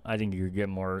don't, I think you could get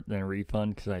more than a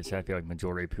refund because I feel like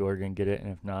majority of people are going to get it.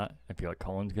 And if not, I feel like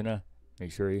Colin's going to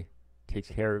make sure he takes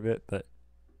care of it. But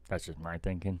that's just my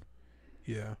thinking.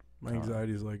 Yeah. My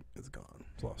anxiety is like, it's gone.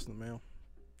 It's lost in the mail.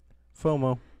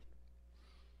 FOMO.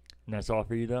 And that's all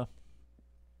for you, though?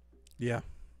 Yeah.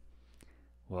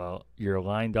 Well, you're a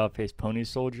lined up face pony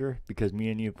soldier because me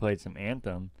and you played some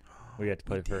Anthem. We got to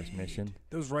play We the first did. mission.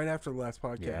 That was right after the last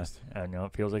podcast. Yeah, I know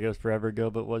it feels like it was forever ago,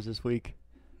 but it was this week.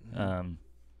 Mhm.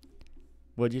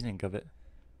 What'd you think of it?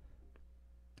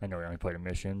 I know we only played a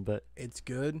mission, but It's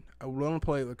good. I want to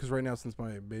play because right now, since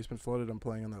my basement flooded, I'm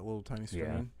playing on that little tiny screen.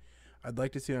 Yeah. I'd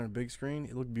like to see it on a big screen.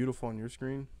 It looked beautiful on your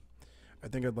screen. I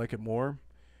think I'd like it more,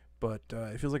 but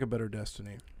it feels like a better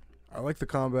Destiny. I like the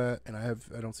combat, and I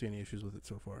don't see any issues with it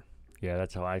so far. yeah,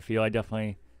 that's how I feel. I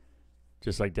definitely,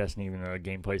 just like Destiny, even though the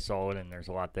gameplay's solid and there's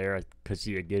a lot there, I could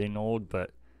see it getting old,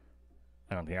 but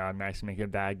I don't think I would actually make it a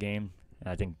bad game. And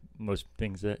I think most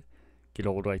things that get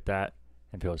old like that,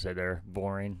 and people say they're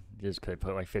boring, just because they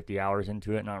put like 50 hours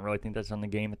into it, and I don't really think that's on the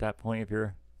game at that point. If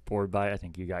you're bored by it, I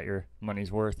think you got your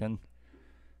money's worth, and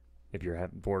if you're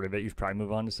bored of it, you should probably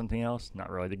move on to something else. Not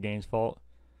really the game's fault.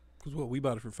 Because we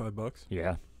bought it for $5.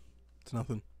 Yeah. It's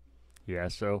nothing. Yeah,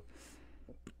 so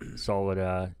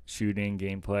solid shooting,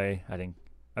 gameplay. I think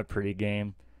a pretty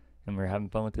game, and we're having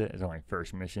fun with it. It's only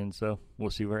first mission, so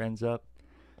we'll see where it ends up.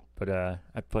 But I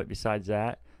played besides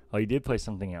that. Oh, you did play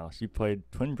something else. You played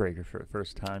Twin Breaker for the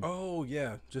first time. Oh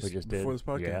yeah, We just before did. this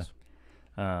podcast.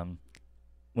 Yeah.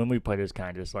 When we played, it was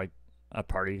kind of just like a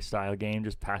party style game,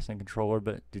 just passing a controller.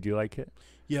 But did you like it?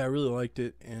 Yeah, I really liked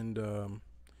it, and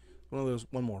one of those.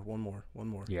 One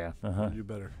more. Yeah. I want to do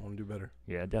better.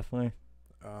 Yeah, definitely.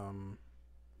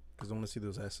 Because I want to see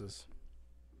those S's.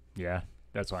 Yeah,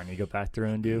 that's what I need to go back through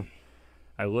and do.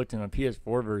 I looked in the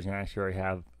PS4 version. I actually already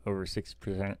have over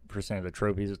 6% of the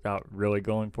trophies without really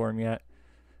going for them yet.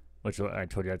 Which I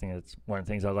told you, I think that's one of the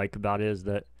things I like about it is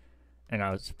that, and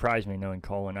I was surprised me knowing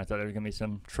Colin. I thought there was gonna be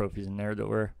some trophies in there that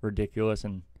were ridiculous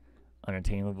and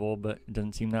unattainable, but it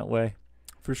doesn't seem that way.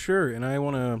 For sure, and I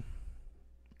want to.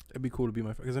 It'd be cool to be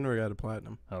my because I never got a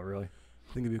platinum. Oh, really?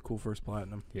 I think it'd be a cool first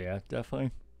platinum. Yeah,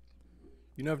 definitely.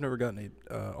 You know, I've never gotten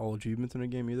all achievements in a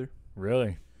game either.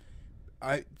 Really?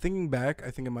 Thinking back,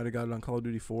 I think I might have got it on Call of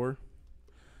Duty 4,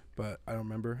 but I don't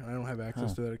remember. And I don't have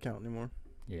access to that account anymore.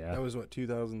 Yeah. That was what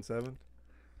 2007.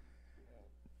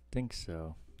 Think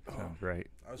so. Sounds right.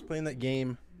 I was playing that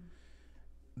game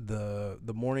the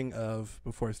morning of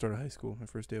before I started high school, my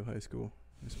first day of high school.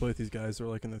 I was playing with these guys that were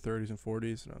like in their 30s and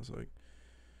 40s, and I was like,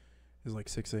 it was like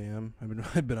 6 a.m.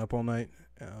 I'd been up all night.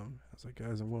 I was like,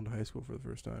 guys, I'm going to high school for the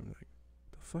first time. Like,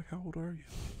 the fuck? How old are you?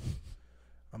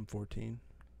 I'm 14.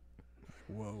 Like,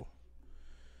 whoa.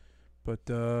 But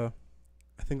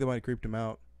I think they might have creeped him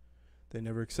out. They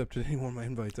never accepted any more of my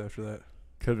invites after that.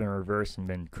 Could have been reversed and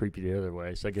been creepy the other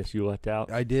way. So I guess you left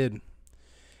out. I did,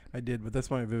 but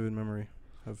that's my vivid memory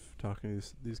of talking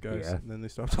to these guys. Yeah. And then they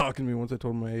stopped talking to me once I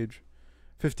told them my age.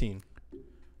 15.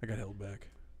 I got held back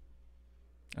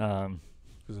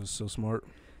because I was so smart.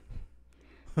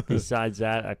 Besides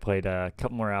that, I played a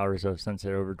couple more hours of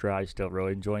Sunset Overdrive. Still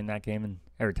really enjoying that game, and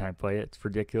every time I play it, it's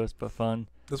ridiculous but fun.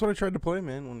 That's what I tried to play,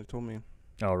 man, when they told me.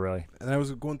 Oh, really? And I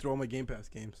was going through all my Game Pass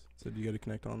games. Said you got to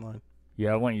connect online.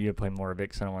 Yeah, I want you to play more of it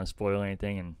because I don't want to spoil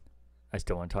anything, and I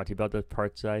still want to talk to you about the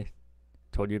parts I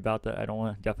told you about that I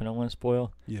definitely don't want to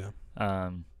spoil. Yeah.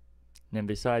 Then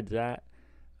besides that,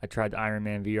 I tried the Iron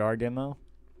Man VR demo,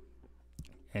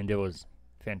 and it was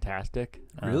fantastic.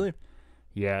 Really?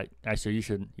 Yeah, actually, you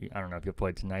should. I don't know if you'll play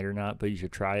it tonight or not, but you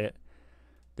should try it.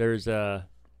 There's a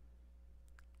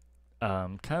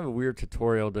kind of a weird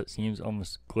tutorial that seems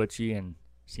almost glitchy and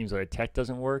seems like the tech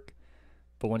doesn't work.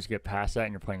 But once you get past that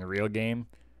and you're playing a real game,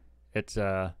 it's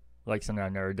like something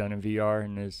I've never done in VR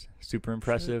and is super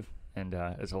impressive, and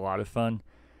it's a lot of fun.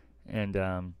 And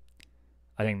I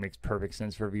think it makes perfect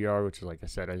sense for VR, which is, like I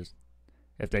said,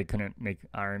 if they couldn't make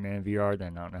Iron Man VR,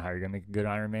 then I don't know how you're gonna make a good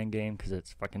Iron Man game because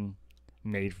it's fucking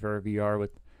made for VR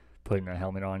with putting a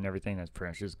helmet on and everything. That's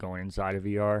pretty much just going inside of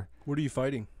VR. What are you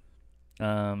fighting?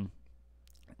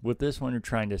 With this one, you're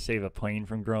trying to save a plane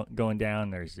from going down.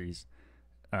 There's these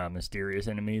mysterious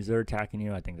enemies that are attacking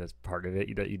you. I think that's part of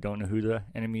it, that you don't know who the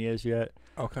enemy is yet.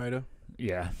 Al-Qaeda?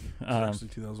 Yeah. Actually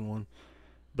 2001.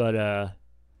 But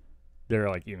they're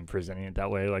like even presenting it that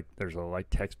way. Like there's little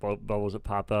like text bubbles that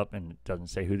pop up and it doesn't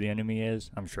say who the enemy is.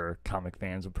 I'm sure comic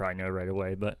fans will probably know right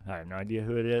away, but I have no idea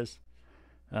who it is.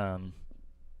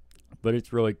 But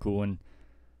it's really cool, and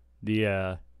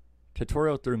the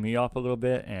tutorial threw me off a little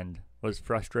bit and was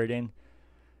frustrating.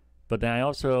 But then I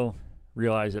also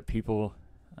realized that people,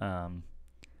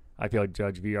 I feel like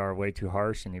judge VR way too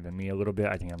harsh, and even me a little bit.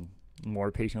 I think I'm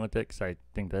more patient with it because I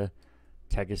think the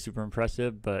tech is super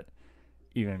impressive, but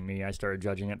even me, I started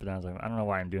judging it, but then I was like, I don't know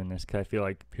why I'm doing this, because I feel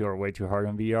like people are way too hard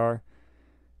on VR.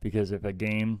 Because if a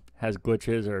game has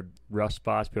glitches or rough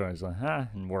spots, people are just like,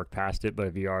 and work past it. But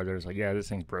if VR, there's like, yeah, this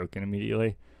thing's broken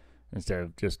immediately, instead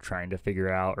of just trying to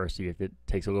figure out or see if it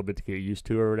takes a little bit to get used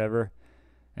to or whatever.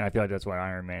 And I feel like that's what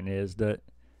Iron Man is, that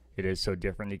it is so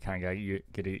different. You kind of got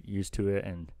to get used to it,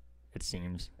 and it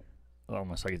seems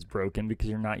almost like it's broken because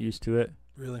you're not used to it.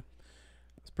 Really?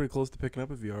 It's pretty close to picking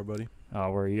up a VR, buddy. Oh,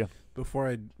 where are you? Before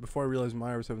I realized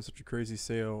Meijer was having such a crazy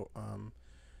sale,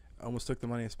 I almost took the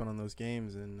money I spent on those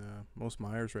games, and most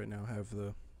Meijers right now have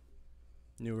the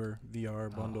newer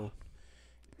VR bundle,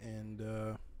 and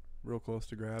real close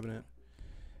to grabbing it.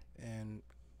 And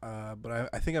but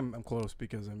I think I'm close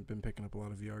because I've been picking up a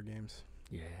lot of VR games.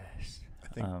 Yes. I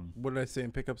think what did I say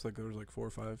in pickups? Like there was like 4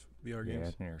 or 5 VR games. Yeah, I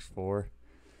think there's 4.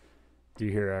 Do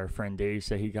you hear our friend Dave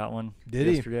say he got one He?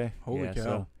 yesterday? Holy cow!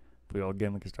 So if we all get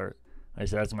him, we can start. Like I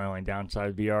said, that's my only downside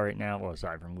of VR right now. Well,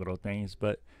 aside from little things,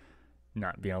 but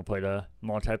not being able to play the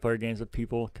multiplayer games with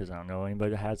people because I don't know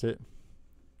anybody that has it.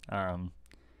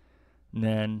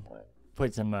 Then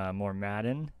played some more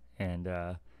Madden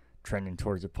and trending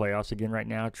towards the playoffs again right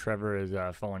now. Trevor is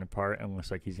falling apart and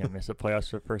looks like he's going to miss the playoffs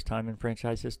for the first time in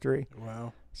franchise history.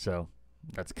 Wow. So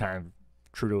that's kind of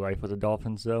true to life with the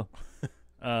Dolphins, though.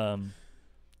 And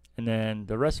then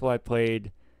the rest of what I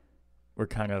played were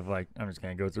kind of like, I'm just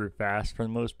going to go through fast for the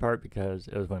most part because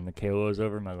it was when Michaela was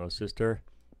over, my little sister.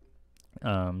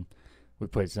 We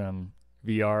played some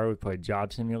VR, we played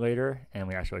Job Simulator, and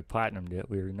we actually platinumed it,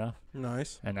 weird enough.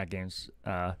 Nice. And that game's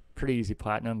pretty easy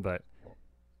platinum, but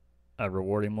a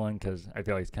rewarding one because I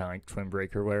feel like it's kind of like Twin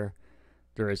Breaker where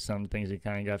there is some things you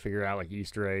kind of got to figure out, like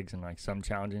Easter eggs and like some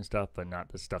challenging stuff, but not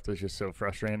the stuff that's just so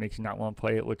frustrating it makes you not want to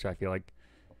play it, which I feel like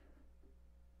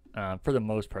for the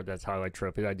most part that's how I like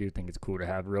trophies. I do think it's cool to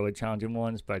have really challenging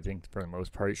ones, but I think for the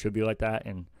most part it should be like that,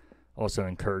 and also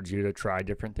encourage you to try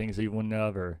different things that you wouldn't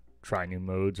have or try new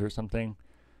modes or something,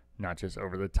 not just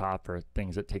over the top or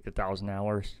things that take 1,000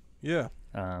 hours. Yeah.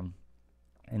 And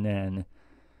then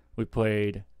we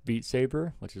played Beat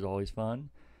Saber, which is always fun,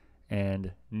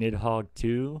 and Nidhogg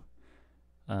 2.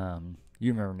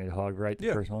 You remember Nidhogg, right?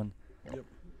 The first one? Yep.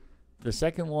 The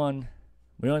second one,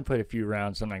 we only played a few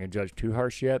rounds, so I'm not going to judge too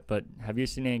harsh yet, but have you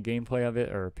seen any gameplay of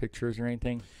it or pictures or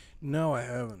anything? No, I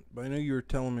haven't. But I know you were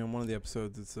telling me on one of the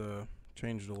episodes it's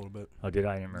changed a little bit. Oh, did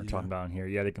I? I didn't remember talking about it in here.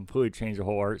 Yeah, they completely changed the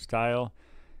whole art style.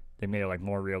 They made it like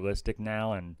more realistic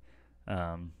now and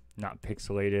not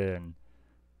pixelated, and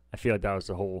I feel like that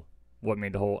was what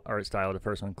made the whole art style of the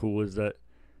first one cool, is that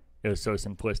it was so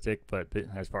simplistic, but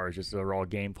as far as just the raw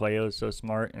gameplay, it was so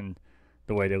smart, and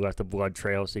the way they left the blood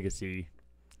trail so you could see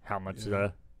how much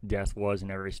the death was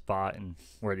in every spot and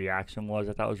where the action was.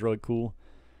 I thought was really cool.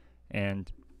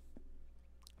 And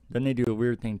then they do a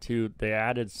weird thing too. They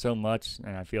added so much,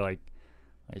 and I feel like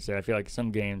I said, I feel like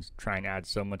some games try and add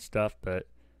so much stuff, but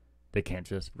they can't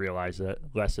just realize that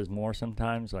less is more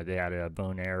sometimes. Like they added a bow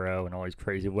and arrow and all these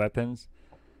crazy weapons.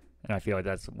 And I feel like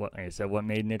that's what, like I said, what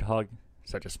made Nidhogg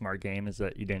such a smart game is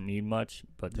that you didn't need much,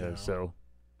 but so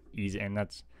easy. And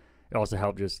it also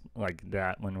helped just like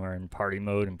that when we're in party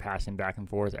mode and passing back and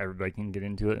forth, everybody can get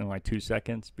into it in like 2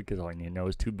 seconds because all you need to know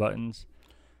is 2 buttons.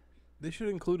 They should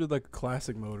have included like a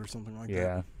classic mode or something like that.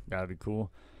 Yeah, that would be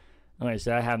cool. And like I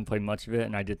said, I haven't played much of it,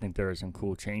 and I did think there were some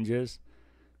cool changes.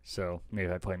 So maybe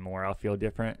if I play more, I'll feel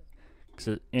different.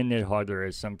 Because in Nidhogg, there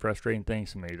is some frustrating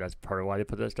things, so maybe that's part of why they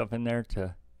put that stuff in there,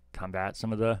 to combat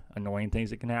some of the annoying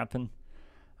things that can happen.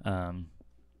 And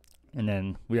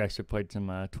then we actually played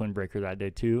some Twin Breaker that day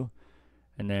too.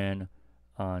 And then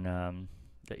on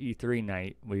the E3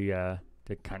 night, we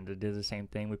kind of did the same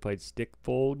thing. We played Stick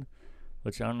Fold,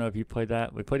 which I don't know if you played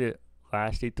that. We played it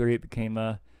last E3. It became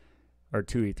or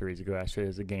 2 E3s ago actually. It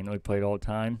was a game that we played all the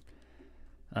time.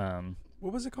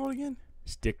 What was it called again?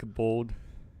 Stick Bold.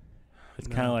 It's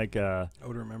kind of like I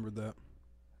would have remembered that.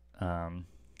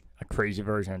 A crazy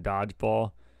version of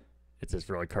Dodgeball. It's just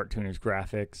really cartoonish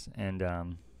graphics,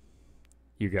 and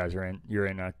you guys you're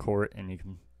in a court, and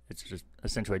it's just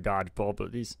essentially Dodgeball,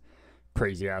 but these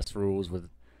crazy ass rules with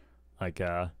like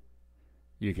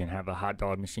you can have a hot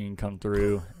dog machine come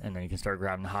through, and then you can start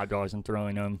grabbing the hot dogs and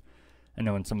throwing them. And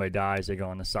then when somebody dies, they go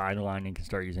on the sideline and you can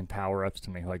start using power-ups to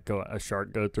make like a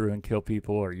shark go through and kill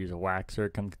people, or use a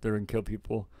waxer come through and kill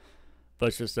people. But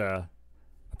it's just a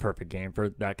perfect game for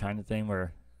that kind of thing,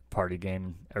 where party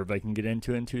game everybody can get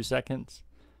into in 2 seconds.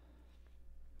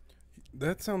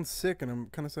 That sounds sick, and I'm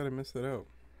kind of sad I missed that out.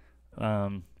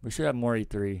 We should have more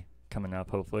E3 coming up,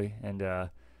 hopefully, and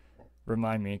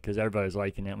remind me, because everybody's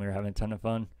liking it and we were having a ton of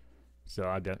fun. So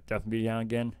I'll definitely be down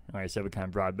again. And like I said, we kind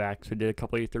of brought it back. So we did a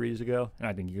couple E3s ago, and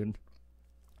I think you'd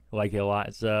like it a lot.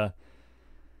 It's a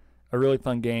really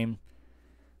fun game.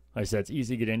 Like I said, it's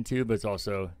easy to get into, but it's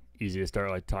also easy to start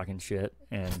like talking shit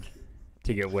and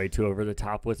to get way too over the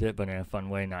top with it, but in a fun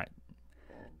way, not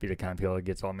be the kind of people that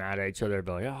gets all mad at each other,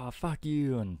 but like, oh, fuck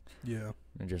you, and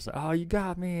just like, oh, you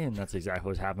got me, and that's exactly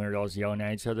what's happening. They're all just yelling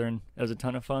at each other, and it was a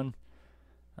ton of fun.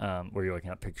 Where you're looking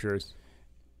at pictures.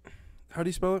 How do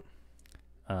you spell it?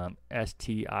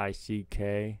 Stickbold.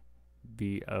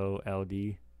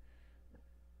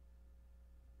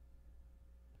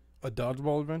 A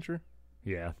dodgeball adventure?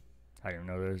 Yeah. I didn't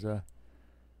know there's a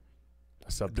I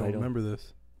subtitle. don't remember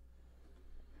this.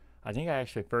 I think I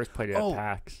actually first played it at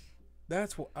PAX.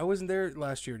 That's what I wasn't there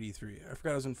last year at E3. I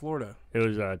forgot I was in Florida. It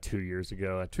was 2 years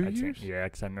ago. 2 years? Yeah,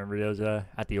 because I remember it was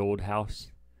at the old house.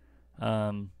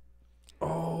 Yeah,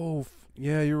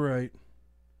 you're right.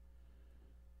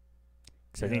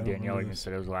 Because I think Danielle even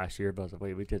said it was last year, but I was like,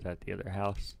 wait, we did that at the other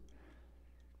house.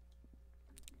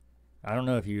 I don't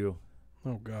know if you...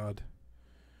 Oh, God.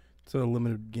 It's a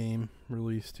limited game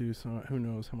release, too, so who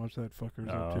knows how much that fucker's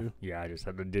up to. Yeah, I just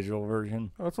had the digital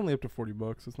version. Oh, it's only up to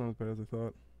 $40. It's not as bad as I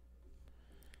thought.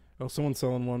 Oh, someone's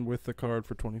selling one with the card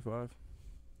for $25.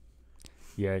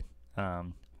 Yeah.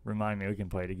 Remind me, we can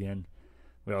play it again.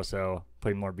 We also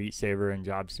played more Beat Saber and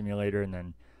Job Simulator, and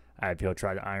then I had people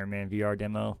try the Iron Man VR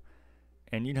demo.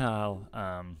 And you know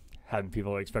how having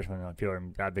people, especially when people are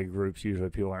in that big groups, usually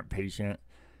people aren't patient.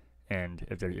 And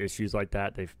if there's issues like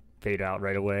that, they fade out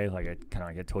right away. Like I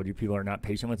told you, people are not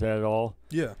patient with it at all.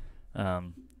 Yeah. I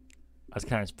was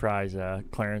kind of surprised.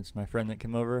 Clarence, my friend that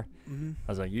came over, I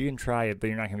was like, you can try it, but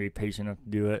you're not going to be patient enough to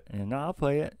do it. And no, I'll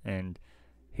play it. And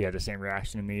he had the same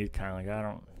reaction to me, kind of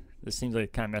like, this seems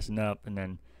like kind of messing up. And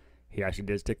then he actually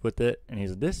did stick with it. And he's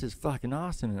like, this is fucking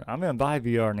awesome. I'm going to buy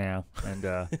VR now. And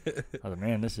I was like,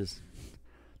 man, this is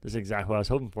exactly what I was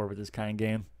hoping for with this kind of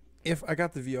game. If I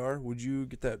got the VR, would you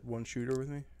get that one shooter with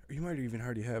me? Or you might even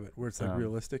already have it, where it's like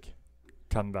realistic.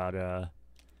 Talking about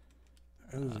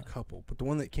there's a couple, but the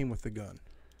one that came with the gun.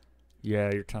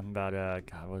 Yeah, you're talking about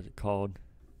God, what is it called?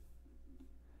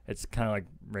 It's kind of like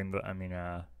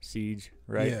Siege,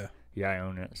 right? Yeah. Yeah, I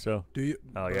own it. So. Do you?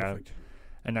 Oh, Perfect. yeah.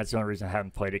 And that's the only reason I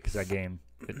haven't played it, because that game,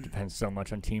 it depends so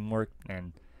much on teamwork,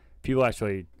 and people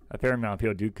actually, a fair amount of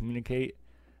people do communicate,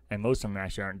 and most of them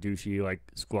actually aren't douchey like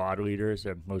squad leaders.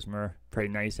 Most of them are pretty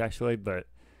nice actually, but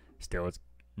still, it's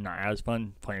not as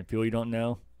fun playing people you don't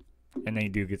know. And then you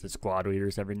do get the squad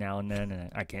leaders every now and then,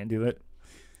 and I can't do it.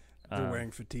 They're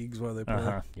wearing fatigues while they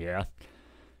play. Yeah.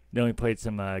 Then we played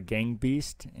some Gang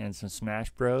Beast and some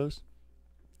Smash Bros.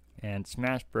 And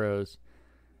Smash Bros,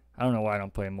 I don't know why I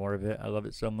don't play more of it. I love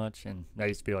it so much, and that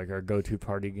used to be like our go-to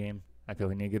party game. I feel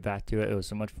we need to get back to it. It was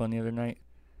so much fun the other night.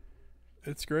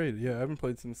 It's great. Yeah, I haven't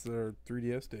played since our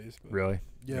 3DS days. But Really?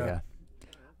 Yeah.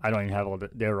 I don't even have all the.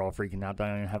 They were all freaking out that I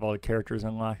don't even have all the characters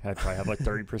unlocked. I probably have like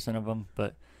 30% of them,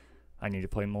 but I need to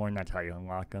play more, and that's how you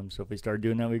unlock them. So if we start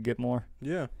doing that, we get more.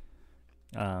 Yeah.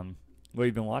 What have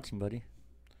you been watching, buddy?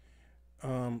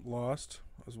 Lost.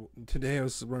 Today I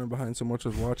was running behind so much I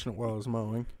was watching it while I was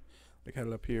mowing. Like had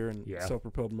it up here and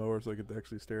self-propelled mower so I could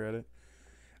actually stare at it.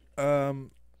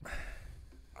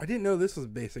 I didn't know this was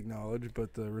basic knowledge,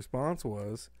 but the response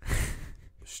was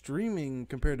streaming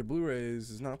compared to Blu-rays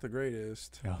is not the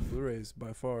greatest. Yeah. Blu-rays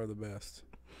by far the best.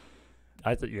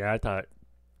 I thought,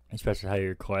 especially how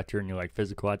you're a collector and you like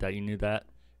physical. I thought you knew that.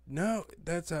 No,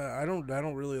 that's I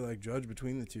don't really like judge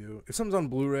between the two. If something's on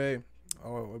Blu-ray, I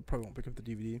probably won't pick up the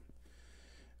DVD.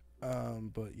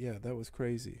 But yeah, that was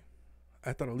crazy.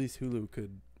 I thought at least Hulu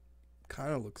could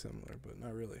kind of look similar, but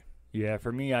not really. Yeah,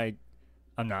 for me,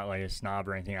 I'm not like a snob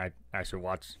or anything. I actually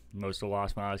watched most of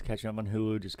Lost when I was catching up on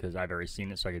Hulu just because I've already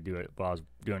seen it, so I could do it while I was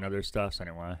doing other stuff. So I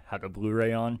didn't want to have the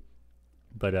Blu-ray on.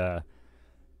 But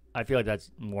I feel like that's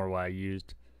more what I use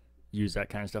that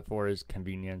kind of stuff for is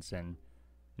convenience and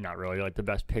not really like the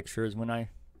best pictures when I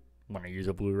use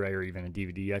a Blu-ray or even a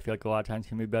DVD. I feel like a lot of times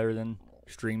can be better than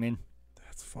streaming.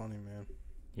 That's funny, man.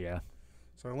 Yeah.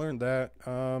 So I learned that.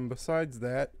 Besides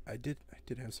that, I did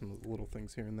have some little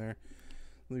things here and there.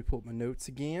 Let me pull up my notes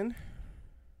again.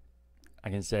 I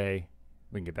can say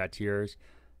we can get back to yours.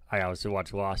 I also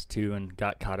watched Lost 2 and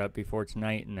got caught up before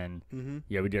tonight, and then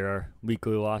we did our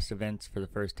weekly Lost events for the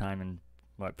first time in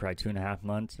probably 2.5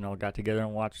 months, and all got together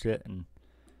and watched it, and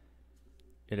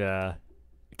it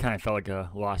kind of felt like a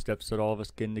Lost episode, all of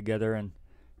us getting together and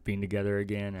being together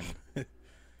again, and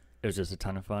it was just a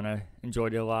ton of fun. I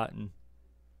enjoyed it a lot, and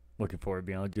looking forward to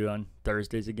being able to do it on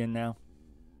Thursdays again now.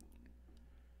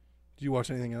 Did you watch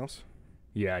anything else?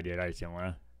 Yeah, I did. I just didn't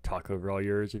want to talk over all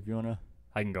yours. If you want to,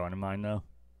 I can go into mine, though.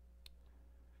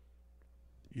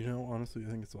 You know, honestly,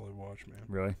 I think it's all I watched, man.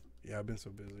 Really? Yeah, I've been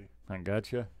so busy. I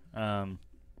gotcha.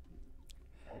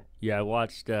 Yeah, I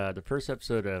watched the first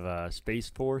episode of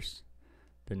Space Force,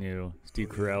 the new Steve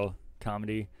Carell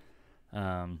comedy.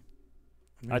 I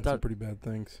thought some pretty bad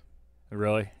things.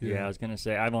 Really? Yeah. I was going to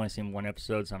say, I've only seen one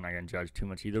episode, so I'm not going to judge too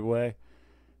much either way.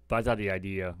 But I thought the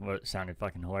idea sounded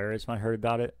fucking hilarious when I heard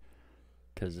about it.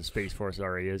 Because the Space Force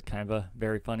already is kind of a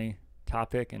very funny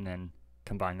topic. And then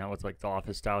combine that with like the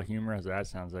Office style humor. So that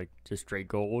sounds like just straight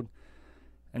gold.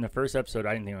 And the first episode,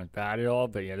 I didn't think it was bad at all.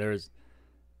 But yeah, there was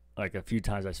like a few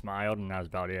times I smiled, and that was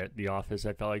about it. The Office,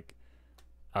 I felt like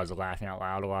I was laughing out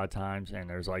loud a lot of times. And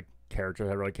there's like characters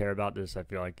I really care about. This, I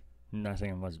feel like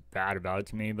nothing was bad about it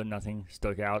to me, but nothing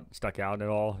stuck out at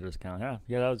all. Just kind of,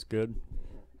 yeah, that was good.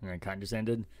 And then kind of just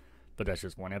ended. But that's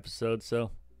just one episode, so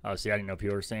obviously I didn't know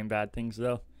people were saying bad things,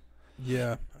 though.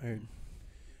 Yeah,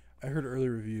 I heard early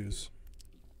reviews.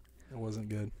 It wasn't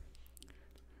good.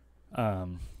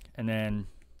 And then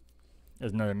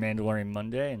there's another Mandalorian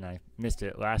Monday, and I missed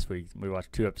it last week. We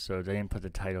watched 2 episodes. I didn't put the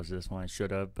titles to this one. I should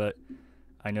have, but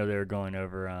I know they were going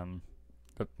over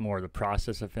more of the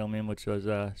process of filming, which was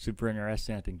super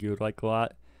interesting. I think you would like a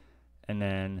lot. And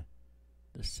then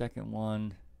the second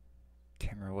one,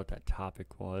 can't remember what that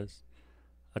topic was.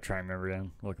 I'll try and remember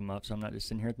and look them up so I'm not just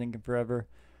sitting here thinking forever.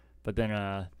 But then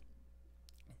at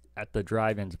the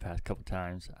drive-ins the past couple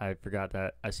times, I forgot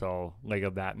that I saw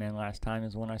Lego Batman last time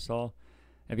is one I saw.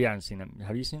 If you haven't seen it,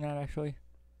 have you seen that actually?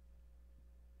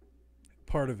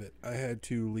 Part of it. I had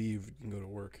to leave and go to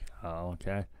work. Oh,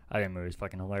 okay. I think the movie's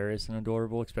fucking hilarious and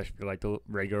adorable, especially if you like the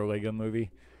regular Lego movie.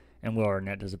 And Will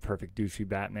Arnett does a perfect douchey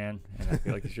Batman, and I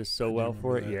feel like it's just so well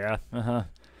for it. That.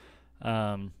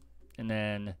 Yeah. And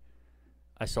then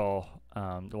I saw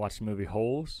watched the movie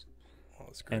Holes. Oh,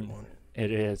 it's a great one.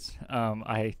 It is.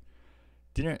 I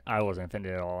wasn't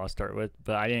offended at all. I'll start with,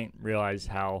 but I didn't realize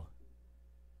how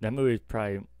that movie is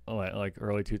probably like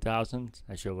early 2000s.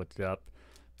 I should have looked it up,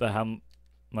 but how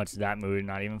much that movie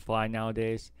not even fly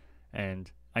nowadays.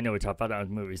 And I know we talked about that with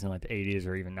movies in like the 80s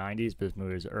or even 90s, but this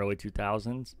movie is early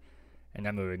 2000s, and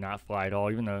that movie would not fly at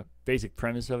all. Even the basic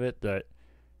premise of it, that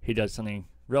he does something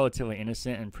relatively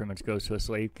innocent and pretty much goes to a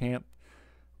slave camp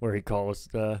where he calls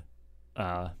the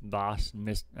boss,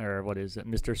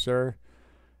 Mr. Sir.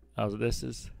 This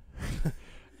is.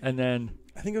 And then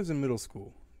I think I was in middle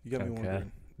school. You got me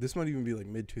wondering. This might even be like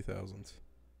mid 2000s.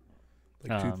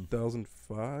 Like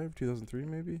 2005, 2003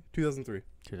 maybe? 2003.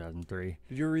 2003.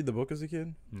 Did you ever read the book as a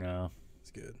kid? No.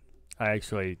 It's good. I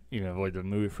actually even avoided the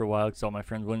movie for a while because all my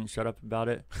friends wouldn't shut up about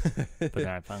it. But then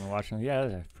I finally watched it. Yeah,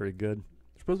 that's pretty good.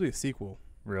 There's supposed to be a sequel.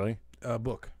 Really?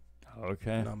 Book.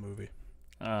 Okay. not movie.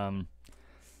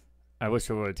 I wish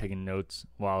I would have taken notes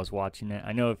while I was watching it.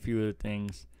 I know a few of the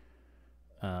things.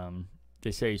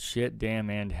 They say shit, damn,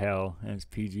 and hell, and it's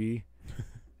PG.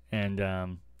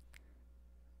 And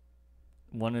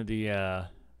one of the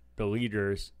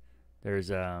leaders,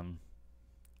 there's a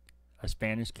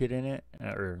Spanish kid in it,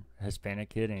 or a Hispanic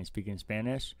kid, and he's speaking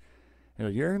Spanish. He's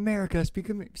like, "You're in America,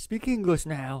 speak English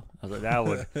now." I was like, that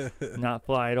would not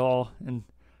fly at all. And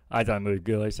I thought it was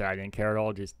good. Like I said, I didn't care at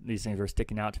all. Just these things were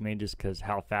sticking out to me just because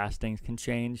how fast things can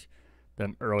change. A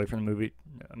movie from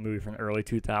the early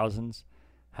 2000s,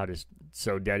 how just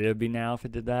so dead it would be now if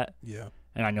it did that. Yeah.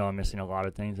 And I know I'm missing a lot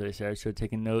of things that they said I should have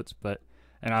taken notes,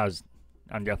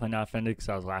 I'm definitely not offended because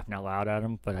I was laughing out loud at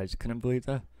them, but I just couldn't believe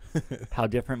how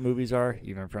different movies are,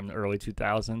 even from the early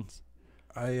 2000s.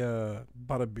 I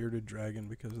bought a bearded dragon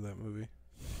because of that movie.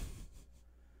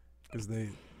 Because they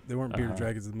weren't bearded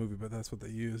dragons in the movie, but that's what they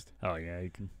used. Oh yeah,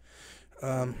 you can.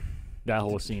 That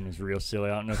whole scene is real silly.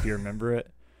 I don't know if you remember it.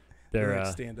 They're like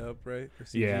stand up, right? Or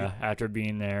CG? Yeah, after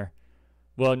being there.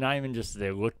 Well, not even just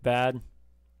they look bad,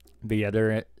 but yeah,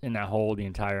 they're in that hole the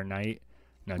entire night.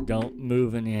 Now don't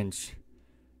move an inch.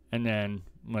 And then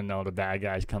when all the bad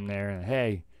guys come there and,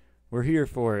 hey, we're here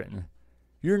for it. And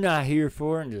you're not here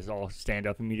for it. And just all stand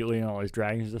up immediately and all these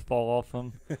dragons just fall off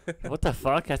them. What the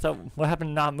fuck? I thought, what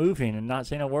happened to not moving and not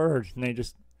saying a word? And they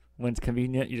just, when it's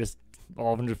convenient,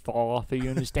 all of them just fall off of you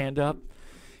and you stand up.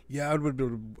 Yeah, I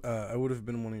would have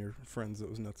been one of your friends that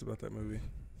was nuts about that movie.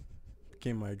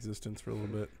 Became my existence for a little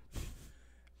bit.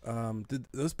 Did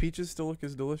those peaches still look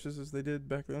as delicious as they did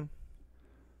back then?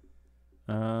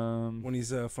 When he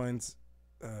finds,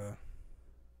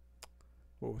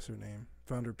 what was her name?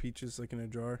 Found her peaches like in a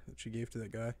jar that she gave to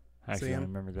that guy. Actually, I don't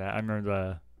remember that. I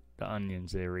remember the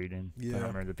onions they were eating. Yeah. I don't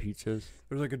remember the peaches.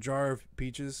 There was like a jar of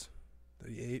peaches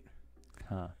that he ate.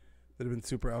 Huh. That had been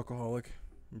super alcoholic.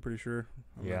 I'm pretty sure.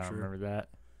 I'm not I sure. remember that.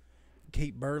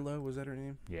 Kate Barlow, was that her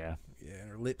name? Yeah. Yeah, and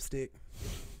her lipstick.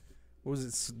 What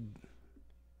was it?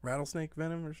 Rattlesnake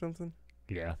venom or something?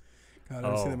 Yeah. God, I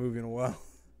haven't seen that movie in a while.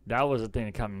 That was the thing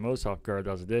that caught me most off guard.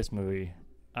 That was this movie.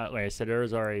 Like I said, there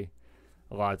was already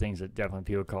a lot of things that definitely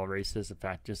people call racist. In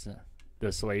fact, just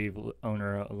the slave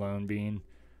owner alone being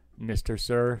Mr.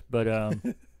 Sir. But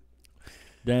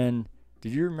then,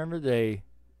 did you remember they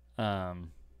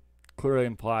clearly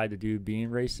implied the dude being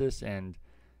racist and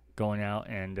going out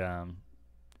and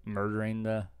murdering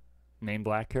the main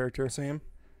black character? Sam?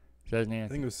 Is that his name? I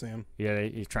think it was Sam. Yeah,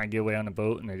 he's trying to get away on the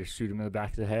boat and they just shoot him in the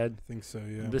back of the head. I think so,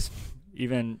 yeah. This,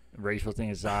 even racial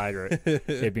thing aside, or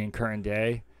it being current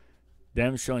day,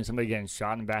 them showing somebody getting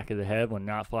shot in the back of the head when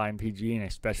not flying PG, and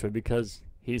especially because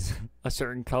he's a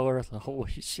certain color. It's like,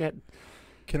 holy shit.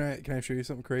 Can I show you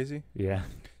something crazy? Yeah.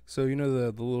 So you know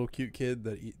the little cute kid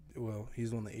that he's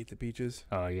the one that ate the peaches.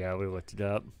 Oh yeah, we looked it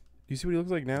up. Do you see what he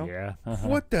looks like now? Yeah.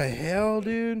 What the hell,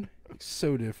 dude? It's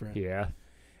so different. Yeah.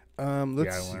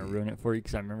 Let's I don't want to ruin it for you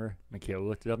because I remember Michaela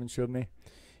looked it up and showed me.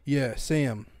 Yeah,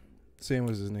 Sam. Sam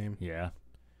was his name. Yeah.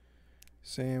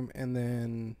 Sam, and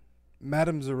then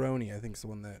Madame Zeroni, I think, is the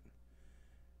one that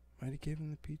might have given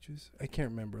him the peaches. I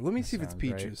can't remember. Let me see if it's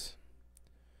peaches.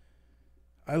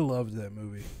 Right. I loved that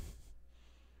movie.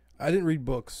 I didn't read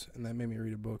books, and that made me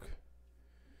read a book.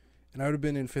 And I would have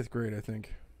been in 5th grade, I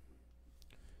think.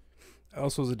 I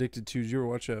also was addicted to. Did you ever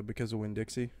watch Because of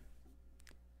Winn-Dixie?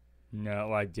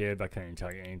 No, I did, but I couldn't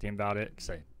tell you anything about it because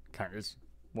I kind of just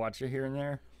watched it here and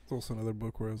there. It's also another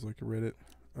book where I was like, I read it.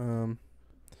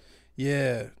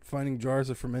 Yeah, finding jars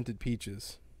of fermented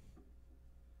peaches.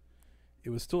 It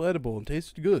was still edible and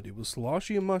tasted good. It was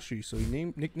sloshy and mushy, so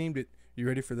he nicknamed it. You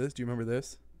ready for this? Do you remember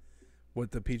this?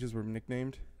 What the peaches were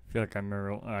nicknamed? I feel like I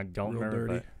remember. I don't Real remember.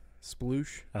 dirty.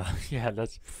 Sploosh. Yeah,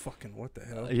 that's fucking what the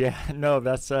hell. Yeah, no,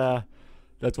 that's one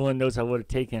of the notes I would have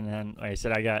taken. And like I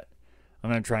said, I'm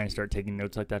gonna try and start taking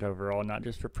notes like that overall, not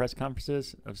just for press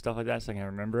conferences of stuff like that, so I can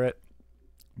remember it.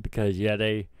 Because yeah,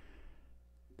 they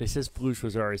said sploosh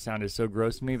was already sounded so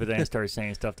gross to me, but then I started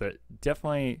saying stuff that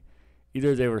definitely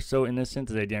either they were so innocent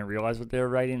that they didn't realize what they were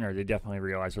writing, or they definitely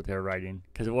realized what they were writing.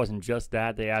 Because it wasn't just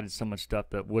that; they added so much stuff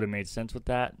that would have made sense with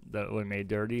that would have made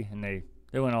dirty, and they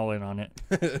went all in on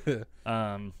it.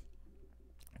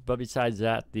 But besides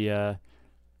that,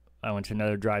 I went to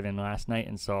another drive-in last night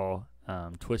and saw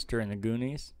Twister and the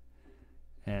Goonies,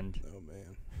 and oh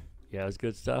man, yeah, it was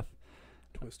good stuff.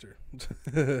 Twister.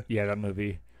 Yeah, that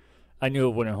movie. I knew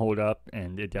it wouldn't hold up,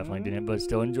 and it definitely didn't, but it's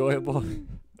still enjoyable.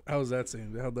 How was that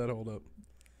scene? How'd that hold up?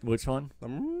 Which one?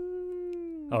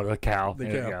 Oh, the cow. The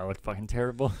cow. cow. It's fucking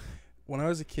terrible. When I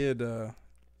was a kid,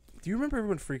 Do you remember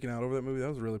everyone freaking out over that movie? That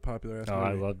was a really popular ass Oh, movie.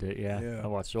 I loved it. Yeah. Yeah. I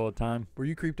watched it all the time. Were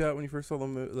you creeped out when you first saw the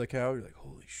movie? Like how? You're like,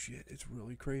 holy shit, it's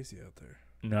really crazy out there.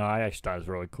 No, I actually thought it was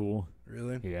really cool.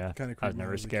 Really? Yeah. Kind of. I was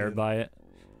never scared by it.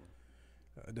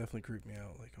 It definitely creeped me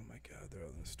out. Like, oh my god, they're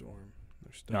out in the storm.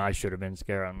 They're stuck. No, I should have been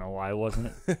scared. I don't know why I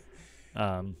wasn't.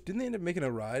 Didn't they end up making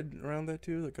a ride around that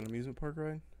too, like an amusement park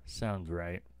ride? Sounds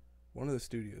right. One of the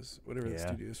studios, whatever the Yeah.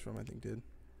 studio's from, I think did.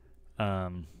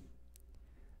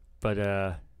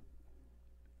 But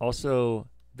also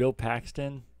Bill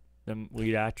Paxton, the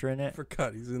lead actor in I it.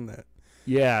 forgot he's in that.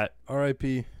 Yeah.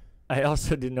 R.I.P. I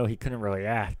also didn't know he couldn't really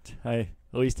act. At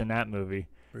least in that movie.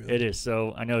 Really? It is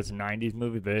so. I know it's a '90s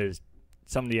movie, but it is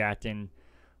some of the acting.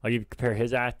 Like, you compare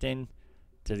his acting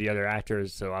to the other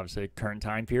actors, so obviously current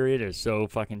time period is so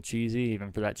fucking cheesy,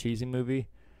 even for that cheesy movie.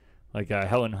 Like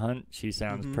Helen Hunt, she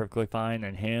sounds Mhm. perfectly fine,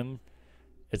 and him,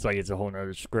 it's like it's a whole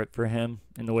nother script for him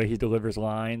and the way he delivers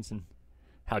lines and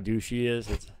how douchey he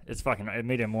is. It's fucking. It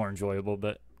made it more enjoyable,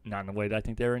 but not in the way that I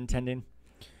think they were intending.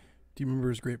 Do you remember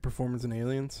his great performance in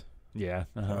Aliens? Yeah.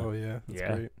 Oh yeah, that's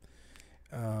Yeah. great.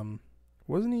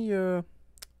 Wasn't he?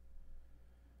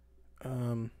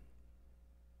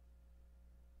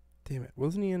 Damn it,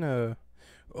 wasn't he in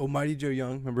Mighty Joe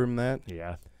Young? Remember him in that?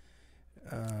 Yeah.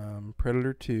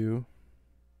 Predator 2.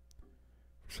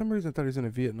 For some reason, I thought he was in a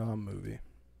Vietnam movie.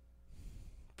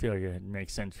 Feel like it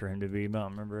makes sense for him to be, but I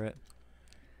don't remember it.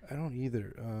 I don't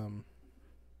either.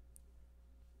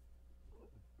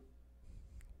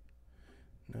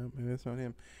 No, maybe that's not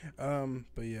him.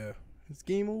 But yeah, it's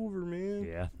game over, man.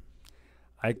 Yeah.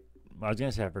 I was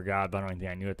gonna say I forgot, but I don't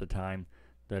think I knew at the time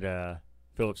that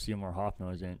Philip Seymour Hoffman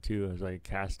was in it too. It was like a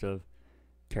cast of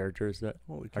characters that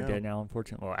Holy cow. are dead now,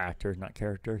 unfortunately. Well, actors, not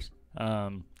characters.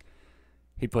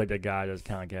 He played the guy that was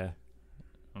kind of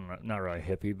like not really a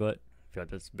hippie, but I feel like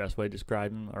that's the best way to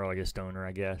describe him, or like a stoner,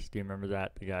 I guess. Do you remember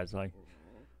that? The guy's like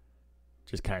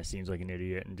just kind of seems like an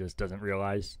idiot and just doesn't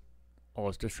realize all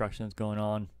this destruction that's going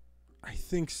on. I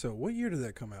think so. What year did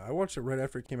that come out? I watched it right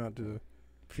after it came out.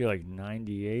 I feel like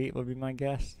 98 would be my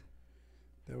guess.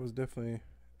 That was definitely.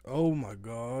 Oh my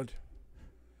god.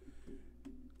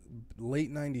 Late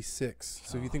 96.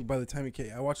 So if you think by the time it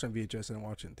came, I watched it on VHS and I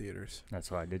watched it in theaters. That's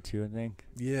what I did too, I think.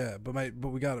 Yeah, but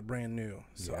we got it brand new.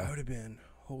 So Yeah. I would have been,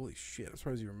 holy shit. I'm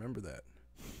surprised you remember that.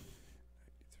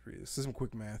 This is some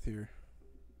quick math here.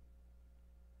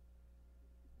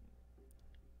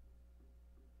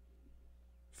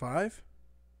 Five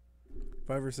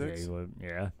or six? Yeah, you would,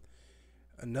 yeah.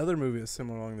 Another movie that's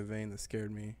similar along the vein that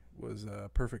scared me was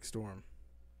Perfect Storm.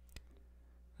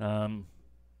 I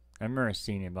remember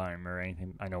seeing it, but I don't remember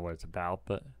anything. I know what it's about,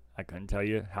 but I couldn't tell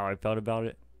you how I felt about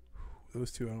it.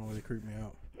 Those two, I don't know, they creep me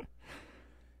out.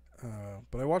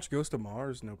 But I watched Ghost of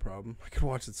Mars, no problem. I could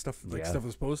watch stuff like Yeah. stuff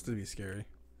was supposed to be scary,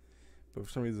 but for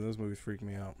some reason those movies freak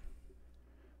me out.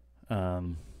 I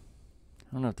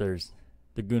don't know if there's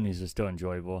the Goonies is still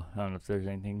enjoyable. I don't know if there's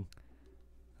anything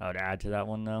I would add to that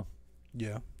one though.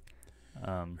 Yeah.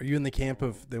 Are you in the camp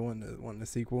of they wanting a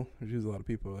sequel? There's usually a lot of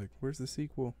people like, "Where's the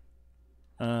sequel?"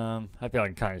 I feel like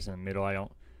I'm kind of in the middle. I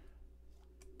don't.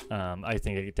 I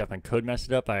think it definitely could mess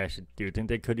it up. I actually do think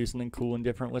they could do something cool and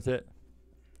different with it.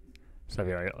 So I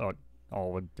feel like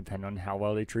all would depend on how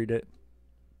well they treat it.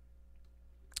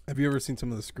 Have you ever seen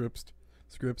some of the scripts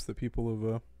that people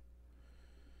have?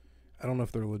 I don't know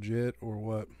if they're legit or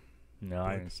what. No, I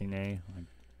Like- haven't seen any.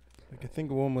 Like I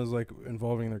think one was like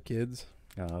involving their kids.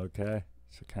 Oh, okay.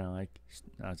 So kind of like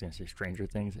I was gonna say Stranger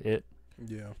Things. It.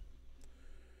 Yeah.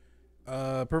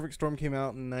 Perfect Storm came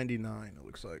out in '99. It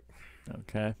looks like.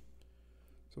 Okay.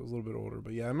 So it was a little bit older,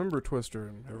 but yeah, I remember Twister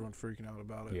and everyone freaking out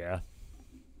about it. Yeah.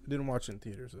 I didn't watch it in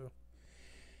theaters though.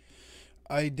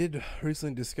 I did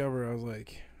recently discover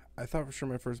I thought for sure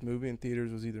my first movie in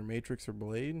theaters was either Matrix or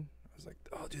Blade. I was like,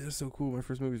 oh dude, that's so cool. My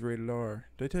first movie's rated R.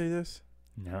 Did I tell you this?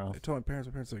 No. I told my parents.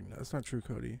 My parents were like, no, that's not true,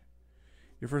 Cody.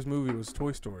 Your first movie was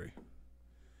Toy Story.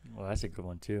 Well, that's a good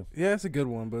one too. Yeah, it's a good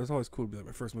one, but it's always cool to be like,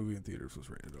 my first movie in theaters was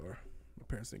rated R. My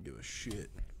parents didn't give a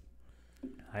shit.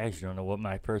 I actually don't know what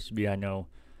my first would be. I know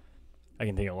I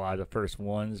can think of a lot of the first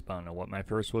ones, but I don't know what my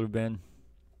first would have been.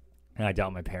 And I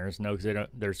doubt my parents know because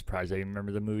they're surprised they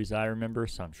remember the movies I remember,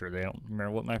 so I'm sure they don't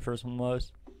remember what my first one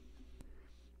was.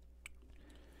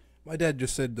 My dad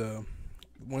just said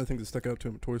one of the things that stuck out to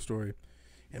him at Toy Story.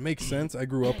 It makes sense. I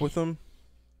grew up with them.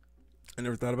 I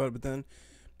never thought about it,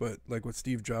 but like what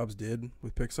Steve Jobs did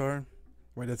with Pixar,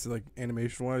 my dad said like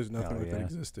animation-wise, nothing like that yeah.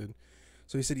 existed.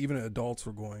 So he said even adults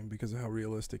were going because of how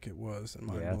realistic it was and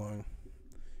mind-blowing.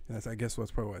 And I guess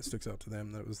that's probably why it sticks out to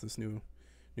them, that it was this new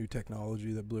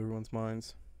technology that blew everyone's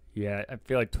minds. Yeah, I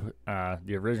feel like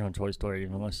the original Toy Story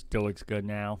even still looks good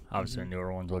now. Obviously, the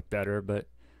newer ones look better, but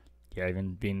yeah,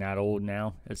 even being that old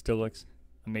now, it still looks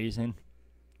amazing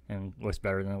and looks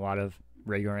better than a lot of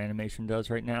regular animation does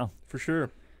right now. For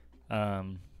sure.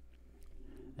 And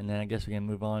then I guess we can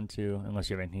move on to, unless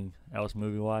you have anything else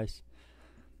movie-wise.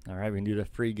 All right, we can do the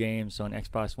free games. So on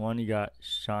Xbox One, you got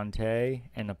Shantae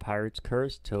and the Pirate's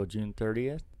Curse till June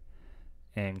 30th.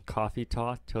 And Coffee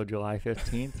Talk till July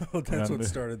 15th. Oh, that's what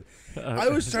started. I I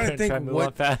was trying to think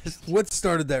what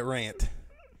started that rant.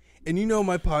 And you know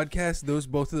my podcast,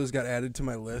 both of those got added to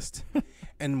my list.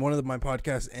 And one of my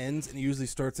podcasts ends and it usually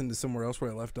starts into somewhere else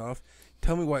where I left off.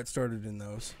 Tell me why it started in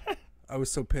those. I was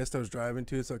so pissed I was driving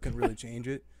to it, so I couldn't really change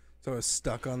it. So I was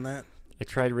stuck on that. I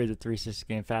tried to read the 360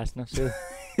 game fast enough to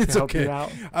It's help okay. you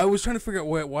out. I was trying to figure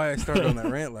out why I started on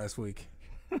that rant last week.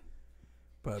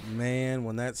 But man,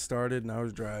 when that started and I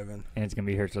was driving. And it's going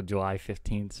to be here till July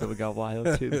 15th, so we got a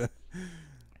while too.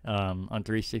 On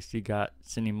 360, got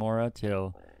Cinemora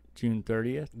till June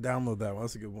 30th. Download that one.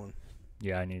 That's a good one.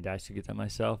 Yeah, I need to actually get that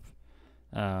myself.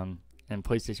 And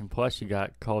PlayStation Plus, you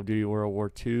got Call of Duty World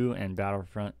War II and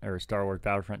Star Wars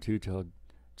Battlefront 2 till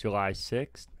July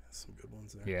 6th. That's some good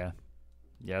ones there. Yeah.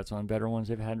 Yeah, that's one of the better ones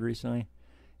they've had recently.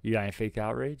 You got any fake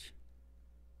outrage?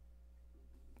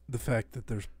 The fact that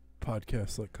there's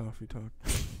podcasts like Coffee Talk.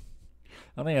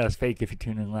 I think that was fake if you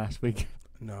tuned in last week.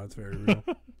 No, it's very real.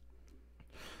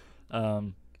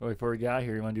 Before we get out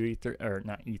here, you want to do E3, or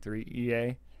not E3,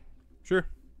 EA? Sure.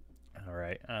 All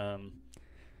right.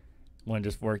 Want to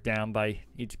just work down by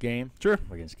each game? Sure.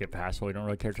 We can skip past what we don't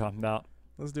really care talking about.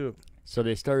 Let's do it. So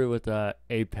they started with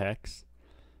Apex,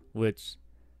 which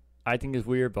I think is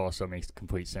weird, but also makes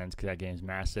complete sense because that game's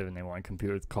massive and they want to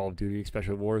compete with Call of Duty,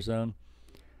 especially Warzone.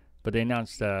 But they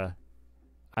announced, I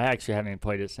actually haven't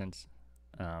played it since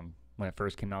when it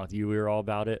first came out with you. We were all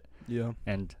about it. Yeah.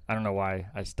 And I don't know why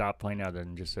I stopped playing other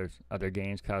than just those other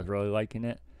games because I was really liking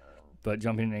it. But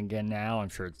jumping in again now, I'm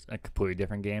sure it's a completely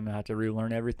different game. I have to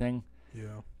relearn everything.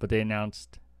 Yeah. But they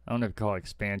announced, I don't know if you call it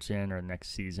expansion or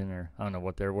next season or I don't know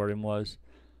what their wording was,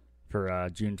 for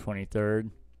June 23rd.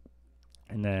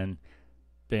 And then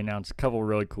they announced a couple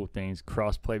really cool things.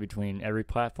 Cross-play between every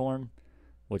platform,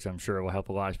 which I'm sure will help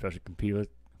a lot, especially compete with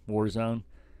Warzone.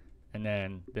 And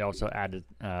then they also added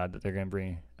that they're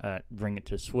going to bring it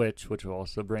to Switch, which will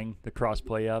also bring the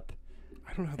cross-play up.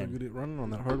 I don't know how they're good at running on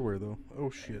that hardware, though. Oh,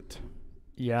 shit.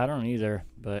 Yeah, I don't either.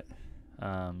 But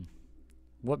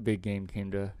what big game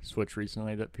came to Switch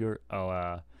recently that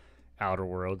Outer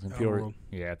Worlds. And people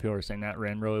were saying that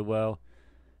ran really well.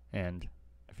 And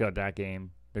I feel like that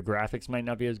game, the graphics might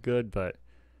not be as good, but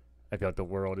I feel like the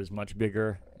world is much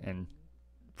bigger and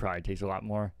probably takes a lot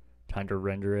more time to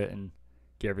render it and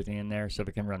get everything in there. So if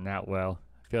it can run that well,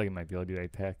 I feel like it might be able to do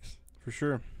Apex. For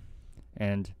sure.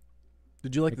 And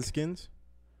did you like the skins?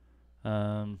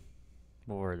 What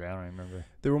were they? I don't remember.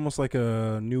 They were almost like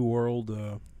a New World,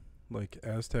 like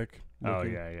Aztec looking. Oh,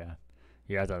 yeah.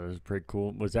 Yeah, I thought it was pretty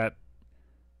cool. Was that,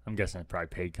 I'm guessing it's probably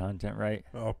paid content, right?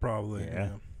 Oh, probably,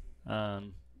 yeah.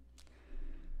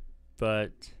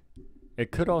 But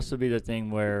it could also be the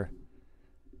thing where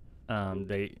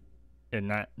maybe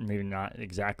not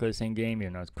exactly the same game,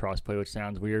 even though it's crossplay, which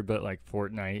sounds weird, but like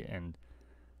Fortnite and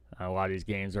a lot of these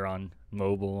games are on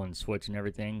mobile and Switch and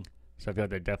everything. So I feel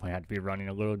like they definitely have to be running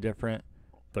a little different,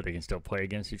 but they can still play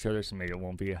against each other, so maybe it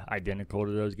won't be identical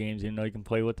to those games, even though you can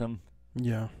play with them.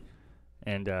 Yeah.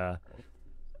 And I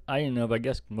didn't know, but I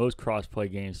guess most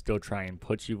crossplay games still try and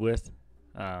put you with.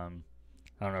 I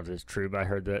don't know if it's true, but I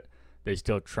heard that they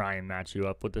still try and match you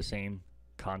up with the same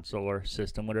console or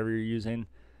system, whatever you're using,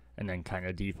 and then kind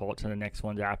of default to the next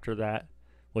ones after that,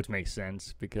 which makes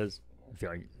sense because I feel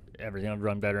like everything would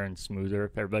run better and smoother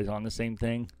if everybody's on the same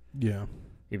thing. Yeah.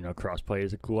 Even though crossplay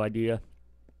is a cool idea.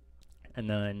 And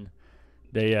then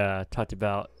they talked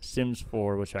about Sims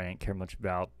 4, which I didn't care much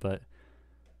about, but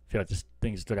I feel like this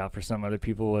thing stood out for some other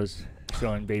people was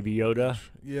showing Baby Yoda.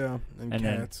 Yeah, and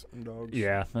cats and dogs.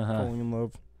 Yeah. Falling in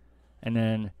love. And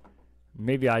then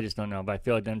maybe I just don't know, but I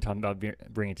feel like them talking about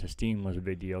bringing it to Steam was a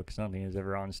big deal because nothing is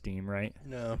ever on Steam, right?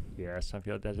 No. Yeah, so I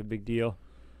feel like that's a big deal.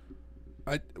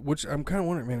 Which I'm kind of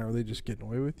wondering, man, are they just getting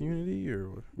away with Unity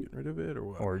or getting rid of it or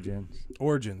what? Origins.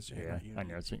 Origins, yeah. I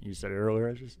know that's what you said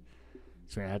earlier.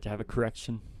 So I had to have a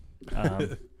correction.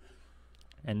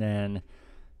 And then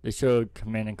they showed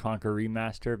Command and Conquer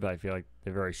Remaster, but I feel like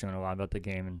they've already shown a lot about the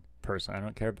game, and personally I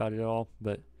don't care about it at all,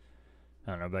 but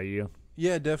I don't know about you.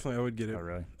 Yeah, definitely I would get it. Oh,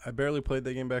 really? I barely played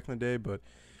that game back in the day, but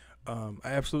I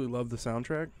absolutely love the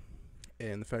soundtrack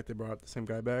and the fact they brought the same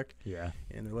guy back. Yeah.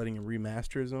 And they're letting him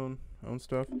remaster his own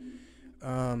stuff.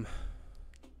 I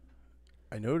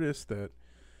noticed that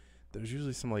there's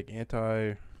usually some like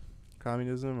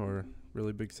anti-communism or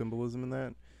really big symbolism in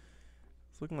that.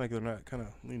 It's looking like they're not kind of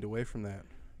leaned away from that.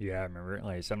 Yeah, I remember it.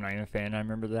 Like, so I'm not even a fan. I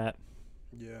remember that.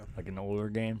 Yeah. Like an older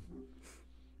game.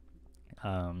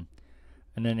 And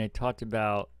then they talked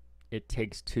about It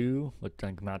Takes Two, which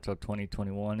doesn't come out till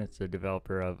 2021. It's the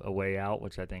developer of A Way Out,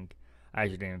 which I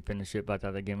actually didn't finish it, but I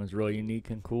thought the game was really unique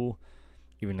and cool.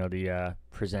 Even though the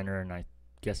presenter and I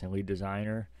guess lead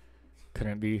designer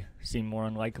couldn't seem more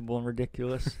unlikable and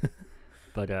ridiculous.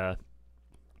 But I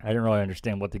didn't really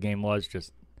understand what the game was.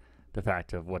 Just the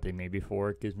fact of what they made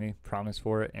before it gives me promise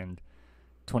for it. And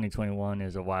 2021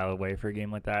 is a while away for a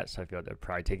game like that, so I feel like they're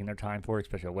probably taking their time for it,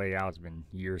 especially A Way Out. It's been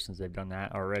years since they've done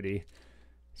that already,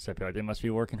 so I feel like they must be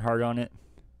working hard on it.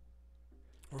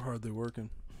 Or hardly working.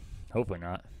 Hopefully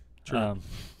not. Sure.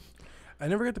 I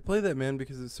never got to play that, man,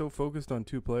 because it's so focused on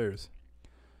 2 players.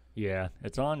 Yeah,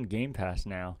 it's on Game Pass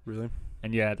now. Really?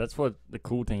 And yeah, that's what the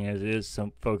cool thing is. It is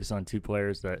some focus on 2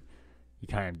 players that you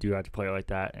kind of do have to play like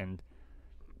that, and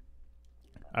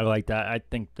I like that. I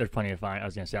think there's plenty of fun. I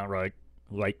was going to say I don't really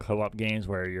like co-op games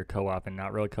where you're co-op and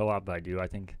not really co-op, but I do. I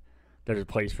think there's a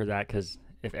place for that, because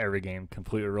if every game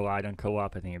completely relied on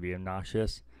co-op, I think it'd be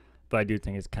obnoxious. But I do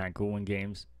think it's kind of cool when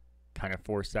games kind of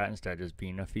force that instead of just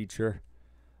being a feature.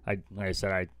 Like I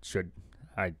said,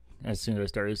 as soon as I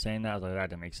started saying that, I was like, that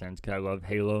doesn't make sense, because I love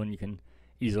Halo and you can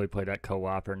easily play that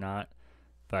co-op or not.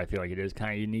 But I feel like it is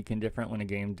kind of unique and different when a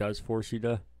game does force you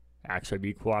to actually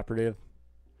be cooperative.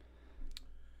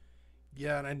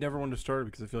 Yeah, and I never wanted to start it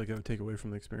because I feel like it would take away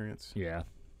from the experience. Yeah,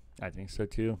 I think so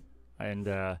too. And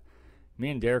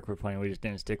me and Derek were playing. We just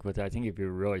didn't stick with it. I think if you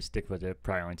really stick with it,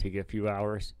 probably only take you a few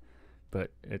hours.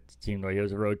 But it seemed like it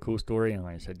was a really cool story, and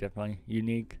like I said, definitely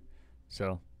unique.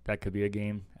 So that could be a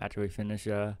game after we finish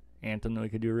Anthem that we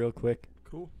could do real quick.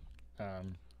 Cool.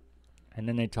 And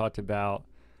then they talked about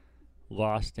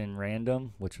Lost in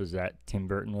Random, which was that Tim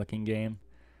Burton looking game.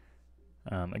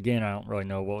 Again, I don't really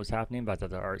know what was happening, but I thought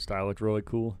the art style looked really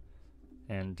cool.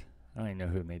 And I don't even know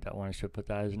who made that one. I should put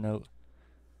that as a note.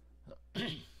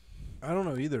 I don't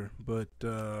know either, but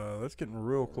that's getting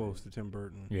real close to Tim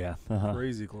Burton. Yeah.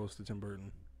 Crazy close to Tim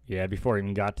Burton. Yeah, before I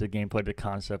even got to the gameplay, the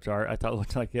concept art, I thought it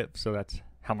looked like it. So that's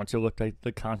how much it looked like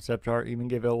the concept art even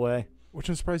gave it away. Which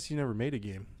I'm surprised he never made a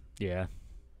game. Yeah.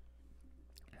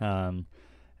 And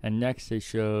next they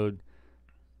showed,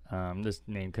 this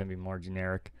name couldn't be more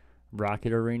generic,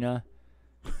 Rocket Arena.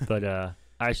 But I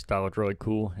just thought it looked really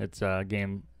cool. It's a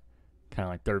game kind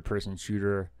of like third-person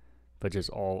shooter, but just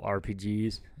all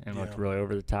RPGs, and looked really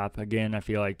over the top. Again, I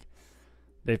feel like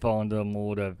they fall into the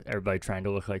mold of everybody trying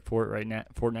to look like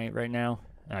Fortnite right now.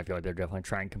 And I feel like they're definitely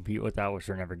trying to compete with that, which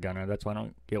they're never gonna. That's why I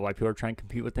don't get why people are trying to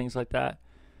compete with things like that.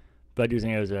 But I do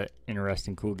think it was an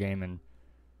interesting, cool game. And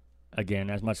again,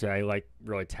 as much as I like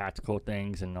really tactical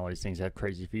things and all these things that have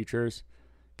crazy features,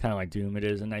 kind of like Doom, it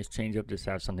is a nice change up to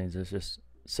have something that's just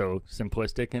so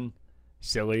simplistic and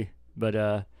silly. But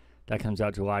that comes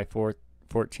out July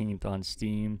 14th on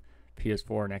Steam,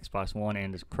 PS4, and Xbox One,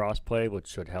 and is crossplay, which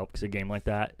should help because a game like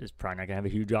that is probably not going to have a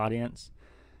huge audience.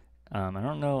 I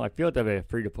don't know. I feel like that'd be a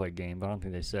free-to-play game, but I don't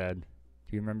think they said.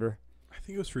 Do you remember? I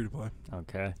think it was free to play.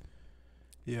 Okay.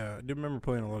 Yeah, I do remember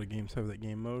playing a lot of games have that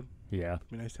game mode. Yeah. It'd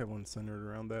be nice to have one centered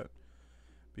around that.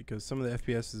 Because some of the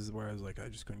FPSs where I was like, I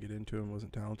just couldn't get into them,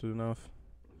 wasn't talented enough.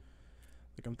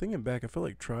 Like, I'm thinking back, I feel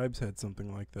like Tribes had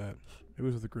something like that. It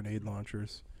was with the grenade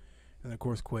launchers. And of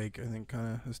course, Quake, I think,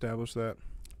 kind of established that.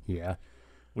 Yeah.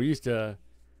 We used to,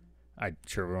 I'm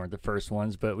sure we weren't the first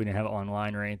ones, but we didn't have it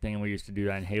online or anything. And we used to do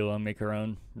that in Halo and make our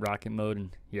own rocket mode.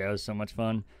 And yeah, it was so much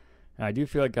fun. And I do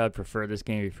feel like I'd prefer this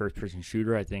game to be first-person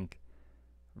shooter. I think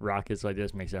rockets like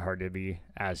this makes it hard to be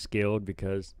as skilled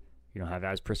because you don't have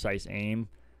as precise aim.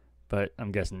 But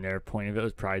I'm guessing their point of it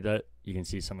was probably that you can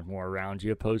see so much more around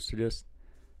you opposed to just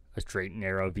a straight,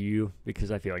 narrow view,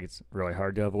 because I feel like it's really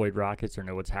hard to avoid rockets or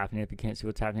know what's happening if you can't see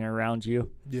what's happening around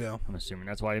you. Yeah. I'm assuming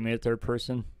that's why they made it third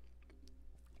person.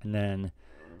 And then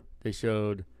they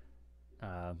showed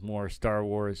more Star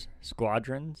Wars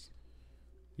Squadrons.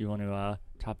 You want to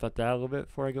talk about that a little bit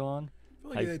before I go on? I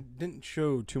feel like that didn't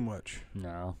show too much.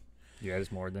 No. Yeah,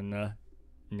 it's more than the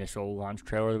initial launch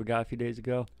trailer that we got a few days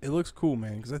ago. It looks cool,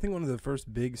 man, because I think one of the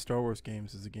first big Star Wars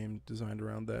games is a game designed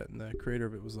around that, and the creator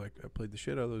of it was like, I played the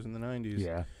shit out of those in the 90s.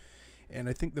 Yeah. And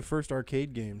I think the first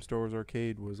arcade game, Star Wars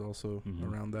Arcade, was also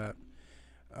around that.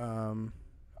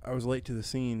 I was late to the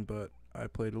scene, but I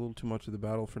played a little too much of the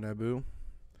Battle for Naboo.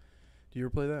 Do you ever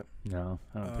play that? No,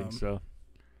 I don't think so.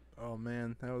 Oh,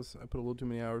 man, I put a little too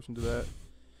many hours into that.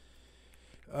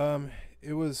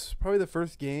 It was probably the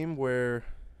first game where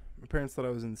my parents thought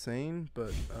I was insane,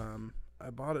 but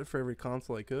I bought it for every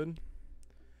console I could.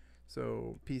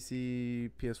 So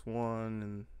PC, PS1,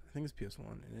 and I think it's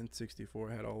PS1 and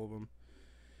N64 had all of them,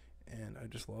 and I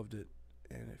just loved it,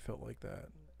 and it felt like that.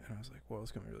 And I was like, well, I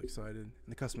was kind of really excited. And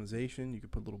the customization, you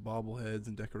could put little bobbleheads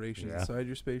and decorations inside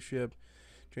your spaceship,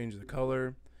 change the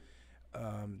color.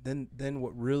 Then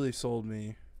what really sold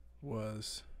me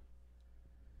was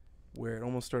where it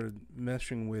almost started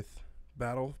meshing with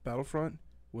Battlefront.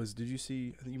 Did you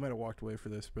see? I think you might have walked away for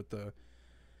this, but it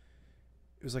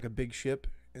was like a big ship,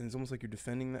 and it's almost like you're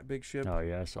defending that big ship. Oh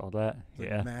yeah, I saw that.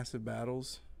 Like massive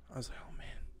battles. I was like, oh man.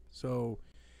 So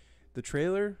the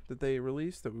trailer that they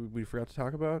released that we forgot to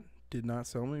talk about did not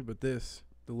sell me, but the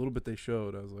little bit they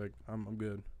showed, I was like, I'm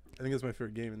good. I think that's my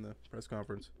favorite game in the press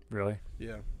conference. Really?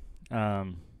 Yeah.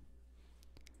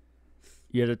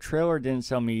 Yeah, the trailer didn't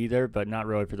sell me either, but not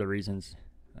really for the reasons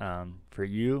for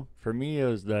you. For me, it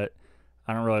was that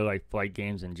I don't really like flight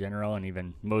games in general, and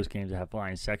even most games that have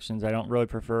flying sections I don't really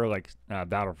prefer. Like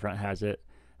Battlefront has it,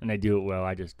 and they do it well.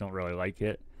 I just don't really like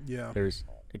it. Yeah. There's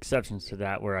exceptions to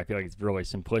that where I feel like it's really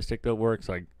simplistic that works,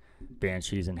 like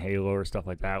Banshees and Halo or stuff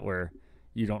like that, where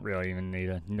you don't really even need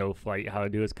a no flight how to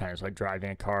do it. It's kind of just like driving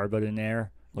a car but in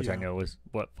air, which I know is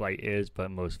what flight is,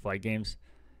 but most flight games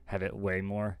have it way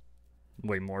more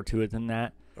to it than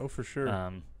that. Oh, for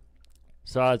sure.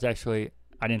 So I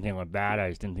didn't think it looked bad. I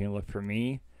just didn't think it looked for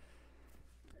me.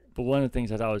 But one of the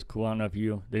things I thought was cool, I don't know if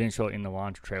they didn't show it in the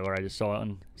launch trailer. I just saw it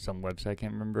on some website, I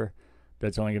can't remember.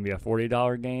 That's only going to be a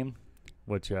 $40 game,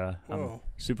 which I'm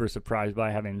super surprised by,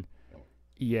 having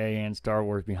EA and Star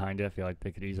Wars behind it. I feel like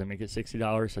they could easily make it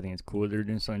 $60. I think it's cool that they're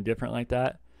doing something different like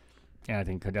that. And I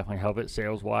think could definitely help it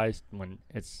sales-wise when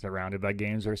it's surrounded by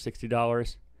games that are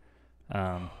 $60.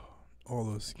 All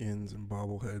those skins and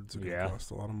bobbleheads are going to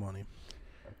cost a lot of money.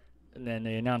 And then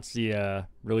they announced the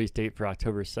release date for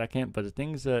October 2nd. But the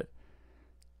things that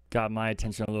got my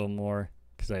attention a little more,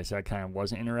 because I said I kind of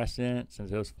wasn't interested in it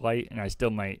since it was flight, and I still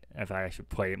might, if I actually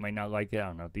play it, might not like it. I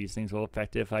don't know if these things will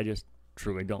affect it if I just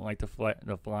truly don't like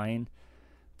the flying.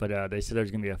 But they said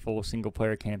there's going to be a full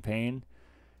single-player campaign.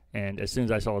 And as soon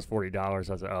as I saw it was $40, I was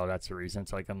like, oh, that's the reason.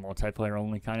 It's like a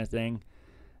multiplayer-only kind of thing.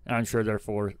 And I'm sure their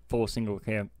full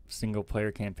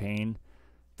single-player campaign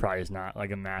probably is not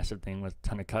like a massive thing with a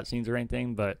ton of cutscenes or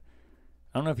anything. But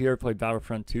I don't know if you ever played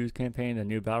Battlefront 2's campaign, the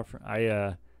new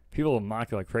Battlefront. People will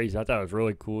mock it like crazy. I thought it was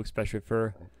really cool, especially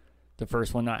for the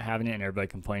first one not having it and everybody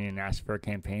complaining and asking for a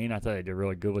campaign. I thought they did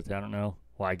really good with it. I don't know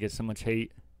why I get so much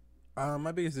hate.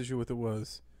 My biggest issue with it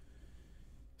was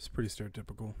it's pretty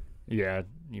stereotypical. Yeah,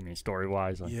 you mean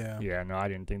story-wise? Like, yeah. No, I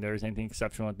didn't think there was anything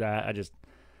exceptional with that.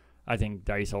 I think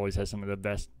DICE always has some of the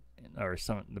best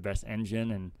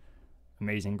engine and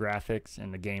amazing graphics,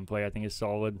 and the gameplay I think is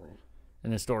solid.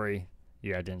 And the story,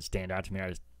 it didn't stand out to me. I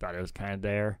just thought it was kind of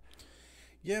there.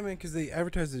 Yeah, man, because they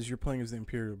advertise as you're playing as the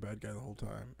Imperial bad guy the whole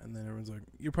time, and then everyone's like,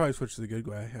 you probably switched to the good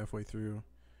guy halfway through.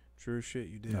 Sure as shit,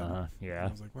 you did. Yeah. And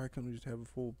I was like, why couldn't we just have a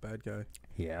full bad guy?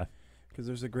 Yeah. Because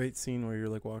there's a great scene where you're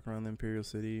like walking around the Imperial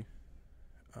City,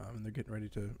 and they're getting ready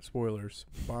to, spoilers,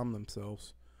 bomb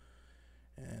themselves.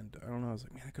 And I don't know, I was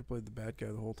like, man, I could have played the bad guy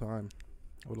the whole time.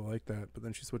 I would have liked that. But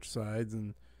then she switched sides,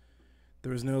 and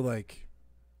there was no,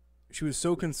 she was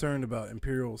so concerned about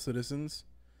Imperial citizens,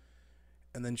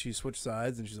 and then she switched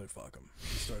sides, and she's like, fuck them.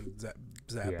 She started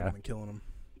zapping them and killing them.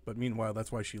 But meanwhile,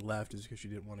 that's why she left, is because she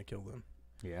didn't want to kill them.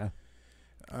 Yeah.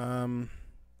 And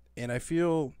I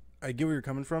get where you're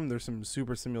coming from. There's some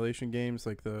super simulation games,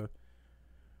 like the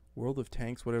World of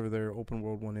Tanks, whatever their open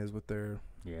world one is with their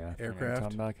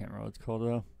aircraft. I can't remember what it's called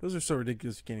though. Those are so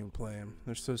ridiculous you can't even play them.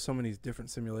 There's so many different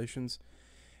simulations,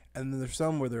 and then there's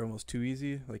some where they're almost too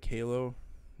easy, like Halo.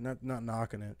 Not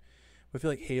knocking it, but I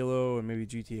feel like Halo and maybe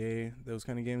GTA, those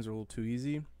kind of games are a little too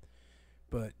easy.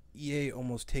 But EA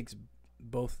almost takes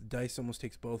DICE almost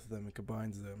takes both of them and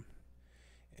combines them,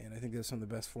 and I think that's some of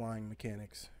the best flying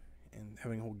mechanics. And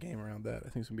having a whole game around that, I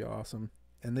think it's gonna be awesome.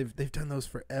 And they've done those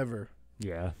forever.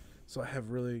 Yeah. So I have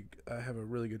a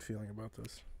really good feeling about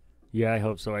this. Yeah, I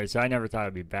hope so. I never thought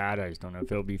it'd be bad. I just don't know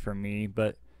if it'll be for me.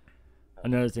 But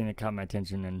another thing that caught my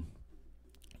attention and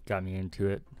got me into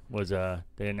it was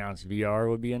they announced VR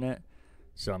would be in it.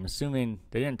 So I'm assuming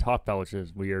they didn't talk about, which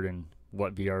is weird, and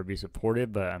what VR would be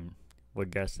supported. But I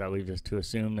would guess that leaves us to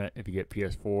assume that if you get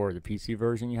PS4 or the PC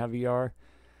version, you have VR.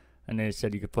 And they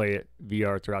said you could play it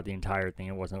VR throughout the entire thing.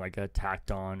 It wasn't like a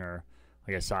tacked on or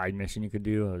like a side mission you could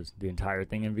do. It was the entire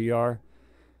thing in VR,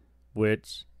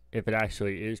 which, if it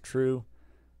actually is true,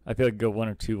 I feel like it could go one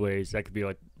of two ways. That could be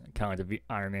like kind of like the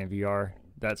Iron Man VR.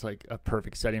 That's like a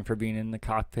perfect setting for being in the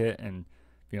cockpit and,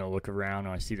 look around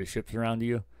and I see the ships around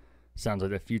you. Sounds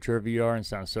like the future of VR and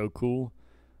sounds so cool.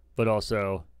 But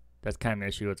also, that's kind of an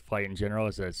issue with flight in general,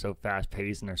 is that it's so fast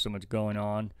paced and there's so much going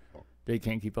on. They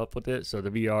can't keep up with it, so the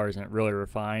VR isn't really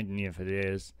refined, and even if it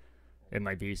is, it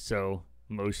might be so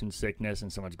motion sickness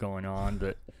and so much going on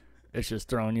that it's just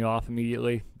throwing you off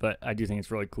immediately. But I do think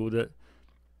it's really cool that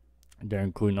they're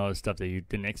including all the stuff that you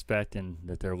didn't expect and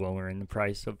that they're lowering the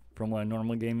price from what a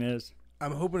normal game is.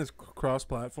 I'm hoping it's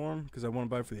cross-platform because I want to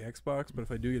buy it for the Xbox, but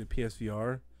if I do get a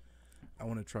PSVR, I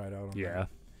want to try it out on Yeah. that.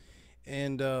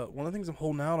 And one of the things I'm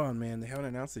holding out on, man, they haven't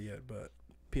announced it yet, but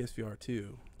PSVR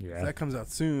 2. Yeah. If that comes out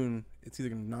soon, it's either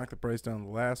going to knock the price down on the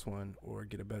last one or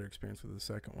get a better experience with the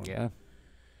second one. Yeah.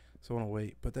 So I want to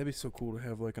wait. But that'd be so cool to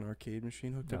have like an arcade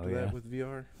machine hooked up Oh, to yeah. that with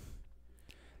VR.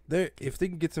 If they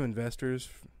can get some investors,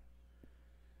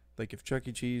 like if Chuck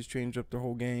E. Cheese changed up their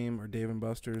whole game or Dave &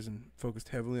 Buster's and focused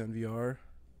heavily on VR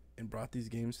and brought these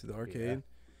games to the arcade,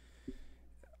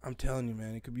 I'm telling you,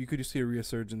 man, you could just see a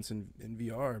resurgence in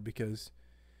VR because,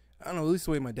 I don't know, at least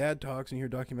the way my dad talks and you hear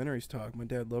documentaries talk, my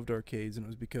dad loved arcades, and it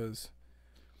was because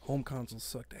home consoles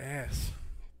sucked ass.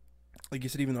 Like you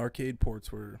said, even the arcade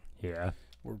ports were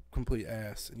complete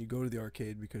ass, and you go to the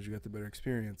arcade because you got the better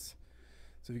experience.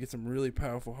 So if you get some really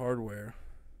powerful hardware,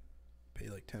 pay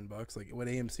like $10, like what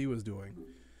AMC was doing,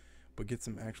 but get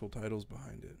some actual titles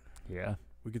behind it. Yeah.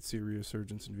 We could see a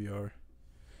resurgence in VR.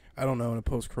 I don't know, in a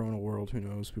post-corona world, who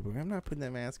knows? People are like, I'm not putting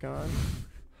that mask on.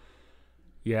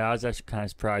 Yeah, I was actually kind of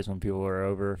surprised when people were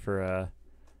over for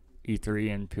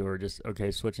E3 and people were just,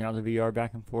 switching out the VR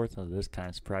back and forth. So this kind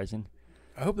of surprising.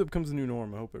 I hope that becomes the new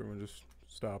norm. I hope everyone just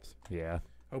stops. Yeah.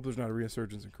 I hope there's not a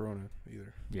resurgence in corona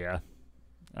either. Yeah.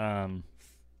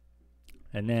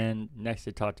 And then next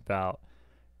they talked about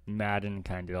Madden,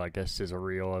 kind of like a sizzle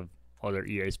reel of other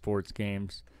EA Sports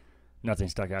games. Nothing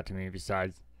stuck out to me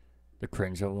besides the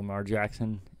cringe of Lamar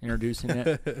Jackson introducing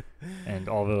it. And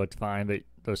all of it looked fine, but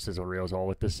those sizzle reels all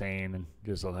look the same and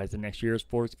just look like the next year's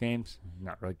sports games.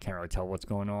 Can't really tell what's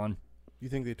going on. You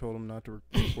think they told him not to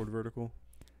record vertical?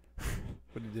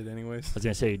 But he did anyways. I was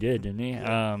going to say he did, didn't he?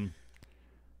 Yeah.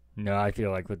 No, I feel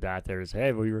like with that, there's,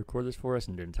 hey, will you record this for us?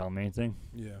 And didn't tell him anything.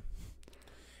 Yeah.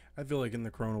 I feel like in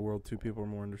the corona world, too, people are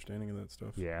more understanding of that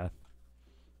stuff. Yeah.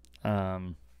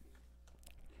 And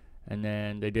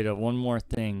then they did one more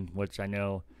thing, which I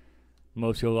know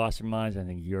most people lost their minds. I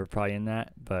think you were probably in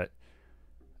that, but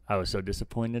I was so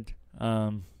disappointed.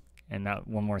 And that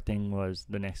one more thing was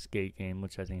the next Skate game,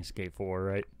 which I think is Skate 4,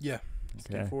 right? Yeah.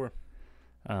 Skate 4.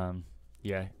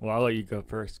 Yeah. Well, I'll let you go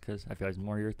first because I feel like it's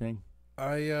more your thing.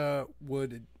 I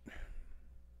would.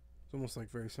 It's almost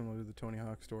like very similar to the Tony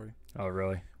Hawk story. Oh,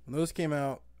 really? When those came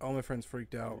out, all my friends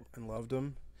freaked out and loved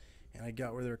them, and I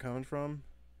got where they were coming from.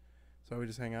 So I would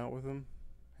just hang out with them,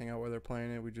 hang out while they're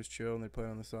playing it. We just chill and they play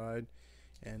on the side.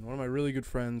 And one of my really good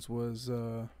friends was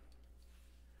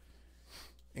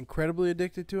incredibly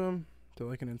addicted to him, to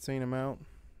like an insane amount.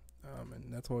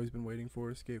 And that's all he's been waiting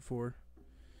for, is Skate 4.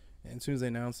 And as soon as they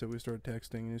announced it, we started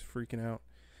texting and he was freaking out.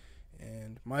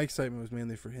 And my excitement was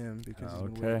mainly for him because he's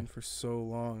been waiting for so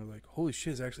long. I was like, holy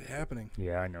shit, it's actually happening.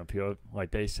 Yeah, I know. People,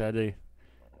 like they said, they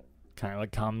kind of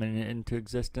like commented into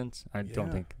existence. I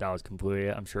don't think that was completely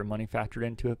it. I'm sure money factored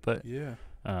into it, but yeah,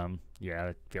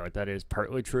 I feel like that is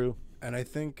partly true. And I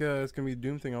think it's going to be a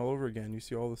Doom thing all over again. You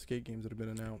see all the skate games that have been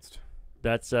announced.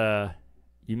 That's,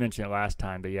 you mentioned it last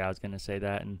time, but yeah, I was going to say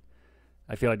that. And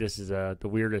I feel like this is the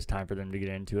weirdest time for them to get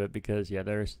into it because,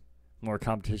 there's more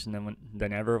competition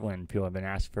than ever when people have been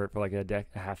asking for it for like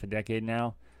half a decade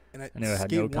now. And it had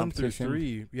Skate no 1 through competition.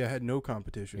 3, had no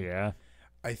competition. Yeah.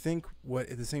 I think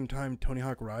at the same time Tony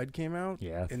Hawk Ride came out,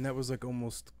 and that was like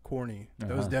almost corny.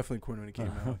 That was definitely corny when it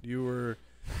came out. You were,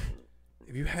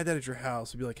 if you had that at your house,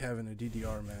 it'd be like having a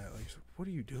DDR mat. Like, what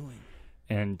are you doing?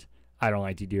 And I don't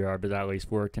like DDR, but that at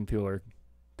least worked, and people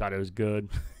thought it was good.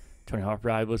 Tony Hawk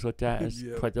Ride was looked at as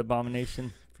quite the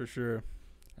abomination. For sure.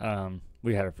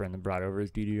 We had a friend that brought over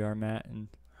his DDR mat and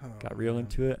got real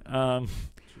into it.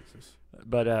 Jesus.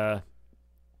 But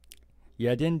it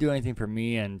didn't do anything for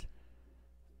me. And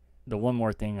the one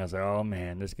more thing, I was like, oh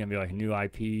man, this is gonna be like a new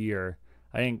IP, or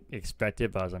I didn't expect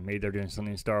it, but I was like, maybe they're doing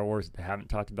something in Star Wars that they haven't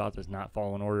talked about that's not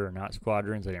Fallen Order or not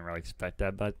Squadrons. I didn't really expect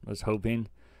that, but I was hoping.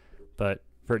 But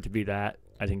for it to be that,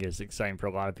 I think it's exciting for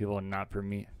a lot of people and not for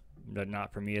me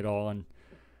at all. And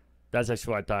that's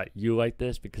actually why I thought you liked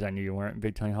this, because I knew you weren't a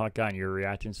big Tony Hawk guy and you were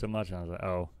reacting so much. And I was like,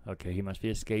 oh, okay, he must be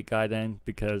a skate guy then,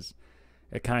 because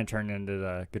it kind of turned into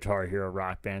the Guitar Hero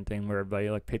Rock Band thing where everybody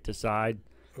like picked a side.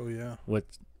 Oh, yeah. With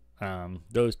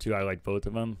those two, I liked both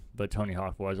of them, but Tony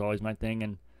Hawk was always my thing.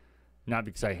 And not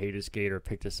because I hated Skate or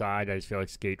picked a side. I just feel like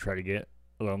Skate tried to get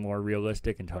a little more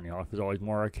realistic, and Tony Hawk was always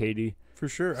more arcadey. For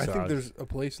sure. So I think there's a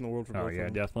place in the world for both of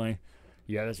them. Definitely.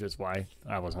 Yeah, that's just why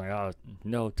I was like, oh,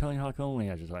 no, Tony Hawk only.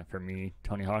 I was just like, for me,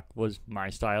 Tony Hawk was my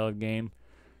style of game,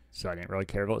 so I didn't really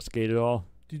care about Skate at all.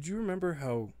 Did you remember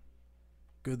how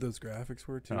good those graphics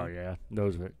were too? Oh, yeah.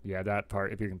 Those were, yeah, that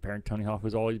part, if you're comparing, Tony Hawk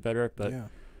was always better, but yeah.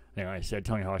 you know, I said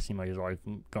Tony Hawk seemed like he was always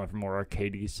going for more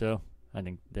arcadey, so I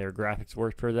think their graphics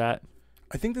worked for that.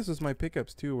 I think this was my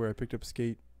pickups too, where I picked up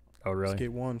Skate. Oh, really?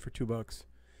 Skate 1 for $2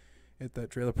 at that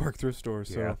trailer park thrift store.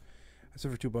 So Yeah. I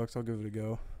said for $2, I'll give it a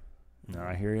go. No,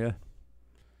 I hear you.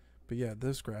 But yeah,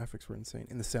 those graphics were insane.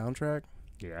 And the soundtrack,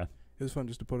 Yeah. it was fun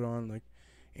just to put it on. Like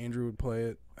Andrew would play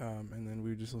it, and then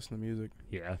we would just listen to music.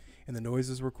 Yeah. And the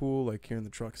noises were cool, like hearing the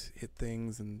trucks hit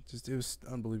things, and just it was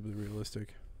unbelievably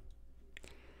realistic.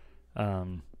 I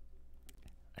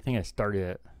think I started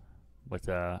it with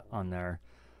on their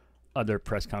other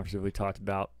press conferences we talked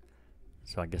about.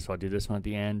 So I guess I'll do this one at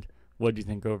the end. What do you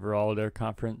think overall of their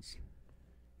conference?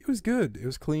 It was good. It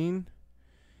was clean.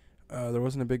 There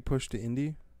wasn't a big push to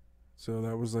indie, so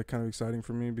that was like kind of exciting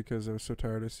for me because I was so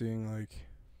tired of seeing like,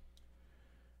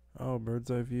 oh, bird's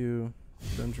eye view,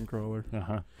 dungeon crawler.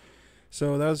 Uh-huh.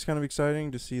 So that was kind of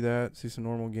exciting to see that, see some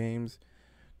normal games.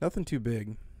 Nothing too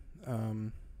big.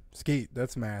 Skate,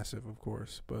 that's massive, of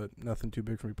course, but nothing too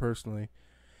big for me personally.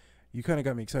 You kind of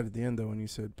got me excited at the end, though, when you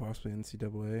said possibly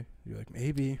NCAA. You're like,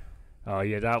 maybe. Oh,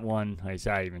 yeah, that one, like I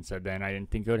said, I even said then I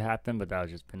didn't think it would happen, but that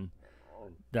would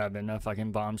have been a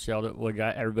fucking bombshell that would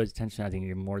got everybody's attention. I think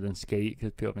even more than Skate,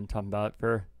 because people have been talking about it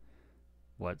for,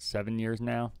 7 years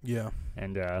now? Yeah.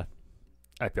 And I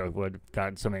feel like would have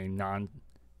gotten so many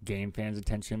non-game fans'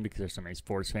 attention because there's so many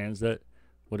sports fans that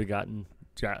would have gotten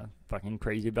fucking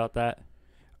crazy about that.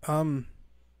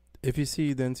 If you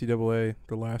see the NCAA,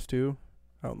 the last two,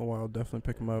 out in the wild, definitely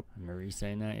pick them up. I remember you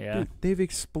saying that, yeah. Dude, they've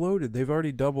exploded. They've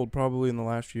already doubled probably in the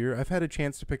last year. I've had a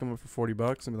chance to pick them up for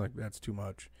 $40 and be like, that's too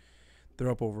much. They're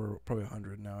up over probably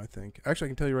 100 now, I think. Actually, I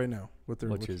can tell you right now what they're.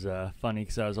 Which is funny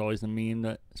because I was always the meme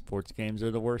that sports games are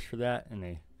the worst for that, and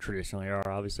they traditionally are.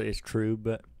 Obviously, it's true,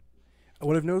 but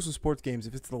What I've noticed with sports games,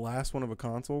 if it's the last one of a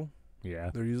console,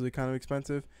 yeah, they're usually kind of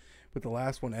expensive. But the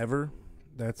last one ever,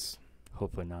 that's.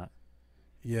 hopefully not.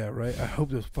 Yeah, right. I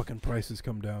hope those fucking prices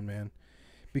come down, man,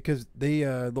 because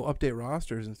they'll update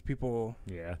rosters and people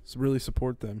Yeah, really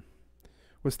support them.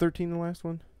 Was 13 the last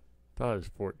one? thought it was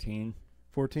 14.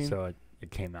 14. So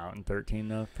it came out in 13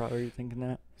 though. Probably thinking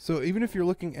that. So even if you're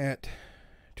looking at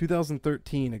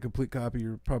 2013, a complete copy,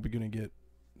 you're probably gonna get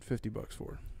 $50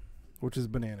 for, which is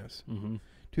bananas. Mm-hmm.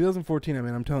 2014, I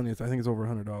mean, I'm telling you, I think it's over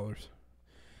 $100.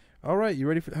 All right, you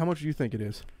ready for how much do you think it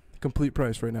is? Complete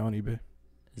price right now on eBay.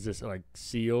 Is this like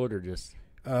sealed or just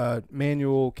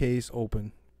Manual, case,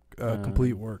 open,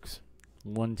 complete works.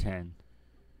 110?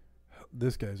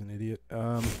 This guy's an idiot.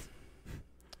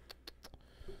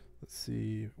 Let's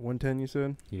see, 110 you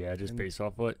said? Yeah, just And- based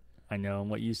off what I know and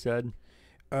what you said.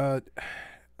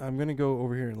 I'm gonna go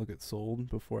over here and look at sold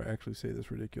before I actually say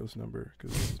this ridiculous number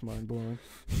because this is mind blowing.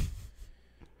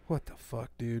 What the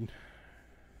fuck, dude?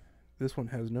 This one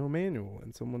has no manual,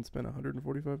 and someone spent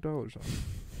 $145 on it.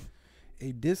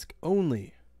 A disc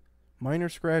only, minor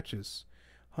scratches,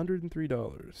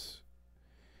 $103.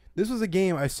 This was a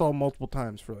game I saw multiple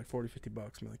times for like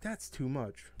 $40-$50. I'm like, that's too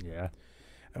much. Yeah.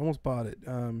 I almost bought it.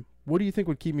 What do you think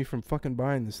would keep me from fucking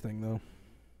buying this thing, though?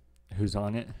 Who's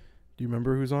on it? Do you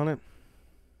remember who's on it?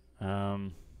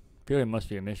 I feel like it must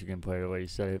be a Michigan player the way you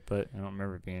said it, but I don't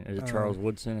remember it being. Is it Charles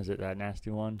Woodson? Is it that nasty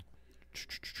one?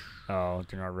 Oh,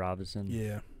 Denard Robinson.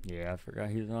 Yeah. Yeah, I forgot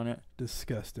he was on it.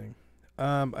 Disgusting.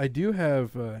 I do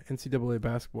have NCAA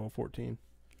basketball 14.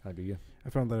 How do you? I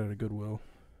found that at a Goodwill.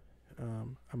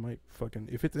 I might fucking...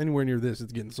 If it's anywhere near this,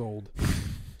 it's getting sold.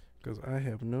 Because I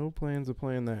have no plans of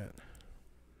playing that.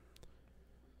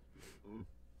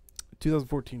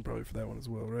 2014 probably for that one as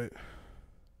well, right?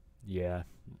 Yeah.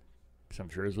 'Cause I'm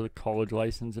sure it was with a college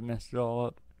license that messed it all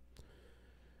up.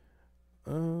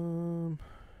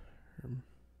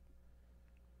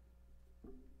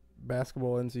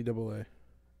 Basketball NCAA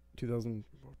 2000.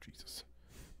 Oh Jesus,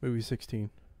 maybe 16.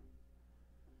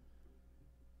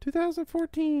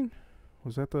 2014.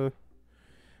 Was that the?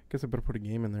 Guess I better put a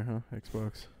game in there, huh?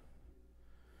 Xbox.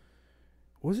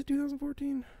 Was it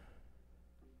 2014?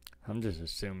 I'm just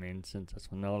assuming since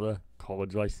that's when all the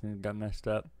college license got messed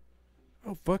up.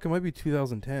 Oh fuck, it might be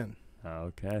 2010. Oh,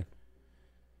 okay.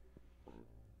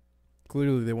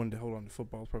 Clearly, they wanted to hold on to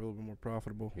football. It's probably a little bit more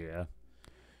profitable. Yeah.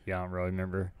 Yeah, I don't really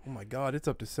remember. Oh my God, it's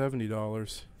up to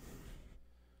 $70.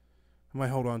 I might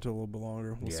hold on to it a little bit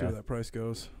longer. We'll see Yeah. where that price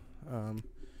goes.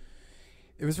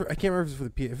 If it's for, I can't remember if it's for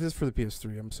the if it's for the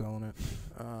PS3, I'm selling it.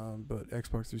 But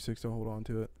Xbox 360, I'll hold on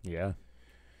to it. Yeah.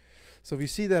 So if you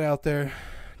see that out there,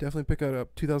 Definitely pick that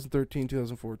up. 2013,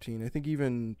 2014. I think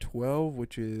even 12,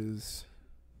 which is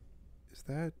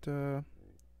that the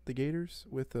Gators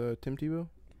with Tim Tebow?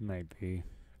 Might be. I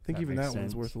think That even makes that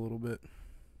one's sense. worth a little bit.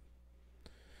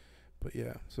 But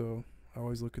yeah, so I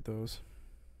always look at those.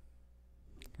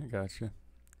 I gotcha.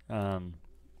 I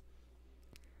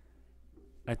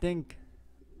think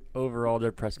overall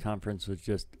their press conference was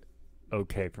just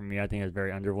okay for me. I think it was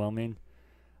very underwhelming.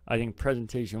 I think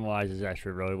presentation-wise is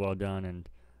actually really well done and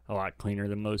a lot cleaner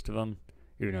than most of them,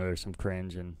 even though there's some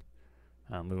cringe. And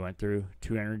we went through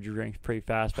 2 energy drinks pretty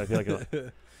fast, but I feel like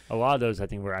a lot of those I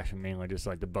think were actually mainly just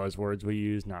like the buzzwords we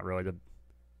use, not really the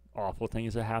awful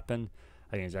things that happen.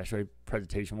 I think it's actually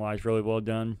presentation-wise really well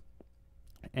done.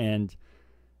 And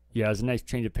yeah, it was a nice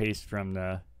change of pace from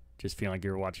the just feeling like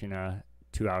you're watching a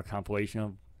 2-hour compilation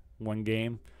of one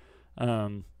game.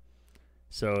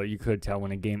 So you could tell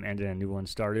when a game ended and a new one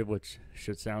started, which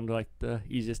should sound like the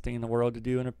easiest thing in the world to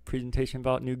do in a presentation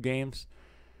about new games.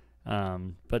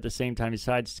 But at the same time,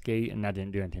 besides skate, and that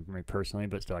didn't do anything for me personally,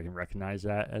 but still I can recognize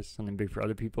that as something big for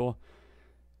other people.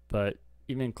 But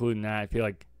even including that, I feel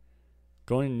like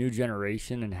going to new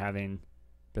generation and having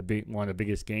one of the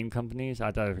biggest game companies, I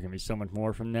thought there was going to be so much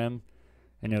more from them.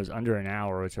 And it was under an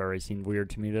hour, which already seemed weird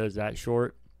to me that it was that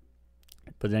short.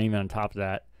 But then even on top of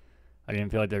that, I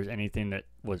didn't feel like there was anything that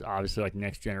was obviously like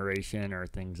next generation or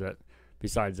things that,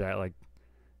 besides that, like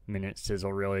Minute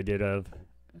Sizzle really did of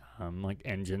like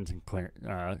engines and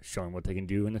showing what they can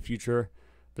do in the future.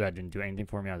 But that didn't do anything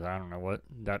for me. I was like, I don't know what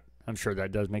that. I'm sure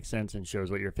that does make sense and shows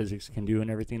what your physics can do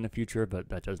and everything in the future, but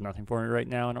that does nothing for me right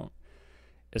now.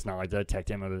 It's not like the tech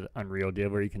demo that Unreal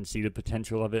did where you can see the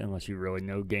potential of it unless you really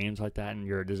know games like that and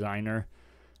you're a designer.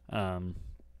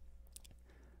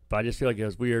 But I just feel like it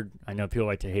was weird. I know people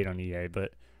like to hate on EA,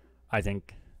 but I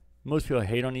think most people that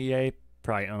hate on EA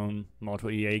probably own multiple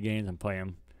EA games and play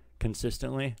them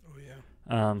consistently. Oh,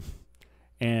 yeah.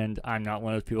 And I'm not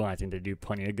one of those people. I think they do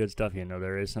plenty of good stuff. You know,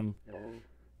 there is some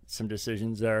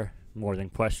decisions there more than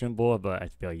questionable, but I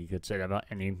feel like you could say that about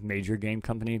any major game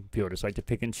company. People just like to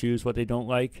pick and choose what they don't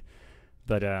like.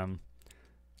 But I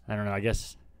don't know. I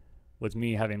guess with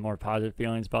me having more positive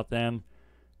feelings about them,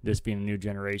 this being a new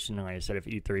generation, and like I said, if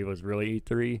E3 was really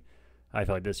E3, I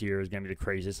feel like this year is going to be the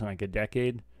craziest in like a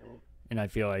decade. And I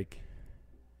feel like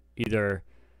either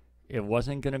it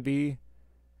wasn't going to be,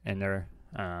 and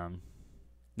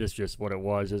this just what it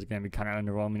was is going to be kind of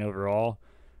underwhelming overall,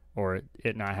 or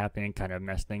it not happening kind of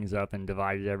messed things up and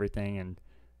divided everything and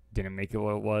didn't make it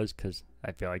what it was, because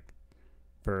I feel like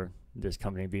for this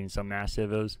company being so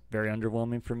massive, it was very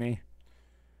underwhelming for me.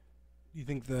 Do you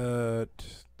think that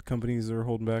the companies are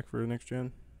holding back for next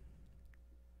gen?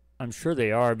 I'm sure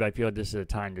they are, but I feel like this is a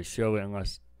time to show it,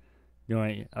 unless the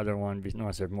only other one,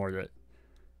 unless there's more that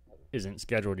isn't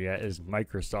scheduled yet, is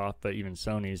Microsoft. But even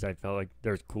Sony's, I felt like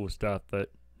there's cool stuff,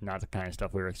 but not the kind of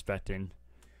stuff we were expecting.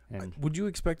 And Would you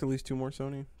expect at least 2 more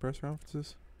Sony press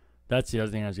conferences? that's the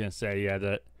other thing I was going to say, yeah,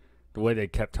 that the way they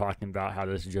kept talking about how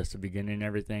this is just the beginning and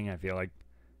everything, I feel like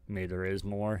maybe there is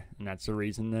more, and that's the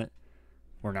reason that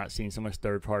we're not seeing so much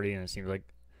third party, and it seems like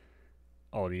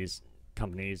all these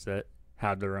companies that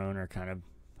have their own are kind of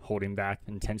holding back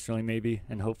intentionally maybe,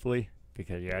 and hopefully,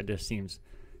 because yeah, it just seems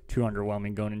too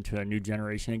underwhelming going into a new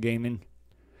generation of gaming.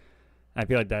 I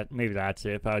feel like that maybe that's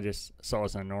it. If I just saw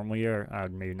this in a normal year, I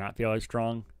would maybe not feel as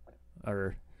strong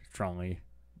or strongly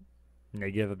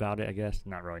negative about it, I guess.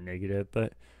 Not really negative,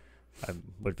 but I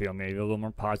would feel maybe a little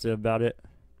more positive about it.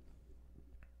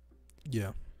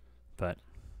 Yeah. But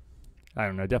I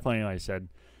don't know. Definitely, like I said,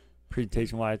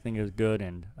 presentation-wise, I think it was good,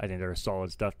 and I think there was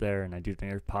solid stuff there, and I do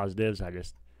think there's positives. I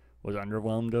just was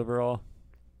underwhelmed overall.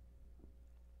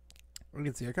 I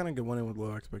can see. I kind of went in with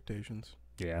low expectations,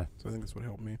 Yeah, so I think that's what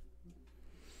helped me.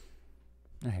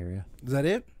 I hear you. Is that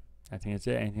it? I think that's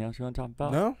it. Anything else you want to talk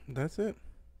about? No, that's it.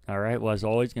 All right. Well, as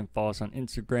always, you can follow us on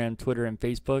Instagram, Twitter, and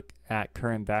Facebook at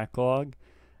Current Backlog,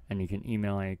 and you can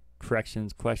email any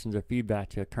corrections, questions, or feedback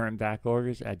to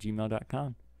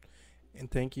currentbackloggers@gmail.com. And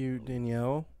thank you,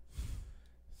 Danielle.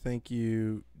 Thank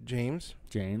you, James.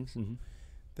 James. Mm-hmm.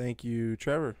 Thank you,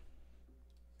 Trevor.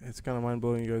 It's kind of mind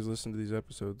blowing. You guys listen to these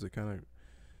episodes. It kind of,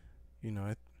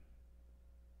 I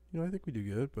think we do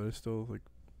good, but it's still like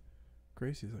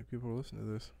crazy. It's like people are listening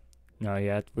to this. No,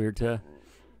 yeah, it's weird to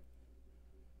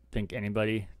think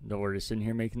anybody that we're just sitting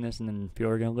here making this and then people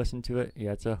are going to listen to it.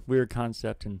 Yeah, it's a weird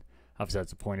concept, and obviously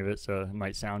that's the point of it, so it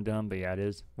might sound dumb, but yeah, it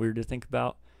is weird to think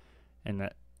about, and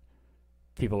that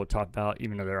people will talk about,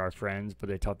 even though they're our friends, but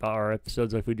they talk about our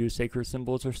episodes like we do sacred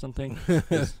symbols or something.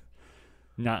 It's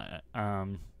not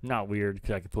weird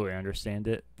because I completely understand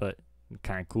it, but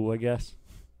kind of cool, I guess.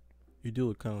 You do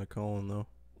look kind of like Colin, though.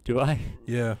 Do I?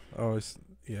 Yeah. Always.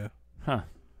 Yeah. Huh.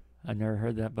 I never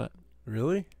heard that, but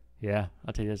Really? yeah,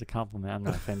 I'll take it as a compliment. I'm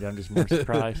not offended. I'm just more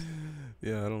surprised.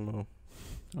 Yeah, I don't know.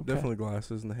 Okay. Definitely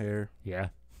glasses and the hair. Yeah.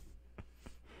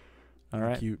 All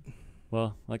right. Cute.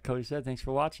 Well, like Cody said, thanks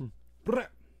for watching.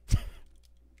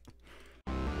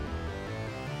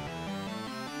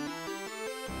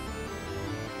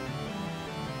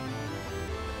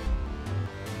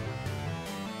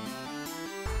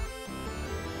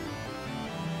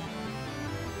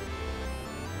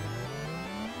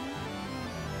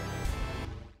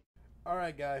 All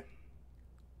right, guy.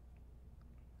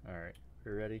 All right.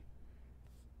 We ready?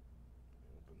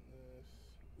 Open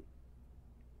this.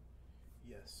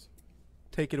 Yes.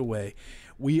 Take it away.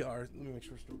 We are. Let me make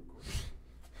sure we're still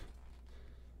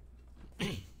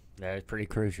recording. That is pretty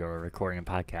crucial. Recording a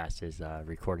podcast is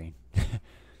recording.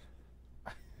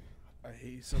 I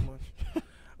hate you so much.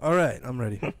 All right, I'm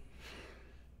ready.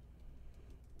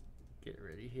 Get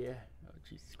ready here. Oh,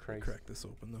 Jesus Christ. Crack this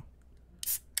open though.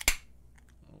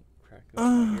 Oh, crack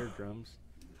open my eardrums.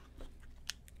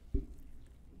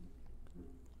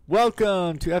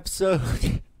 Welcome to episode.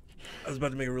 I was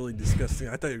about to make a really disgusting.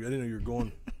 I didn't know you were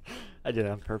going. I did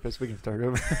it on purpose. We can start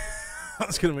over. I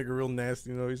was gonna make a real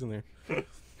nasty noise in there.